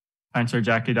 Councillor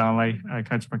Jackie Donnelly,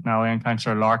 Councillor McNally and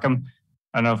Councillor Larkham.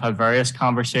 I know I've had various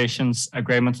conversations,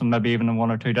 agreements, and maybe even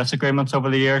one or two disagreements over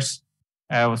the years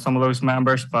with some of those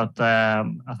members, but I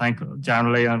think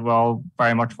generally we all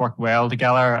very much work well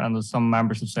together, and as some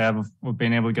members have said, we've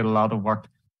been able to get a lot of work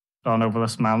done over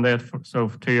this mandate. So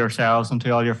to yourselves and to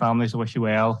all your families, I wish you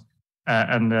well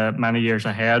in the many years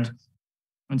ahead.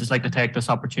 I'd just like to take this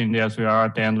opportunity as we are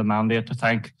at the end of the mandate to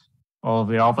thank all of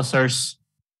the officers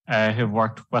who've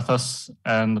worked with us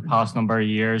in the past number of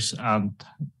years and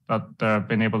that they've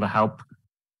been able to help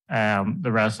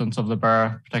the residents of the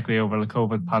borough, particularly over the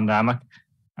COVID pandemic.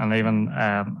 And even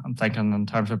I'm thinking in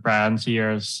terms of Brian's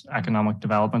year as Economic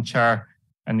Development Chair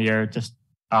in the year just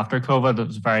after COVID, it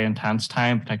was a very intense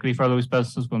time, particularly for those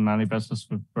businesses when many businesses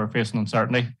were facing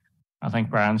uncertainty. I think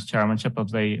Brian's chairmanship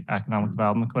of the Economic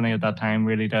Development Committee at that time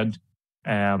really did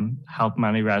help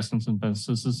many residents and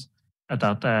businesses at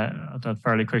that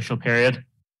fairly crucial period.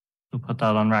 We'll put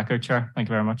that on record, Chair. Thank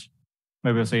you very much.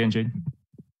 Maybe we'll see you in June.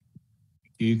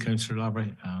 Thank you, Councillor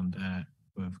Lavery, and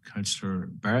we have Councillor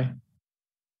Barry.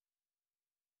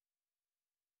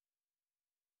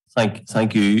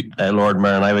 Thank you, Lord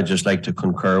Mayor, and I would just like to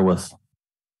concur with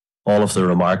all of the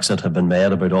remarks that have been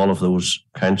made about all of those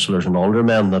councillors and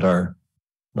aldermen that are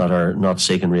not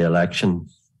seeking re-election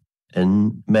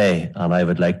in May, and I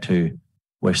would like to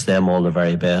wish them all the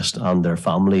very best and their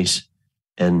families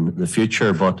in the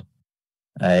future. But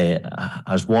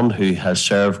as one who has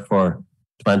served for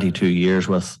 22 years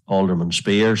with Alderman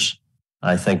Spears,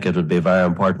 I think it would be very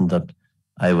important that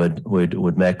I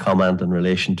would make comment in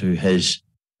relation to his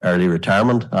early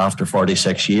retirement after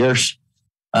 46 years.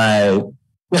 In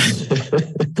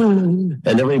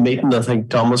every meeting, I think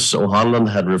Thomas O'Hanlon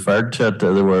had referred to it.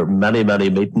 There were many, many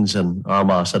meetings in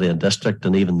Armagh City and District,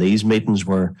 and even these meetings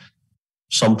where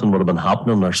something would have been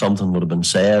happening or something would have been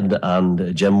said,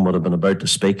 and Jim would have been about to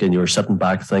speak, and you were sitting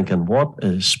back thinking, "What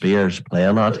is Spears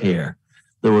playing at here?"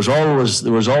 There was always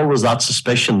that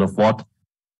suspicion of what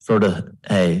sort of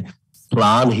a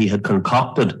plan he had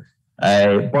concocted.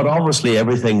 But obviously,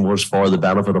 everything was for the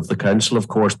benefit of the council, of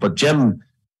course. But Jim,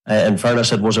 in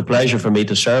fairness, it was a pleasure for me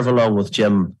to serve along with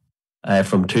Jim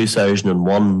from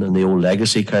 2001 in the old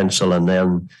Legacy Council, and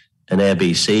then in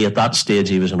ABC. At that stage,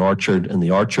 he was in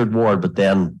the Orchard Ward, but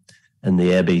then in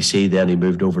the ABC, then he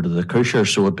moved over to the Cusher.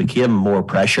 So it became more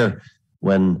pressure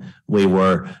when we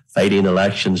were fighting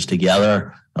elections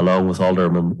together, along with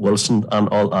Alderman Wilson and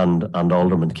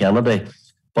Alderman Kennedy.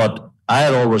 But I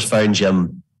had always found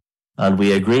Jim, and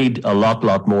we agreed a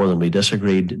lot more than we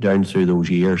disagreed down through those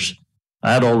years.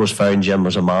 I had always found Jim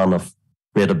as a man of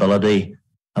great ability,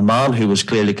 a man who was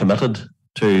clearly committed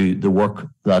to the work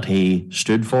that he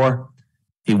stood for.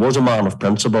 He was a man of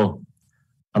principle,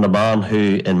 and a man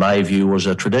who, in my view, was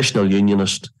a traditional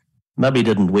unionist. Maybe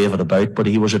didn't wave it about, but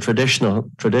he was a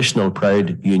traditional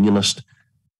proud unionist,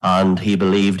 and he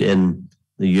believed in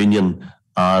the union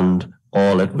and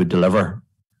all it would deliver.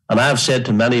 And I have said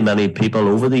to many people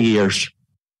over the years,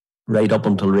 right up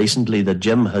until recently, that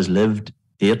Jim has lived,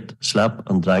 ate, slept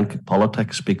and drank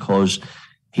politics because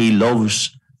he loved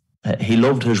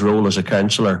his role as a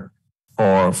councillor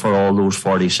for all those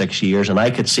 46 years. And I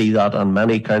could see that, and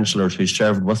many councillors who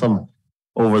served with him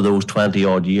over those 20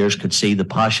 odd years could see the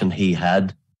passion he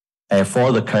had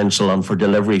for the council and for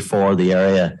delivery for the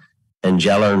area in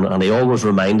Jellern. And he always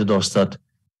reminded us that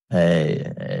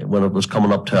when it was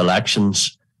coming up to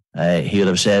elections, he would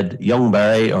have said, "Young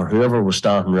Barry," or whoever was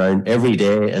standing around, "every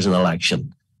day is an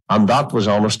election." And that was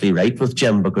honestly right with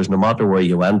Jim, because no matter where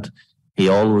you went, he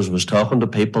always was talking to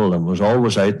people and was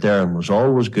always out there and was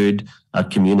always good at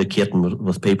communicating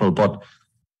with people. But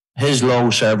his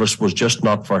long service was just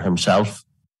not for himself,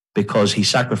 because he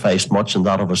sacrificed much in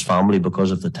that of his family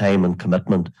because of the time and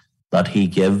commitment that he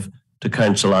gave to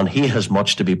council. And he has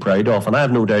much to be proud of. And I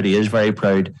have no doubt he is very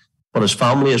proud, but his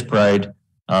family is proud.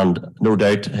 And no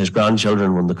doubt his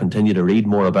grandchildren, when they continue to read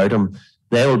more about him,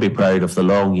 they will be proud of the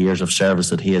long years of service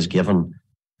that he has given,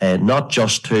 not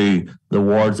just to the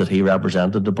wards that he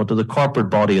represented, but to the corporate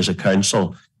body as a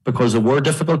council, because there were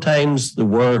difficult times, there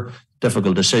were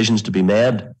difficult decisions to be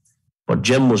made. But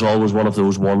Jim was always one of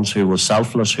those ones who was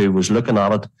selfless, who was looking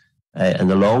at it in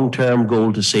the long-term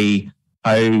goal to see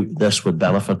how this would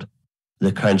benefit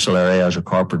the council area as a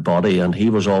corporate body. And he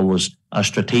was always a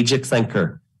strategic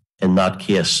thinker in that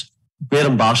case. Great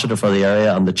ambassador for the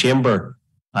area, and the chamber,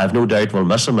 I have no doubt we'll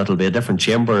miss him. It'll be a different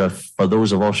chamber for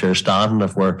those of us who are standing,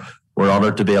 if we're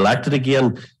honoured to be elected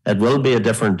again. It will be a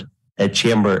different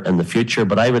chamber in the future.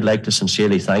 But I would like to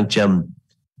sincerely thank Jim,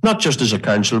 not just as a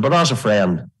councillor, but as a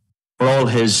friend, for all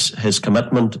his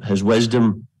commitment, his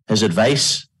wisdom, his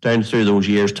advice down through those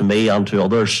years to me and to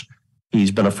others.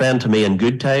 He's been a friend to me in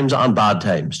good times and bad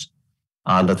times.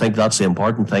 And I think that's the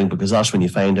important thing, because that's when you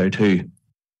find out who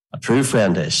a true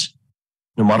friend is,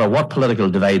 no matter what political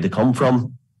divide they come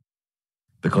from,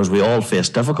 because we all face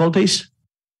difficulties,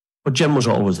 but Jim was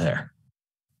always there.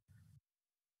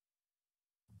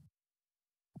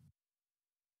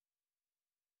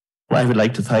 I would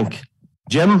like to thank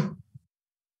Jim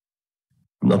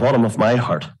from the bottom of my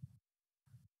heart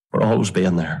for always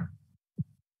being there,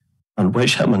 and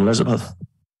wish him and Elizabeth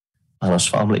and his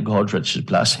family God's richest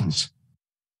blessings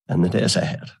in the days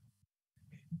ahead.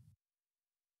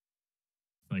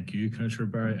 Thank you, Councillor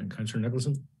Barry and Councillor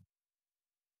Nicholson.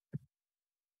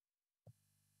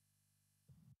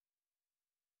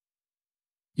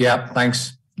 Yeah,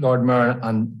 thanks, Lord Mayor,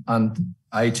 and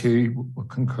I too will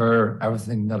concur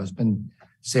everything that has been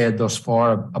said thus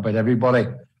far about everybody.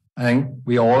 I think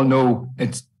we all know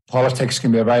politics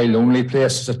can be a very lonely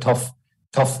place. It's a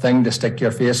tough thing to stick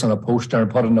your face on a poster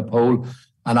and put in a poll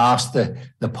and ask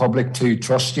the public to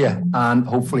trust you, and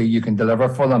hopefully you can deliver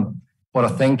for them. But I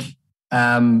think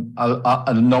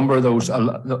a number of those,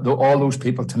 all those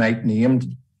people tonight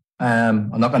named, I'm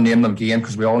not going to name them again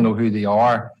because we all know who they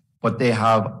are, but they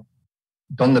have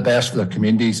done the best for their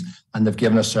communities and they've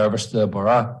given a service to the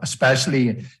borough,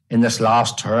 especially in this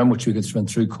last term, which we went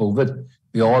through COVID.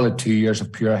 We all had 2 years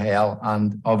of pure hell,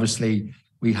 and obviously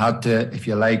we had to, if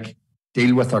you like,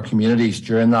 deal with our communities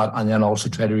during that, and then also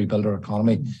try to rebuild our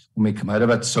economy when we come out of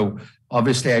it. So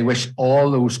obviously I wish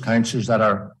all those councillors that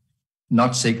are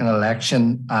not seeking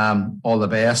election all the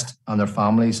best, and their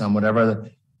families and whatever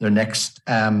their next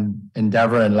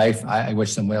endeavour in life. I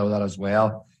wish them well with that as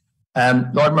well.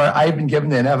 Lord Mayor, I've been given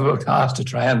the inevitable task to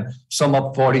try and sum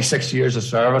up 46 years of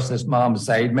service, this man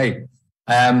beside me.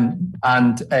 And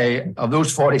of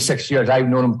those 46 years, I've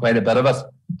known him quite a bit of it,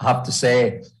 I have to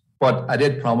say. But I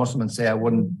did promise him and say I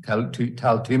wouldn't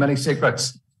tell too many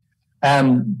secrets.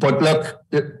 But look,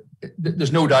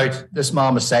 there's no doubt this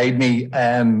man beside me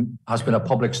has been a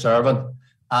public servant,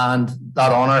 and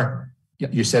that honour,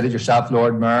 you said it yourself,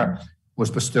 Lord Mayor, was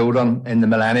bestowed on in the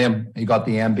millennium. He got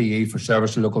the MBE for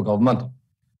service to local government.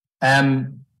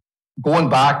 Going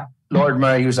back, Lord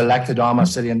Mayor, he was elected Armagh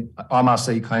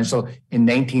City Council in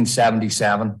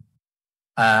 1977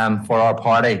 for our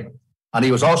party. And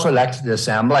he was also elected to the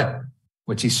Assembly,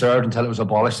 which he served until it was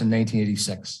abolished in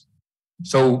 1986.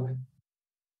 So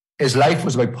his life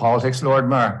was about politics, Lord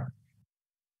Mayor.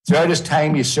 Throughout his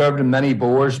time, he served in many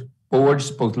boards,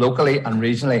 both locally and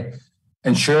regionally,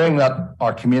 ensuring that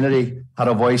our community had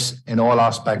a voice in all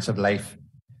aspects of life.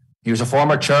 He was a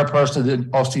former chairperson of the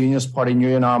Ulster Unionist Party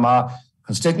New in Armagh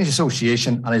Constituency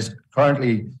Association, and is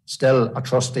currently still a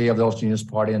trustee of the Ulster Unionist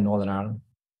Party in Northern Ireland.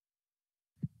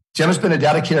 Jim has been a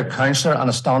dedicated councillor and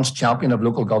a staunch champion of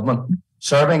local government,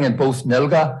 serving in both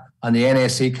NILGA and the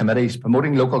NAC committees,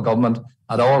 promoting local government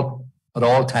at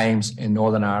all times in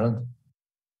Northern Ireland.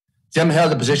 Jim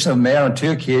held the position of mayor on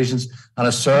 2 occasions and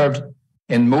has served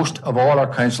in most of all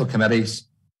our council committees.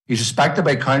 He's respected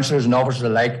by councillors and officers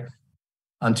alike,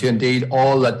 and to indeed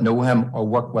all that know him or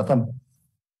work with him.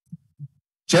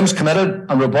 Jim's committed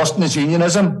and robust in his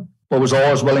unionism, but was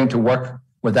always willing to work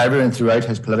with everyone throughout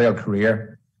his political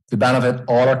career to benefit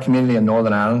all our community in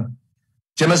Northern Ireland.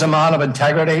 Jim is a man of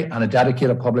integrity and a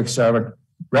dedicated public servant,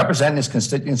 representing his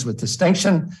constituents with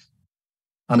distinction,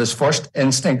 and his first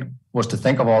instinct was to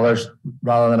think of others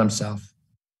rather than himself.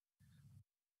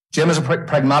 Jim is a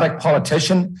pragmatic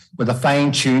politician with a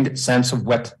fine-tuned sense of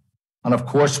wit. And of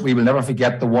course, we will never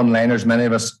forget the one-liners many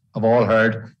of us have all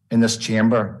heard in this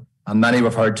chamber, and many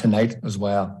we've heard tonight as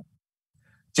well.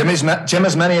 Jim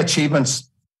has many achievements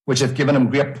which have given him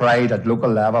great pride at local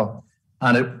level.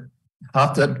 And I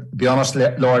have to be honest,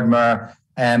 Lord Mayor,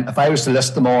 if I was to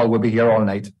list them all, we'd be here all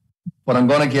night. But I'm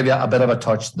going to give you a bit of a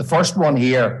touch. The first one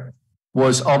here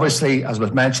was obviously, as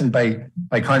was mentioned by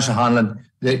Councillor Hanlon,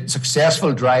 the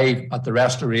successful drive at the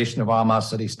restoration of Armagh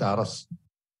City status.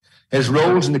 His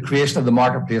roles in the creation of the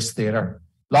Marketplace Theatre,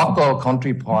 Lochgall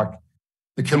Country Park,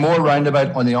 the Kilmore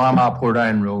Roundabout on the Armagh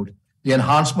Portadown Road, the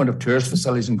enhancement of tourist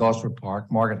facilities in Gosford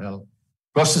Park, Market Hill,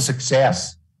 plus the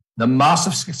success, the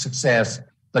massive success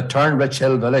that turned Rich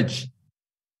Hill Village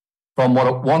from what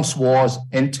it once was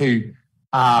into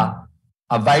a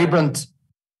vibrant,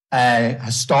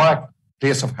 historic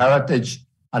place of heritage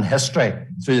and history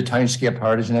through the Townscape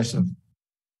Heritage Initiative,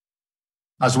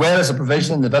 as well as the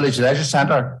provision in the Village Leisure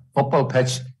Centre, football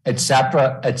pitch,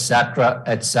 etc., etc.,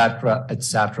 etc.,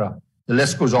 etc. The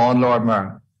list goes on, Lord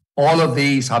Mayor. All of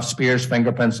these have Spear's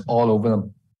fingerprints all over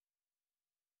them.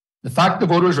 The fact the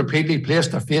voters repeatedly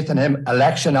placed their faith in him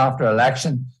election after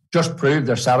election just proved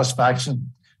their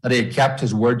satisfaction that he had kept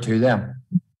his word to them.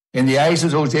 In the eyes of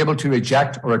those able to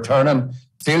reject or return him,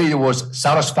 clearly there was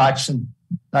satisfaction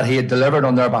that he had delivered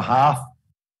on their behalf,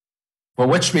 for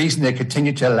which reason they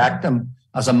continued to elect him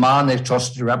as a man they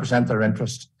trusted to represent their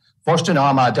interests, first in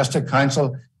Armagh District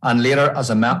Council and later as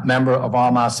a member of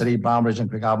Armagh City, Banbridge and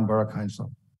Craigavon Borough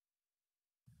Council.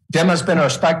 Jim has been a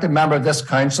respected member of this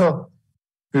council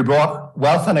who brought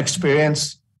wealth and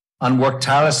experience and worked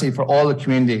tirelessly for all the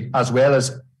community, as well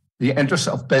as the interests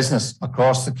of business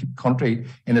across the country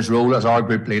in his role as our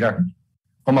group leader.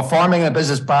 From a farming and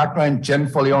business background, Jim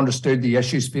fully understood the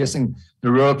issues facing the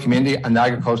rural community and the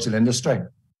agricultural industry.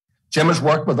 Jim has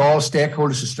worked with all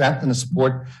stakeholders to strengthen and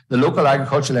support the local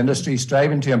agricultural industry,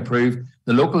 striving to improve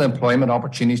the local employment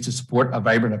opportunities to support a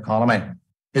vibrant economy.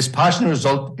 His passion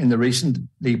result in the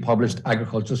recently published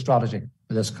agricultural strategy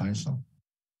for this council.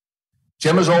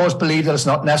 Jim has always believed that it's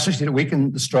not necessary to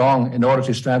weaken the strong in order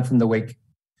to strengthen the weak.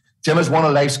 Jim is one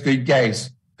of life's good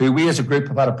guys who we as a group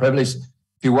have had a privilege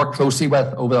to work closely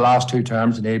with over the last 2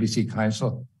 terms in the ABC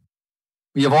Council.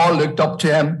 We have all looked up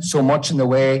to him so much in the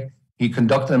way he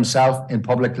conducted himself in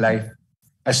public life,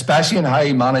 especially in how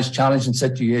he managed challenging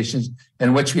situations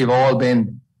in which we've all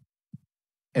been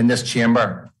in this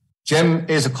chamber. Jim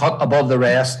is a cut above the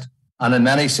rest and in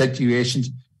many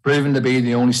situations proven to be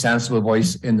the only sensible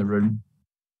voice in the room.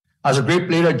 As a group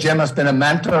leader, Jim has been a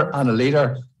mentor and a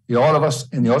leader to all of us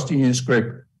in the Ulster Unionist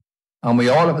group, and we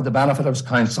all have had the benefit of his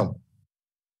counsel.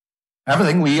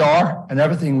 Everything we are and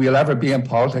everything we'll ever be in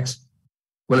politics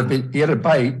will have been aided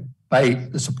by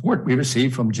the support we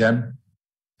received from Jim.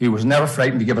 He was never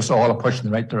frightened to give us all a push in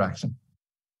the right direction.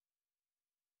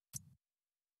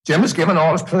 Jim has given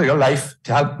all his political life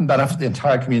to help and benefit the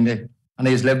entire community, and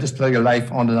he has lived his political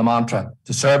life under the mantra,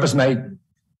 to serve as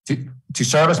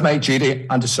my duty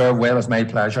and to serve well as my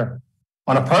pleasure.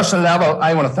 On a personal level,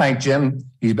 I want to thank Jim.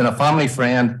 He's been a family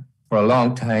friend for a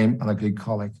long time and a good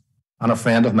colleague and a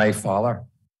friend of my father.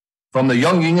 From the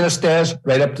young unionist days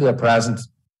right up to the present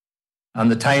and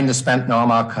the time they spent in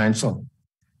Armagh Council.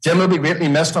 Jim will be greatly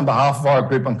missed on behalf of our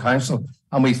group and council,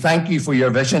 and we thank you for your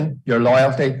vision, your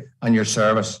loyalty and your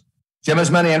service. Jim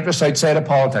has many interests outside of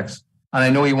politics, and I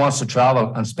know he wants to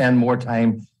travel and spend more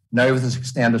time now with his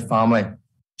extended family.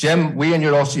 Jim, we and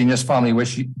your Ulster Unionist family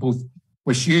wish you,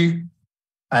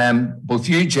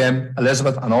 Jim,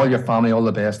 Elizabeth, and all your family all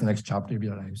the best in the next chapter of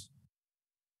your lives.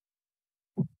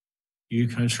 You,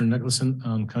 Councillor Nicholson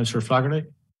and Councillor Flaherty.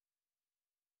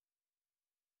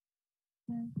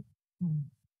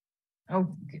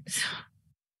 Oh,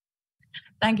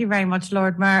 thank you very much,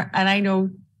 Lord Mayor. And I know,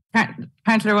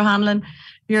 Councillor O'Hanlon,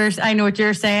 I know what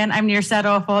you're saying. I'm near set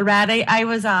off already. I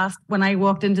was asked when I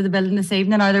walked into the building this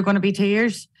evening, are there going to be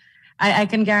tears? I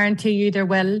can guarantee you there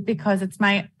will, because it's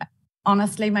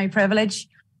honestly my privilege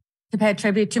to pay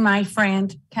tribute to my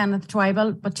friend, Kenneth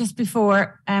Twyble. But just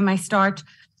before I start,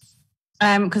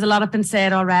 because a lot have been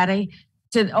said already,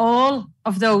 to all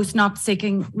of those not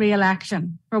seeking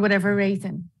re-election for whatever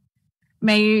reason,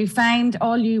 may you find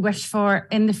all you wish for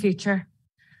in the future.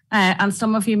 And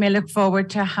some of you may look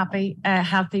forward to a happy,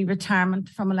 healthy retirement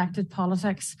from elected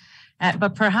politics.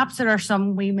 But perhaps there are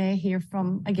some we may hear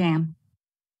from again.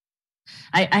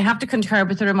 I have to concur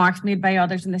with the remarks made by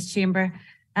others in this chamber.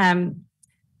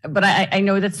 But I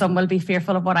know that some will be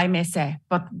fearful of what I may say,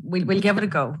 but we'll give it a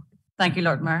go. Thank you,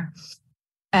 Lord Mayor.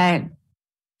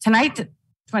 Tonight,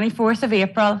 24th of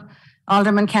April,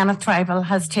 Alderman Kenneth Twyble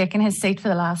has taken his seat for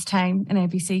the last time in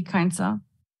ABC Council.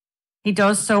 He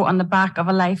does so on the back of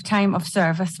a lifetime of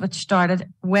service, which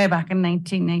started way back in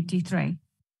 1993.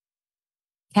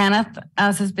 Kenneth,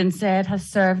 as has been said, has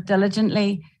served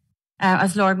diligently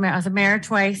as Lord Mayor, as a mayor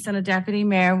twice and a deputy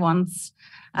mayor once.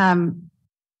 And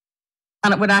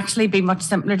it would actually be much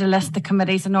simpler to list the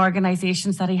committees and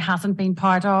organisations that he hasn't been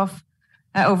part of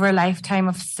over a lifetime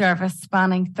of service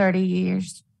spanning 30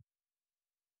 years.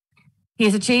 He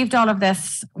has achieved all of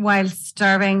this while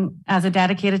serving as a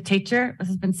dedicated teacher, as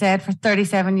has been said, for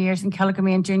 37 years in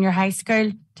Craigavon Junior High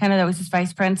School, 10 of those as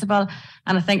vice principal.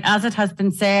 And I think, as it has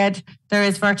been said, there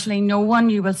is virtually no one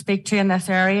you will speak to in this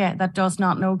area that does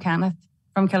not know Kenneth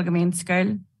from Craigavon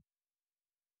School.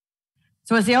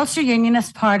 So as the Ulster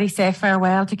Unionist Party say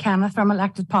farewell to Kenneth from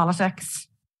elected politics,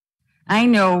 I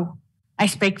know I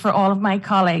speak for all of my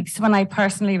colleagues when I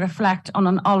personally reflect on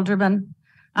an alderman,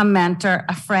 a mentor,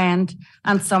 a friend,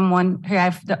 and someone who I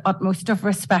have the utmost of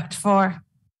respect for.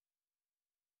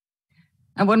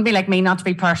 It wouldn't be like me not to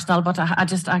be personal, but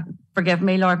I forgive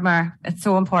me, Lord Mayor, it's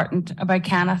so important about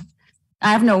Kenneth.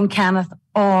 I've known Kenneth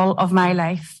all of my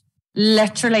life,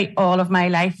 literally all of my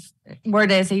life.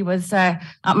 Word is he was at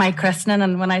my christening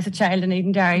and when I was a child in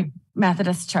Edenderry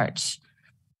Methodist Church.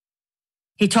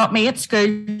 He taught me at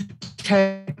school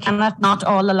to Kenneth, not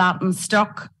all the Latin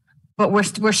stuck, but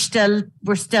we're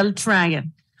still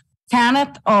trying.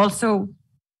 Kenneth also,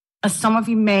 as some of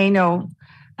you may know,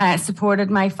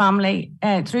 supported my family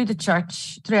through the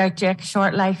church throughout Jake's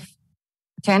short life,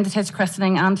 attended his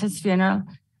christening and his funeral.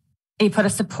 He put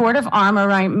a supportive arm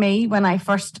around me when I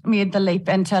first made the leap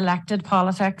into elected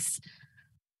politics.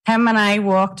 Him and I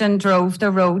walked and drove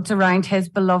the roads around his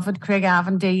beloved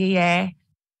Craigavon DEA,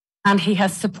 and he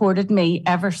has supported me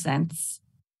ever since.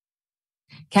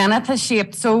 Kenneth has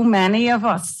shaped so many of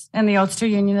us in the Ulster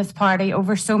Unionist Party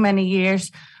over so many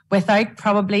years, without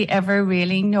probably ever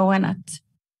really knowing it.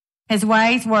 His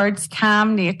wise words,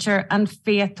 calm nature and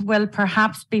faith will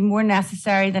perhaps be more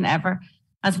necessary than ever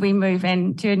as we move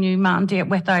into a new mandate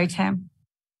without him.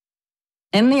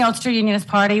 In the Ulster Unionist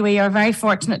Party, we are very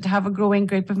fortunate to have a growing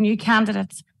group of new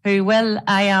candidates who will,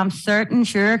 I am certain,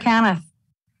 sure, Kenneth,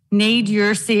 need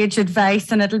your sage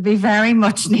advice, and it'll be very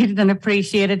much needed and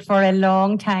appreciated for a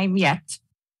long time yet.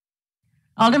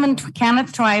 Alderman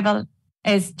Kenneth Tribal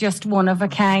is just one of a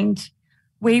kind.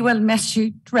 We will miss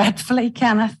you dreadfully,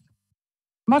 Kenneth.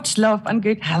 Much love and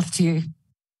good health to you.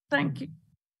 Thank you.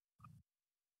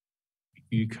 Thank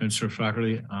you, Councillor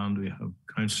Flaherty, and we have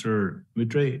Councillor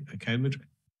Mudry.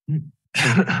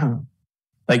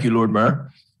 Thank you, Lord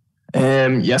Mayor.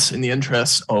 Yes, in the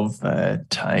interest of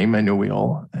time, I know we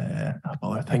all have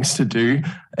other things to do,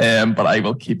 but I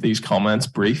will keep these comments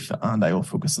brief and I will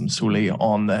focus them solely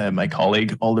on my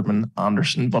colleague, Alderman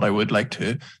Anderson. But I would like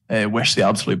to wish the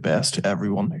absolute best to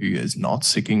everyone who is not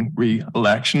seeking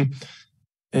re-election.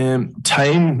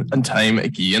 Time and time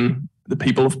again, the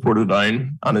people of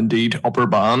Portadown and indeed Upper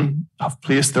Bann have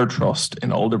placed their trust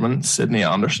in Alderman Sidney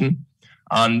Anderson.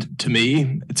 And to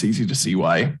me, it's easy to see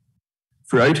why.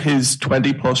 Throughout his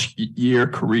 20-plus year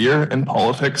career in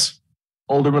politics,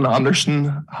 Alderman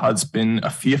Anderson has been a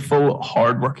faithful,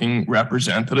 hard-working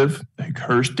representative who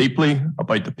cares deeply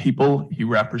about the people he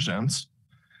represents.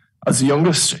 As the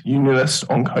youngest unionist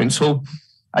on council,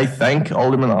 I thank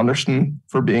Alderman Anderson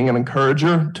for being an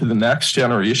encourager to the next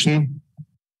generation.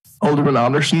 Alderman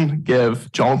Anderson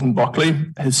gave Jonathan Buckley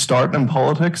his start in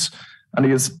politics, and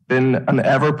he has been an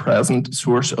ever-present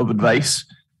source of advice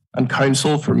and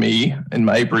counsel for me in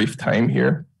my brief time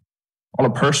here. On a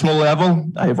personal level,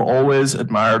 I have always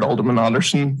admired Alderman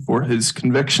Anderson for his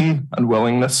conviction and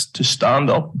willingness to stand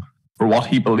up for what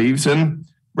he believes in,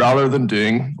 rather than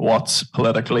doing what's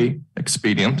politically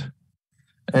expedient.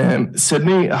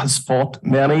 Sidney has fought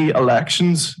many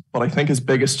elections, but I think his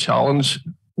biggest challenge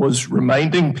was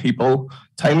reminding people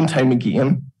time and time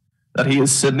again that he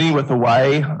is Sidney with a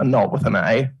Y and not with an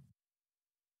I.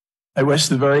 I wish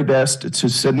the very best to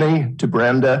Sidney, to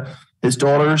Brenda, his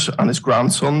daughters and his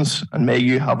grandsons, and may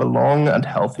you have a long and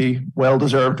healthy,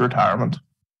 well-deserved retirement.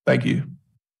 Thank you.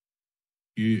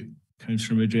 You,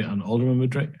 Councillor Mudry and Alderman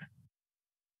Mudry.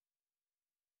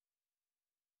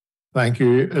 Thank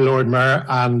you, Lord Mayor.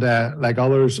 And like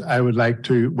others, I would like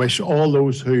to wish all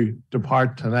those who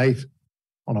depart tonight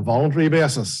on a voluntary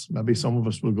basis. Maybe some of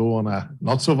us will go on a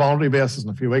not so voluntary basis in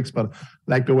a few weeks, but I'd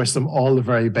like to wish them all the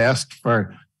very best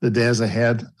for the days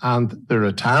ahead and the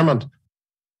retirement.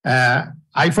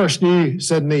 I first knew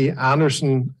Sidney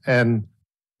Anderson in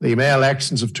the May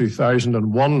elections of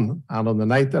 2001, and on the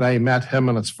night that I met him,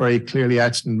 and it's very clearly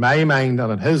etched in my mind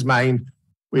and in his mind,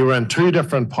 we were in two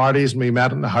different parties and we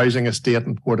met in the housing estate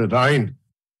in Portadown.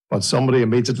 But somebody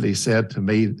immediately said to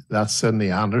me, that's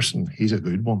Sidney Anderson, he's a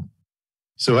good one.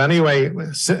 So anyway,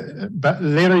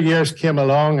 later years came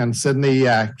along and Sidney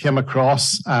came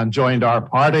across and joined our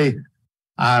party,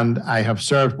 and I have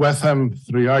served with him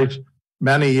throughout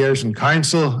many years in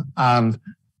council, and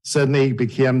Sidney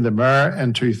became the mayor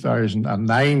in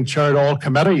 2009, chaired all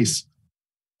committees,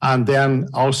 and then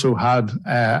also had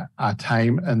a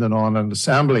time in the Non-End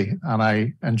Assembly, and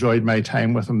I enjoyed my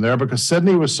time with him there because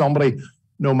Sidney was somebody,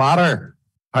 no matter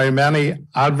how many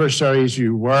adversaries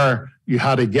you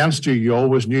had against you, you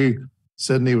always knew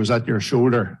Sidney was at your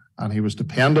shoulder and he was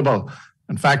dependable.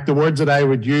 In fact, the words that I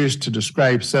would use to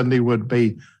describe Sidney would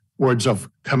be words of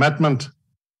commitment,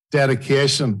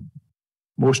 dedication,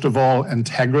 most of all,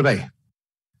 integrity.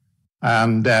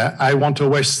 And I want to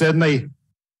wish Sidney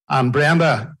and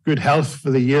Brenda good health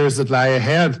for the years that lie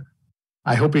ahead.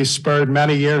 I hope he's spared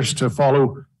many years to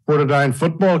follow Portadown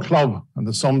Football Club and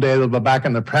that someday they'll be back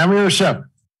in the Premiership.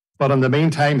 But in the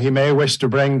meantime, he may wish to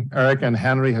bring Eric and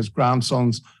Henry, his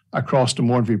grandsons, across to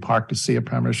Mornview Park to see a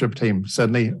Premiership team.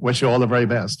 Sidney, wish you all the very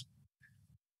best.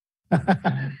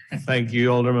 Thank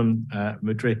you, Alderman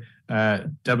Mudry.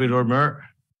 Deputy Lord Mayor.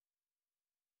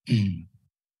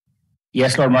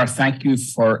 Yes, Lord Mayor, thank you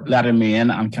for letting me in.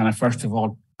 And can I first of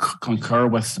all concur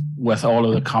with all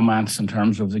of the comments in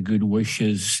terms of the good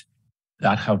wishes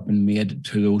that have been made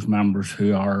to those members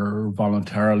who are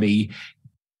voluntarily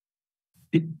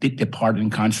departing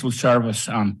council service.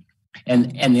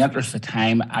 In the interest of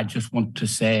time, I just want to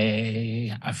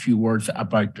say a few words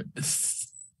about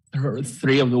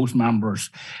three of those members.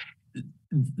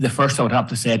 The first I would have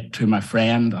to say to my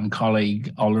friend and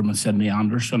colleague, Alderman Sidney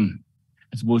Anderson.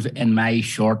 I suppose in my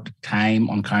short time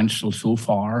on council so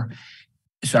far,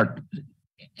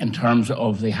 in terms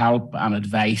of the help and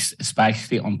advice,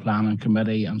 especially on planning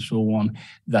committee and so on,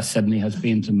 that Sydney has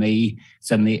been to me.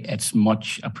 Sydney, it's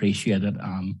much appreciated,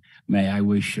 and may I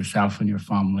wish yourself and your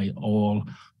family all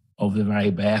of the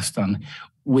very best. And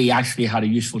we actually had a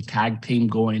useful tag team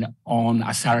going on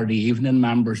a Saturday evening,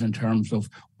 members, in terms of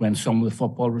when some of the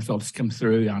football results came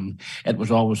through, and it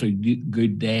was always a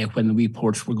good day when the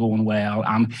reports were going well,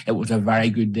 and it was a very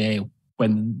good day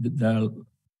when the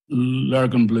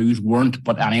Lurgan Blues weren't.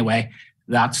 But anyway,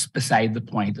 that's beside the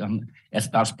point, and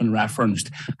that's been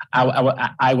referenced.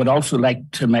 I would also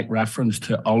like to make reference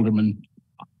to Alderman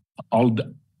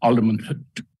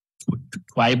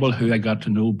Twyble, who I got to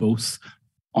know both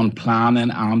on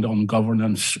planning and on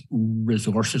governance,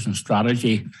 resources and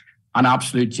strategy. An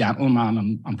absolute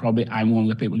gentleman, and probably I'm one of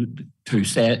the people to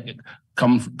say,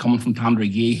 coming from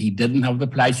Tandragee, he didn't have the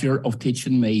pleasure of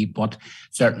teaching me, but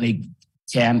certainly,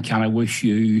 Ken, can I wish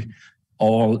you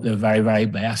all the very, very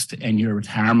best in your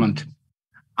retirement.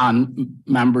 And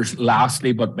members,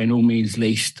 lastly, but by no means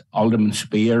least, Alderman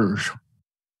Spears.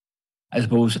 I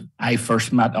suppose I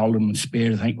first met Alderman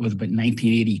Spears, I think it was about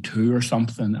 1982 or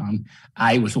something, and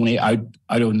I was only out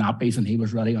of nappies and he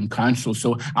was already on council.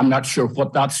 So I'm not sure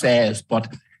what that says, but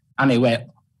anyway,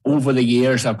 over the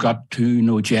years I've got to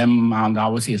know Jim and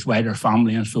obviously his wider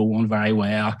family and so on very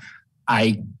well.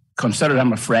 I consider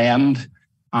him a friend,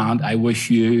 and I wish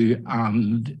you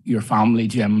and your family,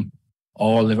 Jim,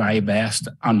 all the very best,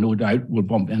 and no doubt we'll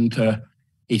bump into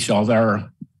each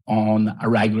other on a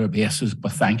regular basis,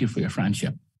 but thank you for your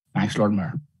friendship. Thanks, Lord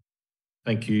Mayor.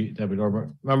 Thank you, Deputy Lord Mayor.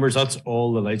 Members, that's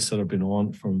all the lights that have been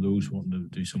on from those wanting to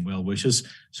do some well wishes.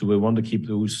 So we want to keep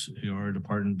those who are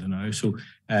departing to now. So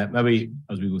maybe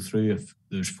as we go through, if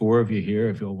there's 4 of you here,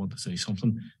 if you all want to say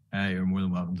something, you're more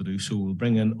than welcome to do so. We'll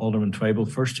bring in Alderman Twyble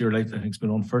first. Your light, I think, has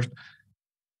been on first.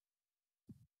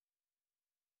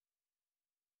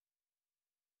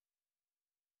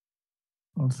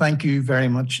 Well, thank you very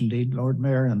much indeed, Lord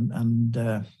Mayor. And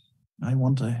I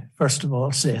want to, first of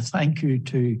all, say thank you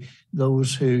to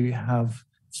those who have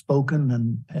spoken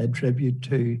and paid tribute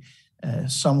to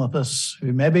some of us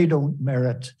who maybe don't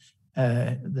merit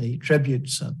the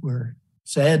tributes that were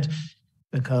said,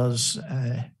 because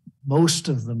most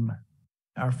of them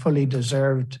are fully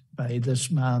deserved by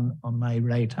this man on my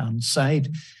right-hand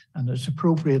side. And it's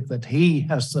appropriate that he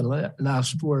has the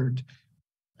last word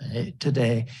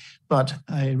today. But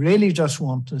I really just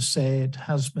want to say it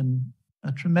has been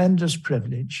a tremendous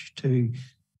privilege to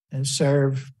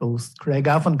serve both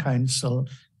Craigavon Council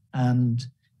and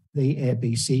the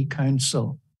ABC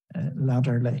Council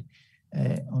latterly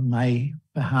on my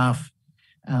behalf.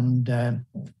 And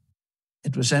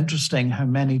it was interesting how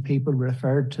many people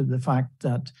referred to the fact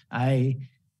that I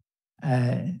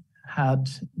had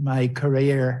my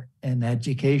career in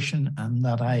education and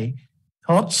that I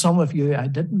taught some of you. I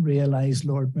didn't realize,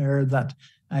 Lord Mayor, that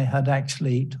I had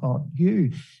actually taught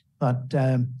you, but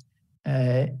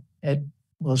it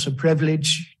was a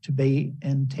privilege to be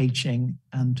in teaching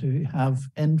and to have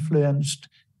influenced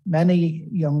many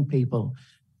young people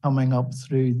coming up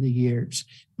through the years.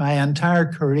 My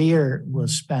entire career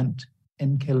was spent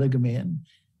in Craigavon,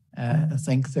 I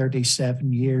think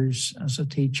 37 years as a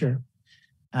teacher.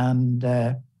 And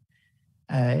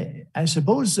I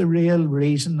suppose the real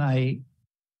reason I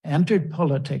entered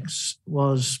politics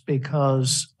was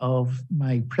because of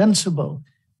my principal,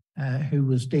 who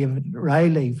was David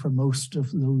Riley for most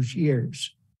of those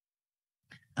years.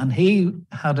 And he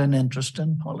had an interest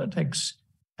in politics,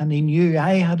 and he knew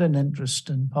I had an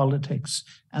interest in politics,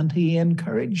 and he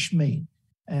encouraged me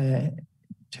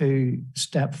to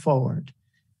step forward.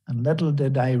 And little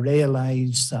did I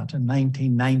realize that in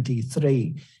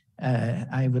 1993,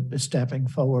 I would be stepping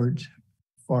forward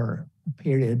for a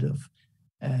period of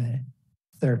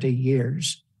 30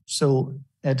 years. So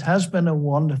it has been a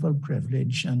wonderful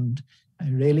privilege, and I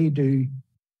really do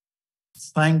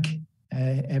thank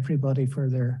everybody for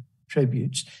their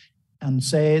tributes, and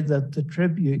say that the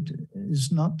tribute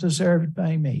is not deserved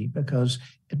by me, because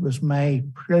it was my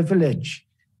privilege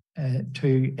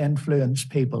to influence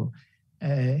people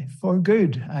for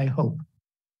good, I hope,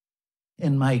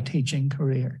 in my teaching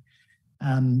career.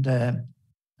 And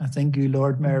I think you,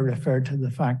 Lord Mayor, referred to the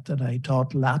fact that I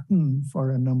taught Latin for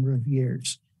a number of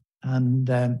years. And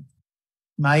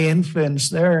my influence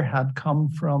there had come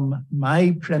from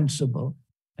my principal,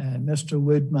 Mr.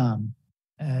 Woodman,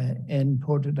 in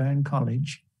Portadown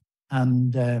College.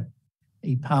 And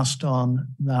he passed on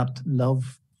that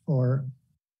love for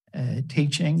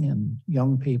teaching and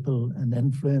young people and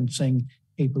influencing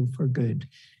people for good.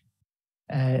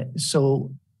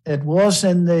 So it was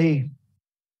in the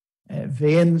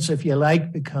veins, if you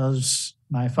like, because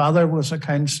my father was a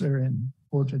councillor in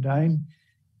Portadown.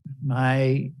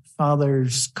 My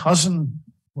father's cousin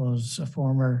was a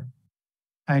former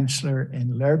councillor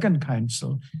in Lurgan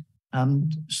Council.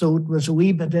 And so it was a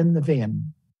wee bit in the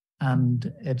vein.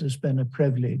 And it has been a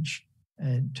privilege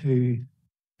to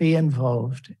be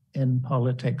involved in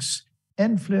politics,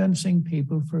 influencing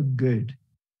people for good.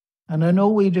 And I know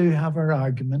we do have our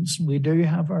arguments, and we do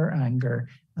have our anger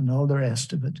and all the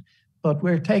rest of it, but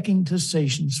we're taking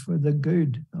decisions for the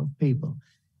good of people.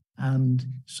 And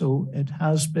so it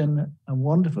has been a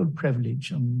wonderful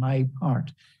privilege on my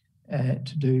part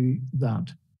to do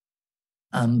that.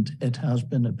 And it has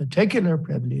been a particular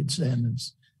privilege then,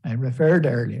 as I referred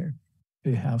earlier,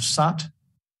 to have sat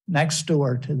next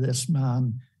door to this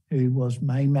man who was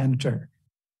my mentor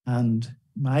and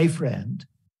my friend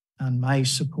and my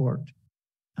support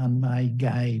and my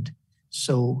guide.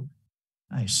 So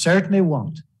I certainly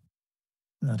want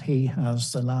that he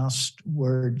has the last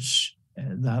words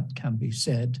that can be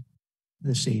said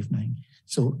this evening.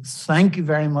 So thank you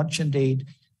very much indeed.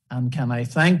 And can I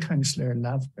thank Councillor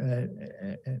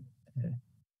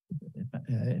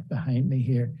behind me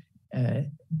here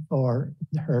for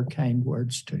her kind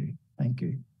words too. Thank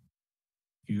you.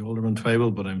 You, Alderman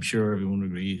Twyble, but I'm sure everyone will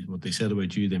agree what they said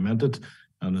about you, they meant it,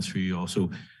 and it's for you also.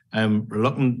 I'm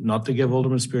reluctant not to give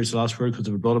Alderman Spears the last word, because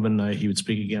if we brought him in now, he would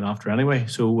speak again after anyway.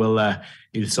 So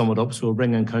he'll sum it up. So we'll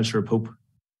bring in Councillor Pope.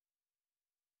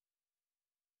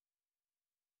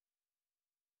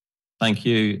 Thank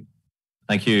you.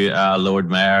 Thank you, Lord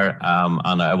Mayor.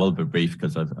 And I will be brief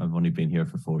because I've only been here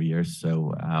for 4 years.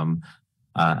 So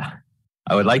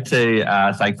I would like to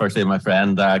thank firstly my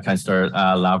friend Councillor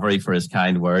Lavery for his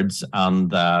kind words,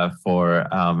 and for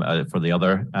the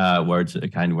other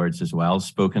kind words as well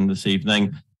spoken this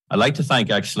evening. I'd like to thank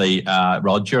actually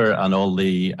Roger and all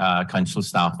the council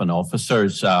staff and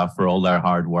officers for all their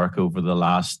hard work over the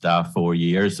last 4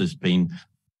 years. There's been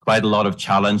quite a lot of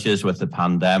challenges with the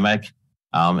pandemic,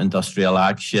 industrial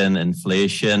action,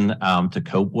 inflation to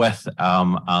cope with,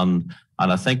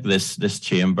 and I think this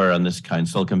chamber and this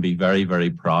council can be very,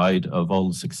 very proud of all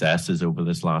the successes over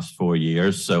this last 4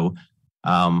 years. So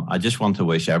I just want to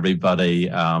wish everybody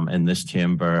in this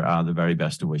chamber the very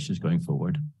best of wishes going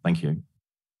forward. Thank you.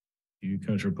 You,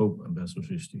 Councillor Pope, and best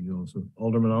wishes to you also.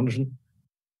 Alderman Anderson.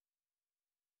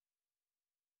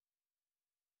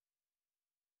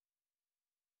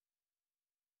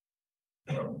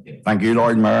 Thank you,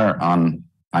 Lord Mayor, and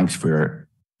thanks for your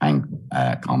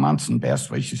comments and best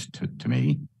wishes to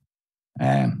me.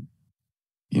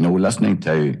 Listening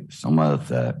to some of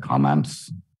the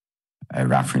comments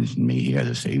referencing me here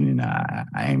this evening, I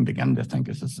am beginning to think,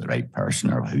 is this the right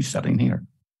person or who's sitting here?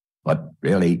 But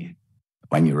really,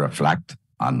 when you reflect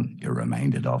and you're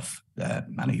reminded of the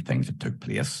many things that took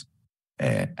place,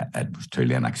 it was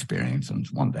truly an experience, and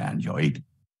it's one that I enjoyed.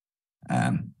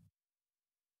 Back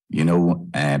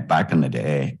in the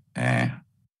day,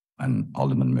 when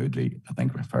Alderman Moodley, I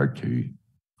think, referred to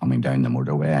coming down the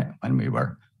motorway when we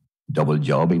were double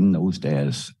jobbing in those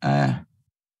days,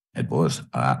 it was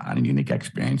a unique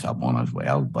experience, that one as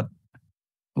well. But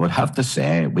I would have to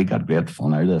say we got great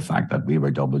fun out of the fact that we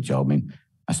were double jobbing,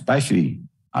 especially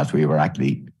as we were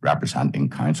actually representing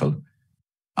council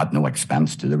at no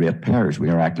expense to the ratepayers. We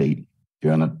were actually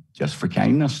doing it just for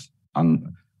kindness.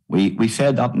 And we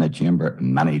said that in the chamber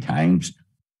many times,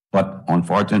 but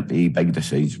unfortunately, big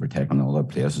decisions were taken in other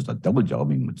places that double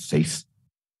jobbing would cease.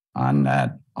 And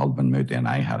Alderman Moody and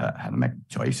I had to make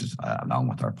choices along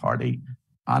with our party.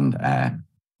 And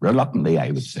reluctantly,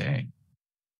 I would say,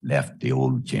 left the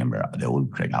old chamber, the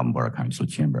old Craigavon Borough Council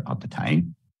chamber at the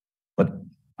time. But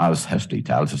as history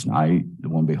tells us now, the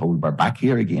one behold, we're back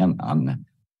here again. And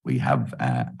we have,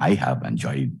 I have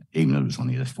enjoyed, even though it was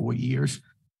only this 4 years,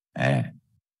 in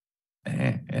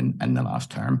the last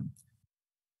term.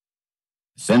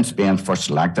 Since being first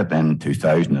elected in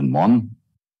 2001,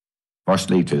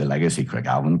 firstly to the legacy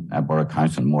Craigavon Borough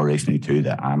Council, more recently to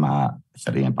the Armagh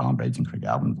City and Banbridge and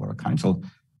Craigavon Borough Council,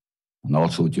 and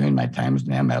also during my time as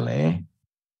an MLA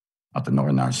at the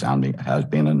Northern Ireland Assembly, it has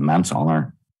been an immense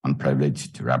honour and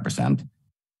privilege to represent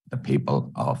the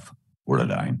people of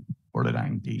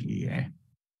Portadown DEA.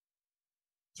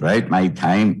 Throughout my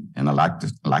time in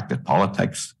elected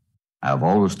politics, I have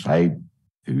always tried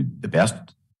to the best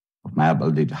of my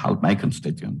ability to help my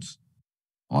constituents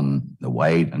on the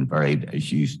wide and varied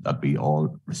issues that we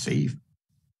all receive.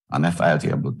 And if I was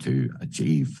able to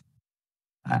achieve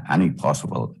any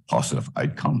possible positive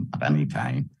outcome at any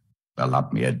time, well,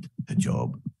 that made the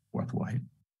job worthwhile.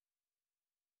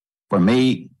 For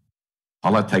me,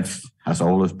 politics has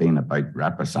always been about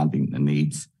representing the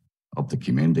needs of the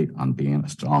community and being a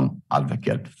strong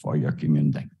advocate for your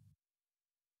community.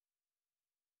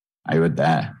 I would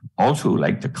also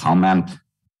like to comment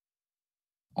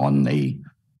on the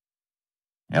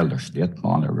elder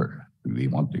statesman who we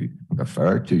want to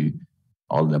refer to,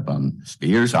 Alderman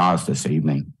Spears, asked this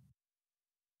evening.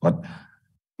 But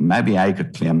maybe I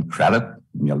could claim credit,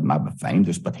 you'll maybe find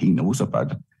this, but he knows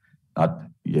about it, that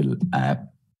you'll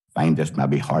find this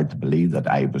maybe hard to believe that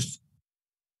I was,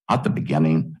 at the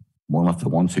beginning, one of the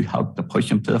ones who helped to push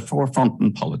him to the forefront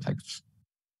in politics.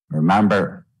 I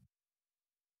remember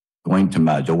going to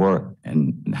my door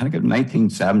in, I think,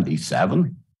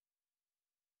 1977,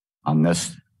 and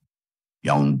this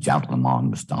young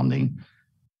gentleman was standing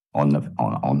on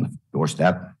the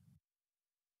doorstep,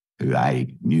 who I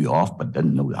knew of but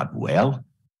didn't know that well.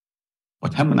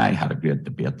 But him and I had a great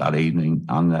debate that evening,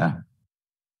 and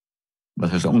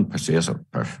with his own persuasive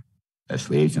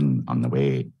persuasion and the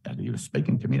way that he was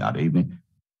speaking to me that evening,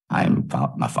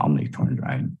 my family turned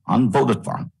around and voted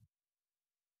for him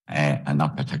in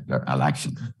that particular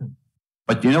election.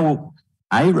 But you know,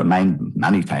 I remind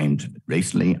many times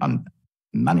recently and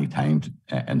many times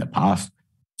in the past,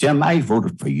 Jim, I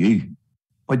voted for you,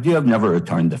 but you have never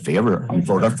returned the favour and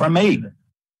voted for me.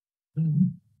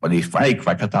 But he's very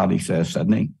quick at that. He says,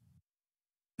 Sidney,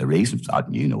 the reason for that,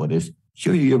 and you know it is,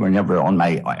 sure, you were never in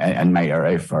my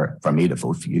area for me to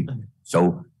vote for you.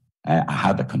 So I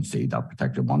had to concede that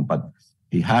particular one, but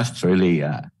he has truly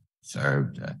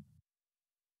served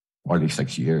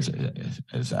 46 years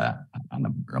is a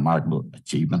remarkable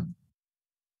achievement.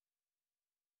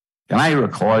 Can I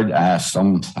record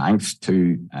some thanks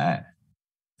to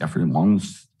different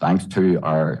ones? Thanks to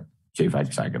our Chief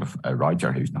Executive,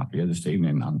 Roger, who's not here this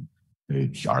evening, and to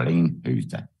Charlene, who's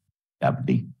the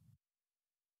Deputy,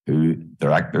 to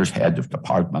directors, heads of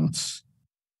departments,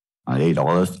 and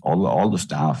all the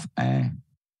staff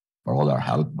for all their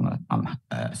help and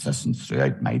assistance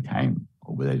throughout my time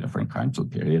over the different council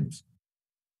periods.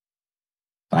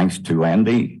 Thanks to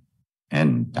Wendy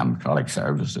in Democratic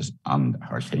Services and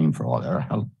her team for all their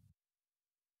help.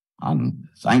 And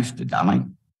thanks to Danny,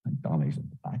 Donny's at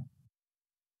the back,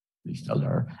 he's still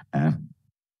there,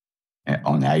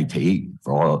 on IT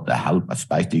for all the help,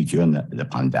 especially during the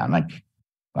pandemic,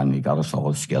 when he got us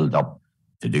all skilled up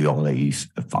to do all this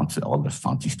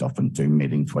fancy stuff in Zoom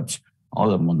meetings, which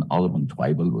Alderman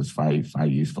Twyble was very, very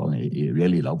useful. And he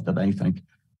really loved it, I think.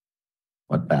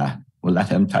 But we'll let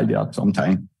him tell you that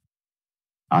sometime.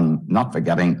 And not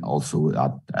forgetting also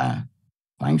that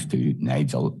thanks to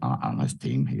Nigel and his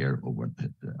team here over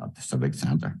at the Civic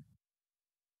Centre.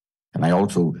 And I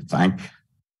also thank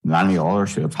many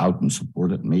others who have helped and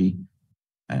supported me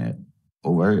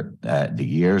over the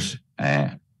years,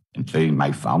 including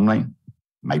my family,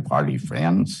 my party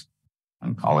friends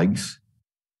and colleagues,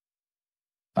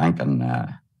 thanking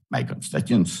my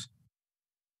constituents,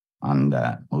 and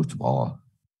most of all,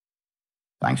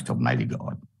 thanks to Almighty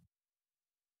God.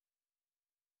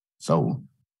 So,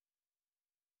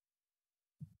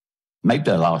 might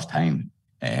be the last time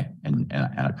in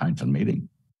a council meeting,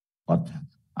 but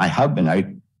I have been out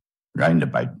round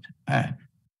about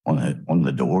on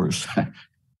the doors,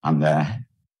 and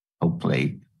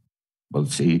hopefully we'll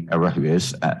see everyone who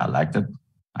is elected.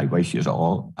 I wish you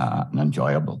all an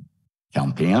enjoyable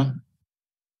campaign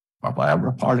for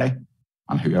whatever party,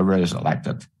 and whoever is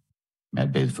elected may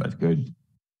be for the good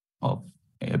of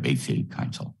ABC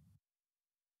Council.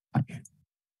 Thank you.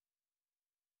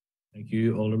 Thank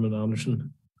you, Alderman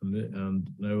Anderson. And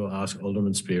now we'll ask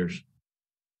Alderman Spears.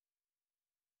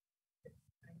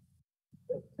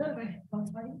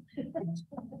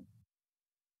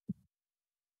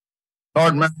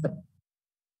 Lord Mayor,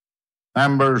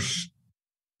 members,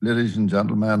 ladies and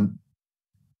gentlemen,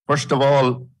 first of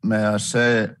all, may I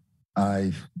say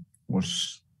I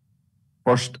was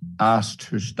first asked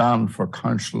to stand for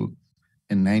council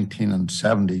in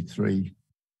 1973,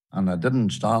 and I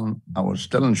didn't stand. I was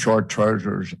still in short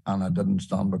trousers, and I didn't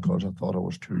stand because I thought I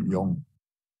was too young.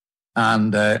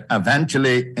 And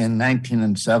eventually in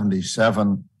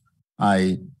 1977,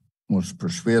 I was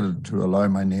persuaded to allow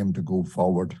my name to go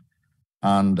forward,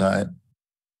 and I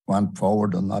went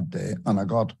forward on that day, and I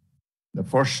got the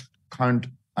first count.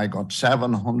 I got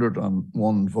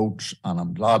 701 votes, and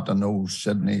I'm glad to know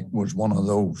Sidney was one of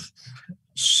those.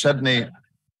 Sidney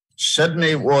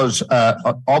was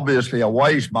obviously a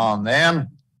wise man then,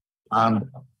 and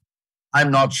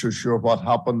I'm not so sure what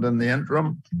happened in the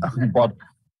interim, but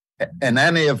in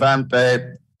any event,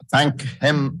 thank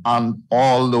him and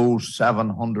all those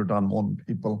 701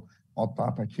 people on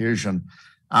that occasion.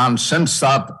 And since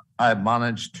that, I've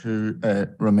managed to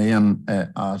remain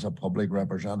as a public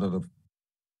representative.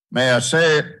 May I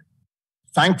say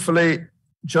thankfully,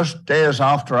 just days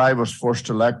after I was first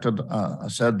elected, I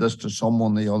said this to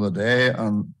someone the other day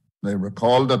and they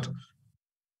recalled it.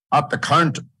 At the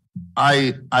count,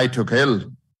 I took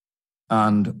ill,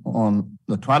 and on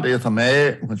the 20th of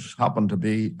May, which happened to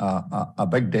be a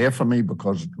big day for me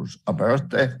because it was a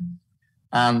birthday,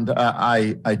 and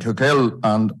I took ill,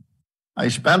 and I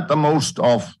spent the most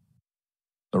of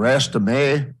the rest of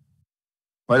May,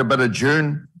 quite a bit of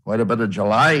June, quite a bit of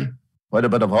July, quite a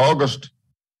bit of August,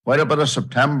 quite a bit of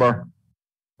September,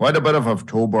 quite a bit of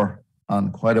October,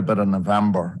 and quite a bit of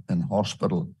November in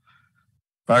hospital.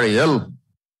 Very ill.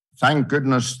 Thank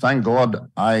goodness, thank God,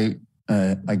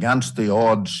 against the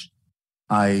odds,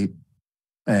 I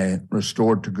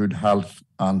restored to good health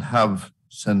and have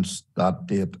since that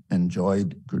date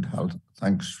enjoyed good health.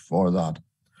 Thanks for that.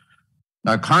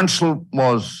 Now, council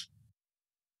was,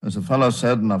 as a fellow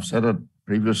said, and I've said it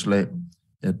previously,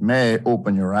 it may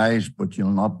open your eyes, but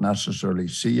you'll not necessarily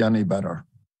see any better.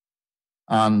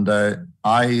 And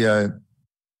I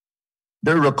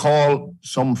do recall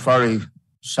some very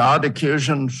sad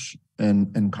occasions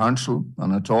in council,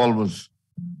 and it's always,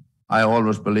 I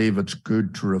always believe it's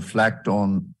good to reflect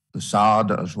on the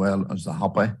sad as well as the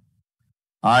happy.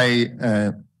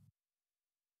 I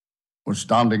was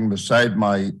standing beside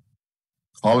my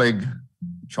colleague,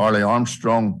 Charlie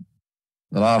Armstrong.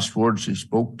 The last words he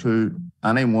spoke to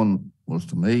anyone was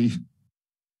to me,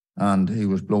 and he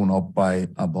was blown up by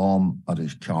a bomb at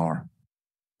his car.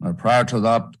 Now, prior to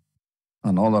that,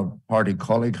 another party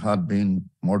colleague had been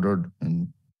murdered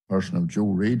in person of Joe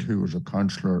Reid, who was a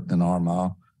councillor in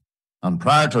Armagh. And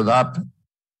prior to that,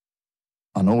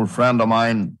 an old friend of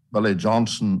mine, Billy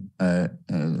Johnson,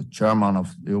 the chairman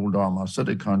of the old Armagh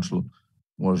City Council,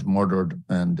 was murdered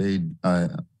indeed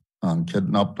and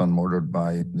kidnapped and murdered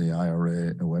by the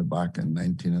IRA way back in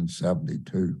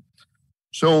 1972.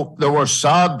 So there were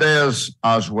sad days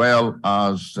as well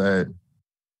as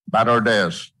better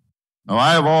days. Now,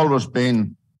 I have always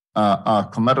been a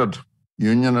committed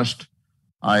unionist.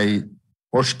 I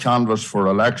first canvassed for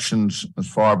elections as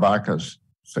far back as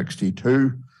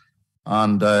 62,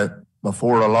 and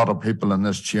before a lot of people in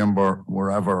this chamber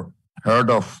were ever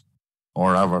heard of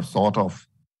or ever thought of.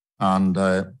 And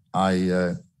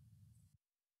I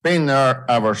been there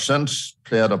ever since,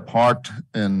 played a part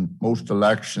in most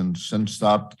elections since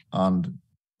that, and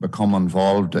become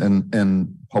involved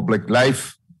in public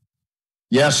life.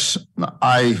 Yes,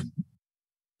 I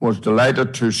was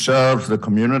delighted to serve the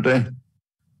community,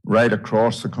 right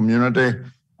across the community.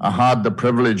 I had the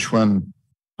privilege when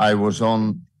I was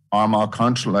on Armagh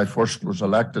Council, I first was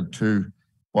elected to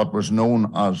what was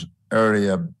known as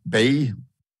Area B,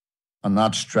 and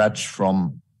that stretched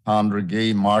from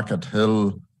Pandregee, Market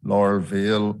Hill, Laurel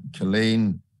Vale,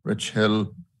 Killeen, Rich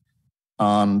Hill,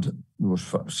 and there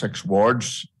was 6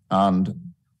 wards.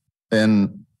 And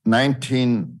in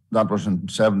that was in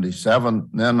 77.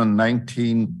 Then in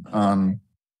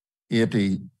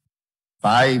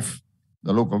 1985,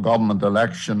 the local government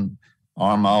election,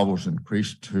 Armagh was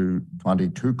increased to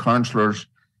 22 councillors,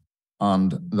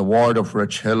 and the ward of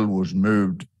Rich Hill was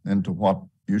moved into what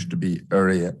used to be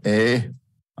Area A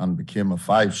and became a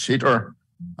 5-seater.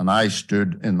 And I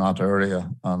stood in that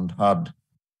area and had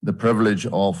the privilege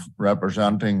of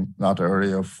representing that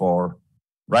area for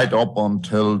right up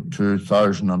until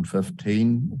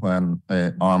 2015, when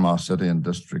Armagh City and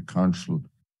District Council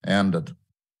ended.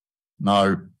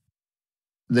 Now,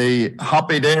 the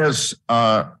happy days,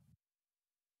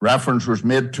 reference was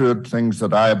made to it, things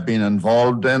that I have been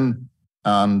involved in,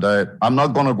 and I'm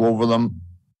not going to go over them.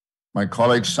 My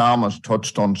colleague Sam has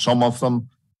touched on some of them.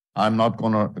 I'm not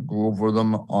going to go over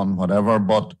them on whatever,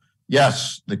 but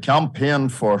yes, the campaign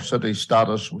for city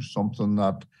status was something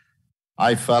that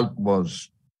I felt was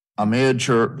a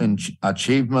major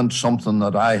achievement, something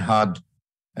that I had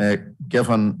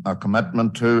given a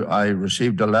commitment to. I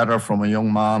received a letter from a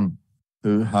young man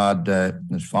who had,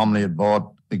 his family had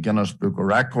bought the Guinness Book of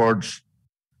Records,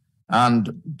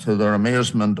 and to their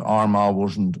amazement, Armagh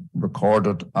wasn't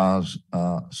recorded as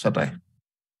a city.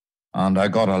 And I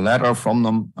got a letter from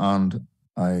them, and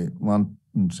I went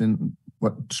and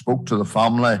spoke to the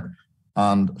family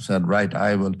and said, right,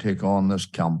 I will take on this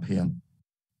campaign.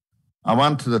 I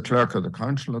went to the clerk of the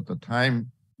council at the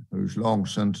time, who's long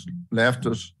since left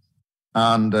us,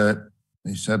 and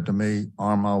he said to me,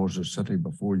 Armagh was a city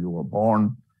before you were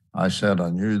born. I said I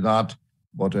knew that,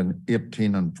 but in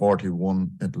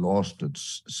 1841 it lost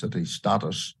its city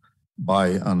status by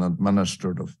an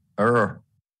administrative error,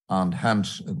 and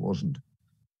hence it wasn't.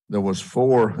 There was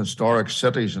 4 historic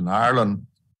cities in Ireland,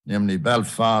 namely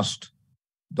Belfast,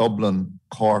 Dublin,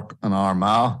 Cork and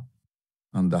Armagh,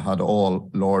 and they had all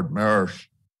Lord Mayors.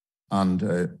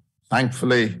 And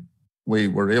thankfully, we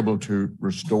were able to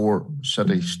restore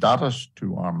city status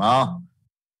to Armagh.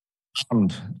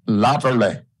 And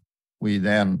latterly, we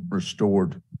then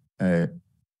restored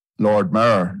Lord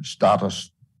Mayor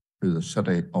status to the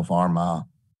city of Armagh.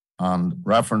 And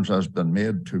reference has been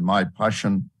made to my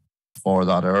passion for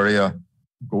that area.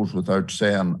 It goes without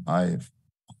saying, I've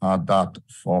had that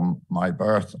from my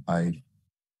birth.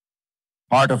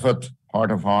 Part of it,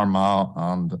 part of Armagh,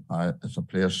 and it's a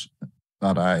place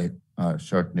that I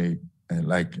certainly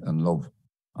like and love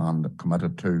and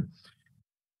committed to.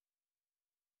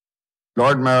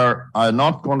 Lord Mayor, I'm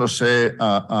not going to say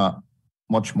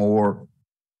much more.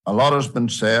 A lot has been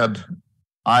said.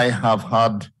 I have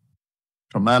had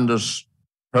tremendous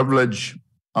privilege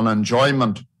and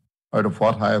enjoyment out of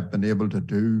what I have been able to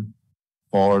do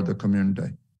for the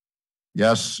community.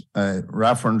 Yes,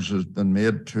 reference has been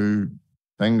made to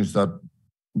things that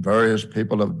various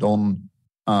people have done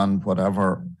and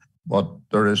whatever, but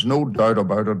there is no doubt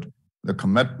about it, the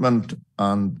commitment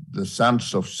and the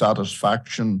sense of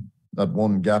satisfaction that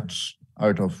one gets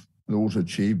out of those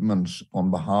achievements on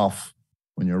behalf,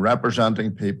 when you're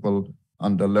representing people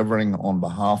and delivering on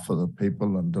behalf of the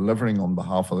people and delivering on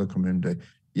behalf of the community.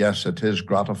 Yes, it is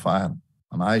gratifying.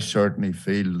 And I certainly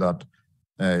feel that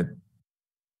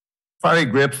very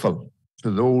grateful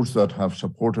to those that have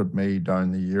supported me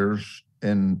down the years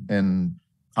in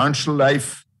council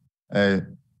life,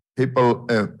 people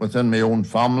within my own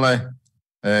family,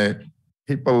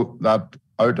 people that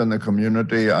out in the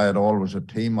community. I had always a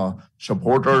team of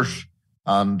supporters,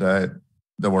 and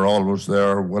they were always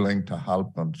there willing to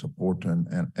help and support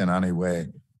in any way.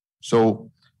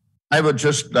 So I would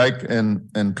just like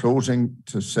in closing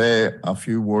to say a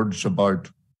few words about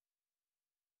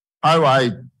how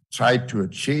I tried to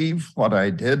achieve what I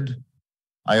did.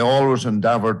 I always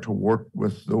endeavored to work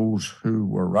with those who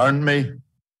were around me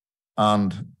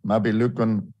and maybe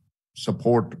looking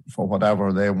support for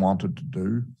whatever they wanted to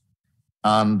do.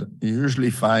 And you usually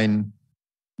find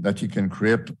that you can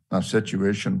create a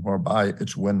situation whereby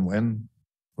it's win-win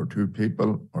for two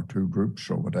people or two groups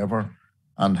or whatever,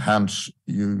 and hence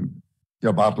your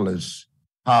battle is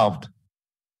halved.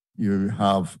 You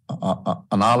have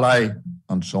an ally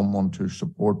and someone to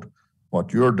support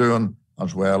what you're doing,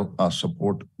 as well as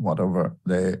support whatever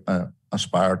they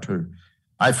aspire to.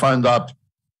 I found that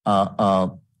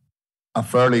a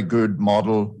fairly good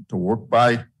model to work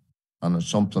by, and it's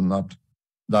something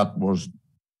that was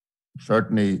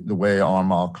certainly the way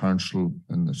Armagh Council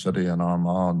in the city and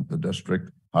Armagh and the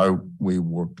district, how we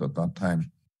worked at that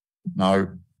time. Now,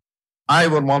 I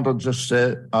would want to just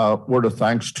say a word of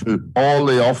thanks to all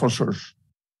the officers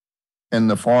in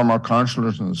the former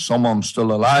councillors, and some are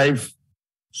still alive,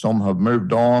 some have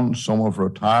moved on, some have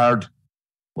retired,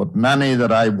 but many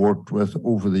that I worked with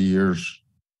over the years,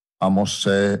 I must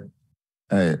say,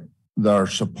 their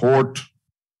support,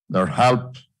 their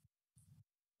help,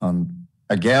 and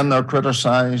again, they're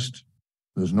criticised.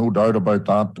 There's no doubt about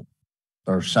that.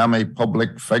 They're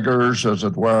semi-public figures, as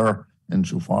it were,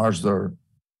 insofar as they're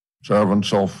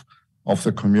servants of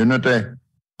the community,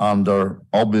 and they're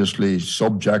obviously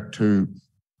subject to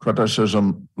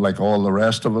criticism like all the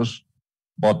rest of us.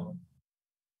 But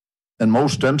in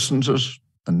most instances,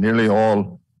 and nearly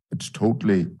all, it's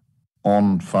totally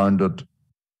unfounded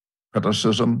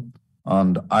criticism.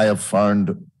 And I have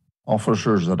found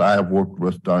officers that I have worked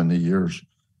with down the years,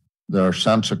 their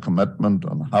sense of commitment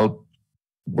and help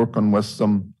working with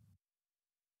them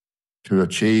to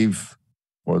achieve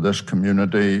for this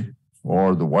community,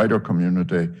 for the wider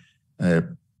community,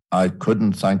 I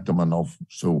couldn't thank them enough.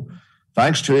 So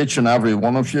thanks to each and every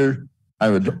one of you. I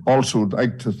would also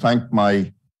like to thank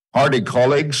my party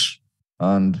colleagues,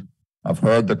 and I've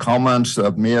heard the comments that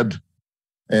I've made.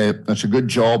 It's a good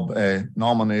job.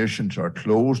 Nominations are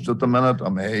closed at the minute. I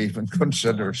may even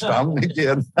consider standing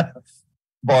again,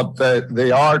 but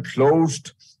they are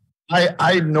closed.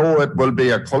 I know it will be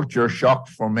a culture shock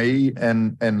for me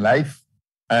in life.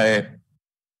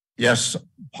 Yes,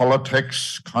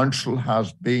 politics, council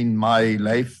has been my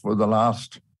life for the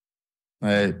last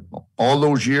all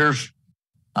those years,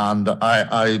 and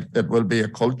it will be a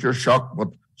culture shock. But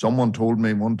someone told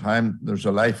me one time there's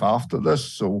a life after this,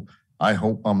 so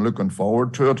I'm looking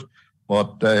forward to it.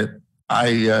 But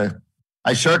I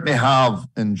certainly have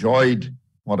enjoyed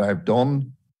what I've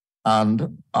done,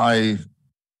 and I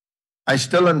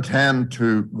still intend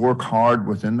to work hard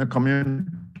within the community.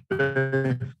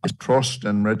 I trust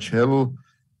in Rich Hill,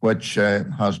 which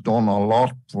has done a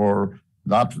lot for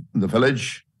the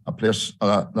village, a place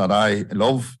that I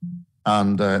love,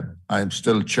 and I'm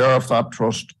still chair of that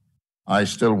trust. I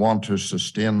still want to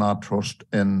sustain that trust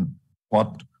in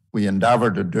what we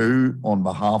endeavour to do on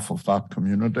behalf of that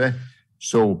community.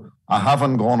 So I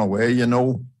haven't gone away, you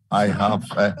know. I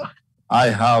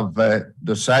have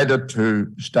decided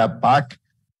to step back,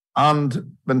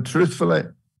 and when truthfully,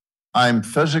 I'm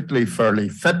physically fairly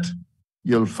fit.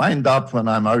 You'll find that when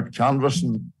I'm out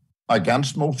canvassing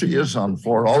against most of you and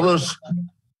for others.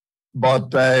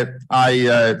 But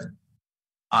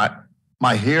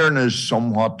my hearing is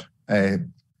somewhat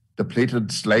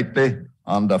depleted slightly,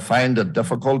 and I find it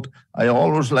difficult. I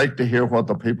always like to hear what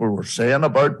the people were saying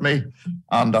about me,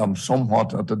 and I'm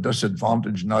somewhat at a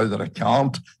disadvantage now that I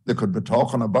can't. They could be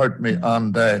talking about me,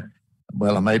 and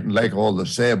well, I mightn't like all they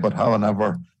say, but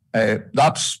however,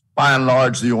 that's by and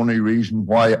large the only reason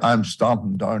why I'm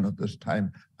standing down at this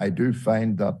time. I do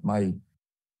find that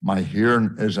my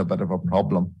hearing is a bit of a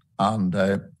problem, and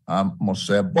I must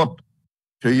say, but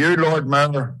to you, Lord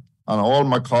Mayor, and all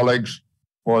my colleagues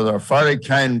for their very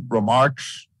kind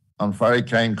remarks and very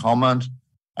kind comments,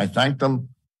 I thank them.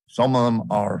 Some of them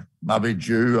are maybe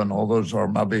due and others are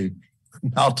maybe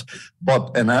not,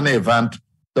 but in any event,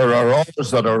 there are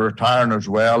others that are retiring as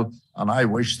well, and I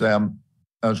wish them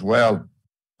as well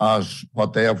as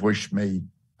what they have wished me,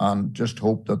 and just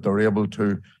hope that they're able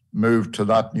to move to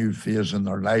that new phase in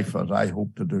their life as I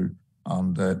hope to do,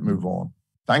 and move on.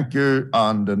 Thank you,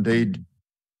 and indeed,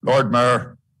 Lord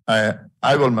Mayor,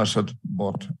 I will miss it,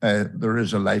 but there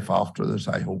is a life after this,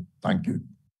 I hope. Thank you.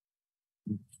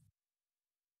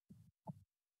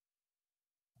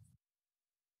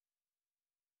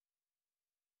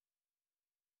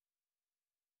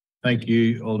 Thank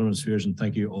you, Alderman Spears, and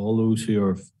thank you all those who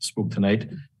have spoke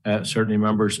tonight. Certainly,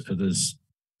 members, it is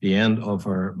the end of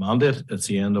our mandate. It's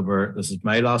the end of this is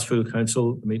my last full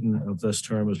council meeting of this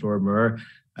term as Lord Mayor.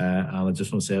 And I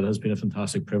just want to say it has been a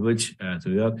fantastic privilege to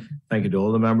do that. Thank you to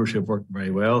all the members who have worked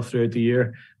very well throughout the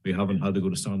year. We haven't had to go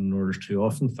to standing orders too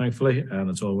often, thankfully, and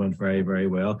it's all went very, very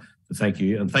well. So thank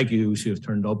you. And thank you those who have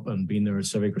turned up and been there at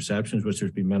civic receptions, which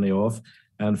there's been many of,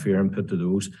 and for your input to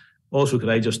those. Also, could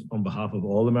I just, on behalf of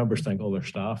all the members, thank all their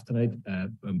staff tonight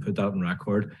and put that on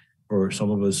record. For some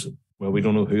of us, well, we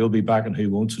don't know who will be back and who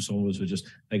won't, so some of us would just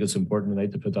think it's important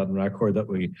tonight to put that on record, that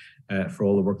we, for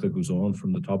all the work that goes on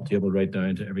from the top table right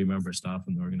down to every member of staff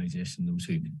in the organisation, those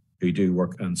who do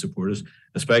work and support us,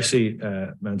 especially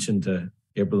mentioned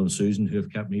April and Susan, who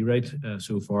have kept me right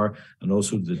so far, and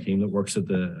also the team that works at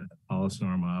the Palace in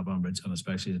Armagh, Banbridge, and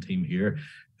especially the team here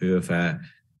who have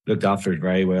looked after it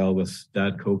very well with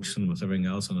dad cokes and with everything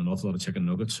else, and an awful lot of chicken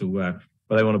nuggets. So,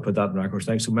 but I want to put that in record.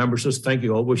 Thanks. So members, just thank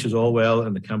you all. Wish us all well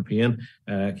in the campaign.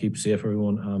 Keep safe,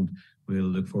 everyone, and we'll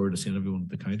look forward to seeing everyone at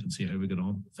the count and see how we get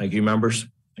on. Thank you, members.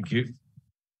 Thank you.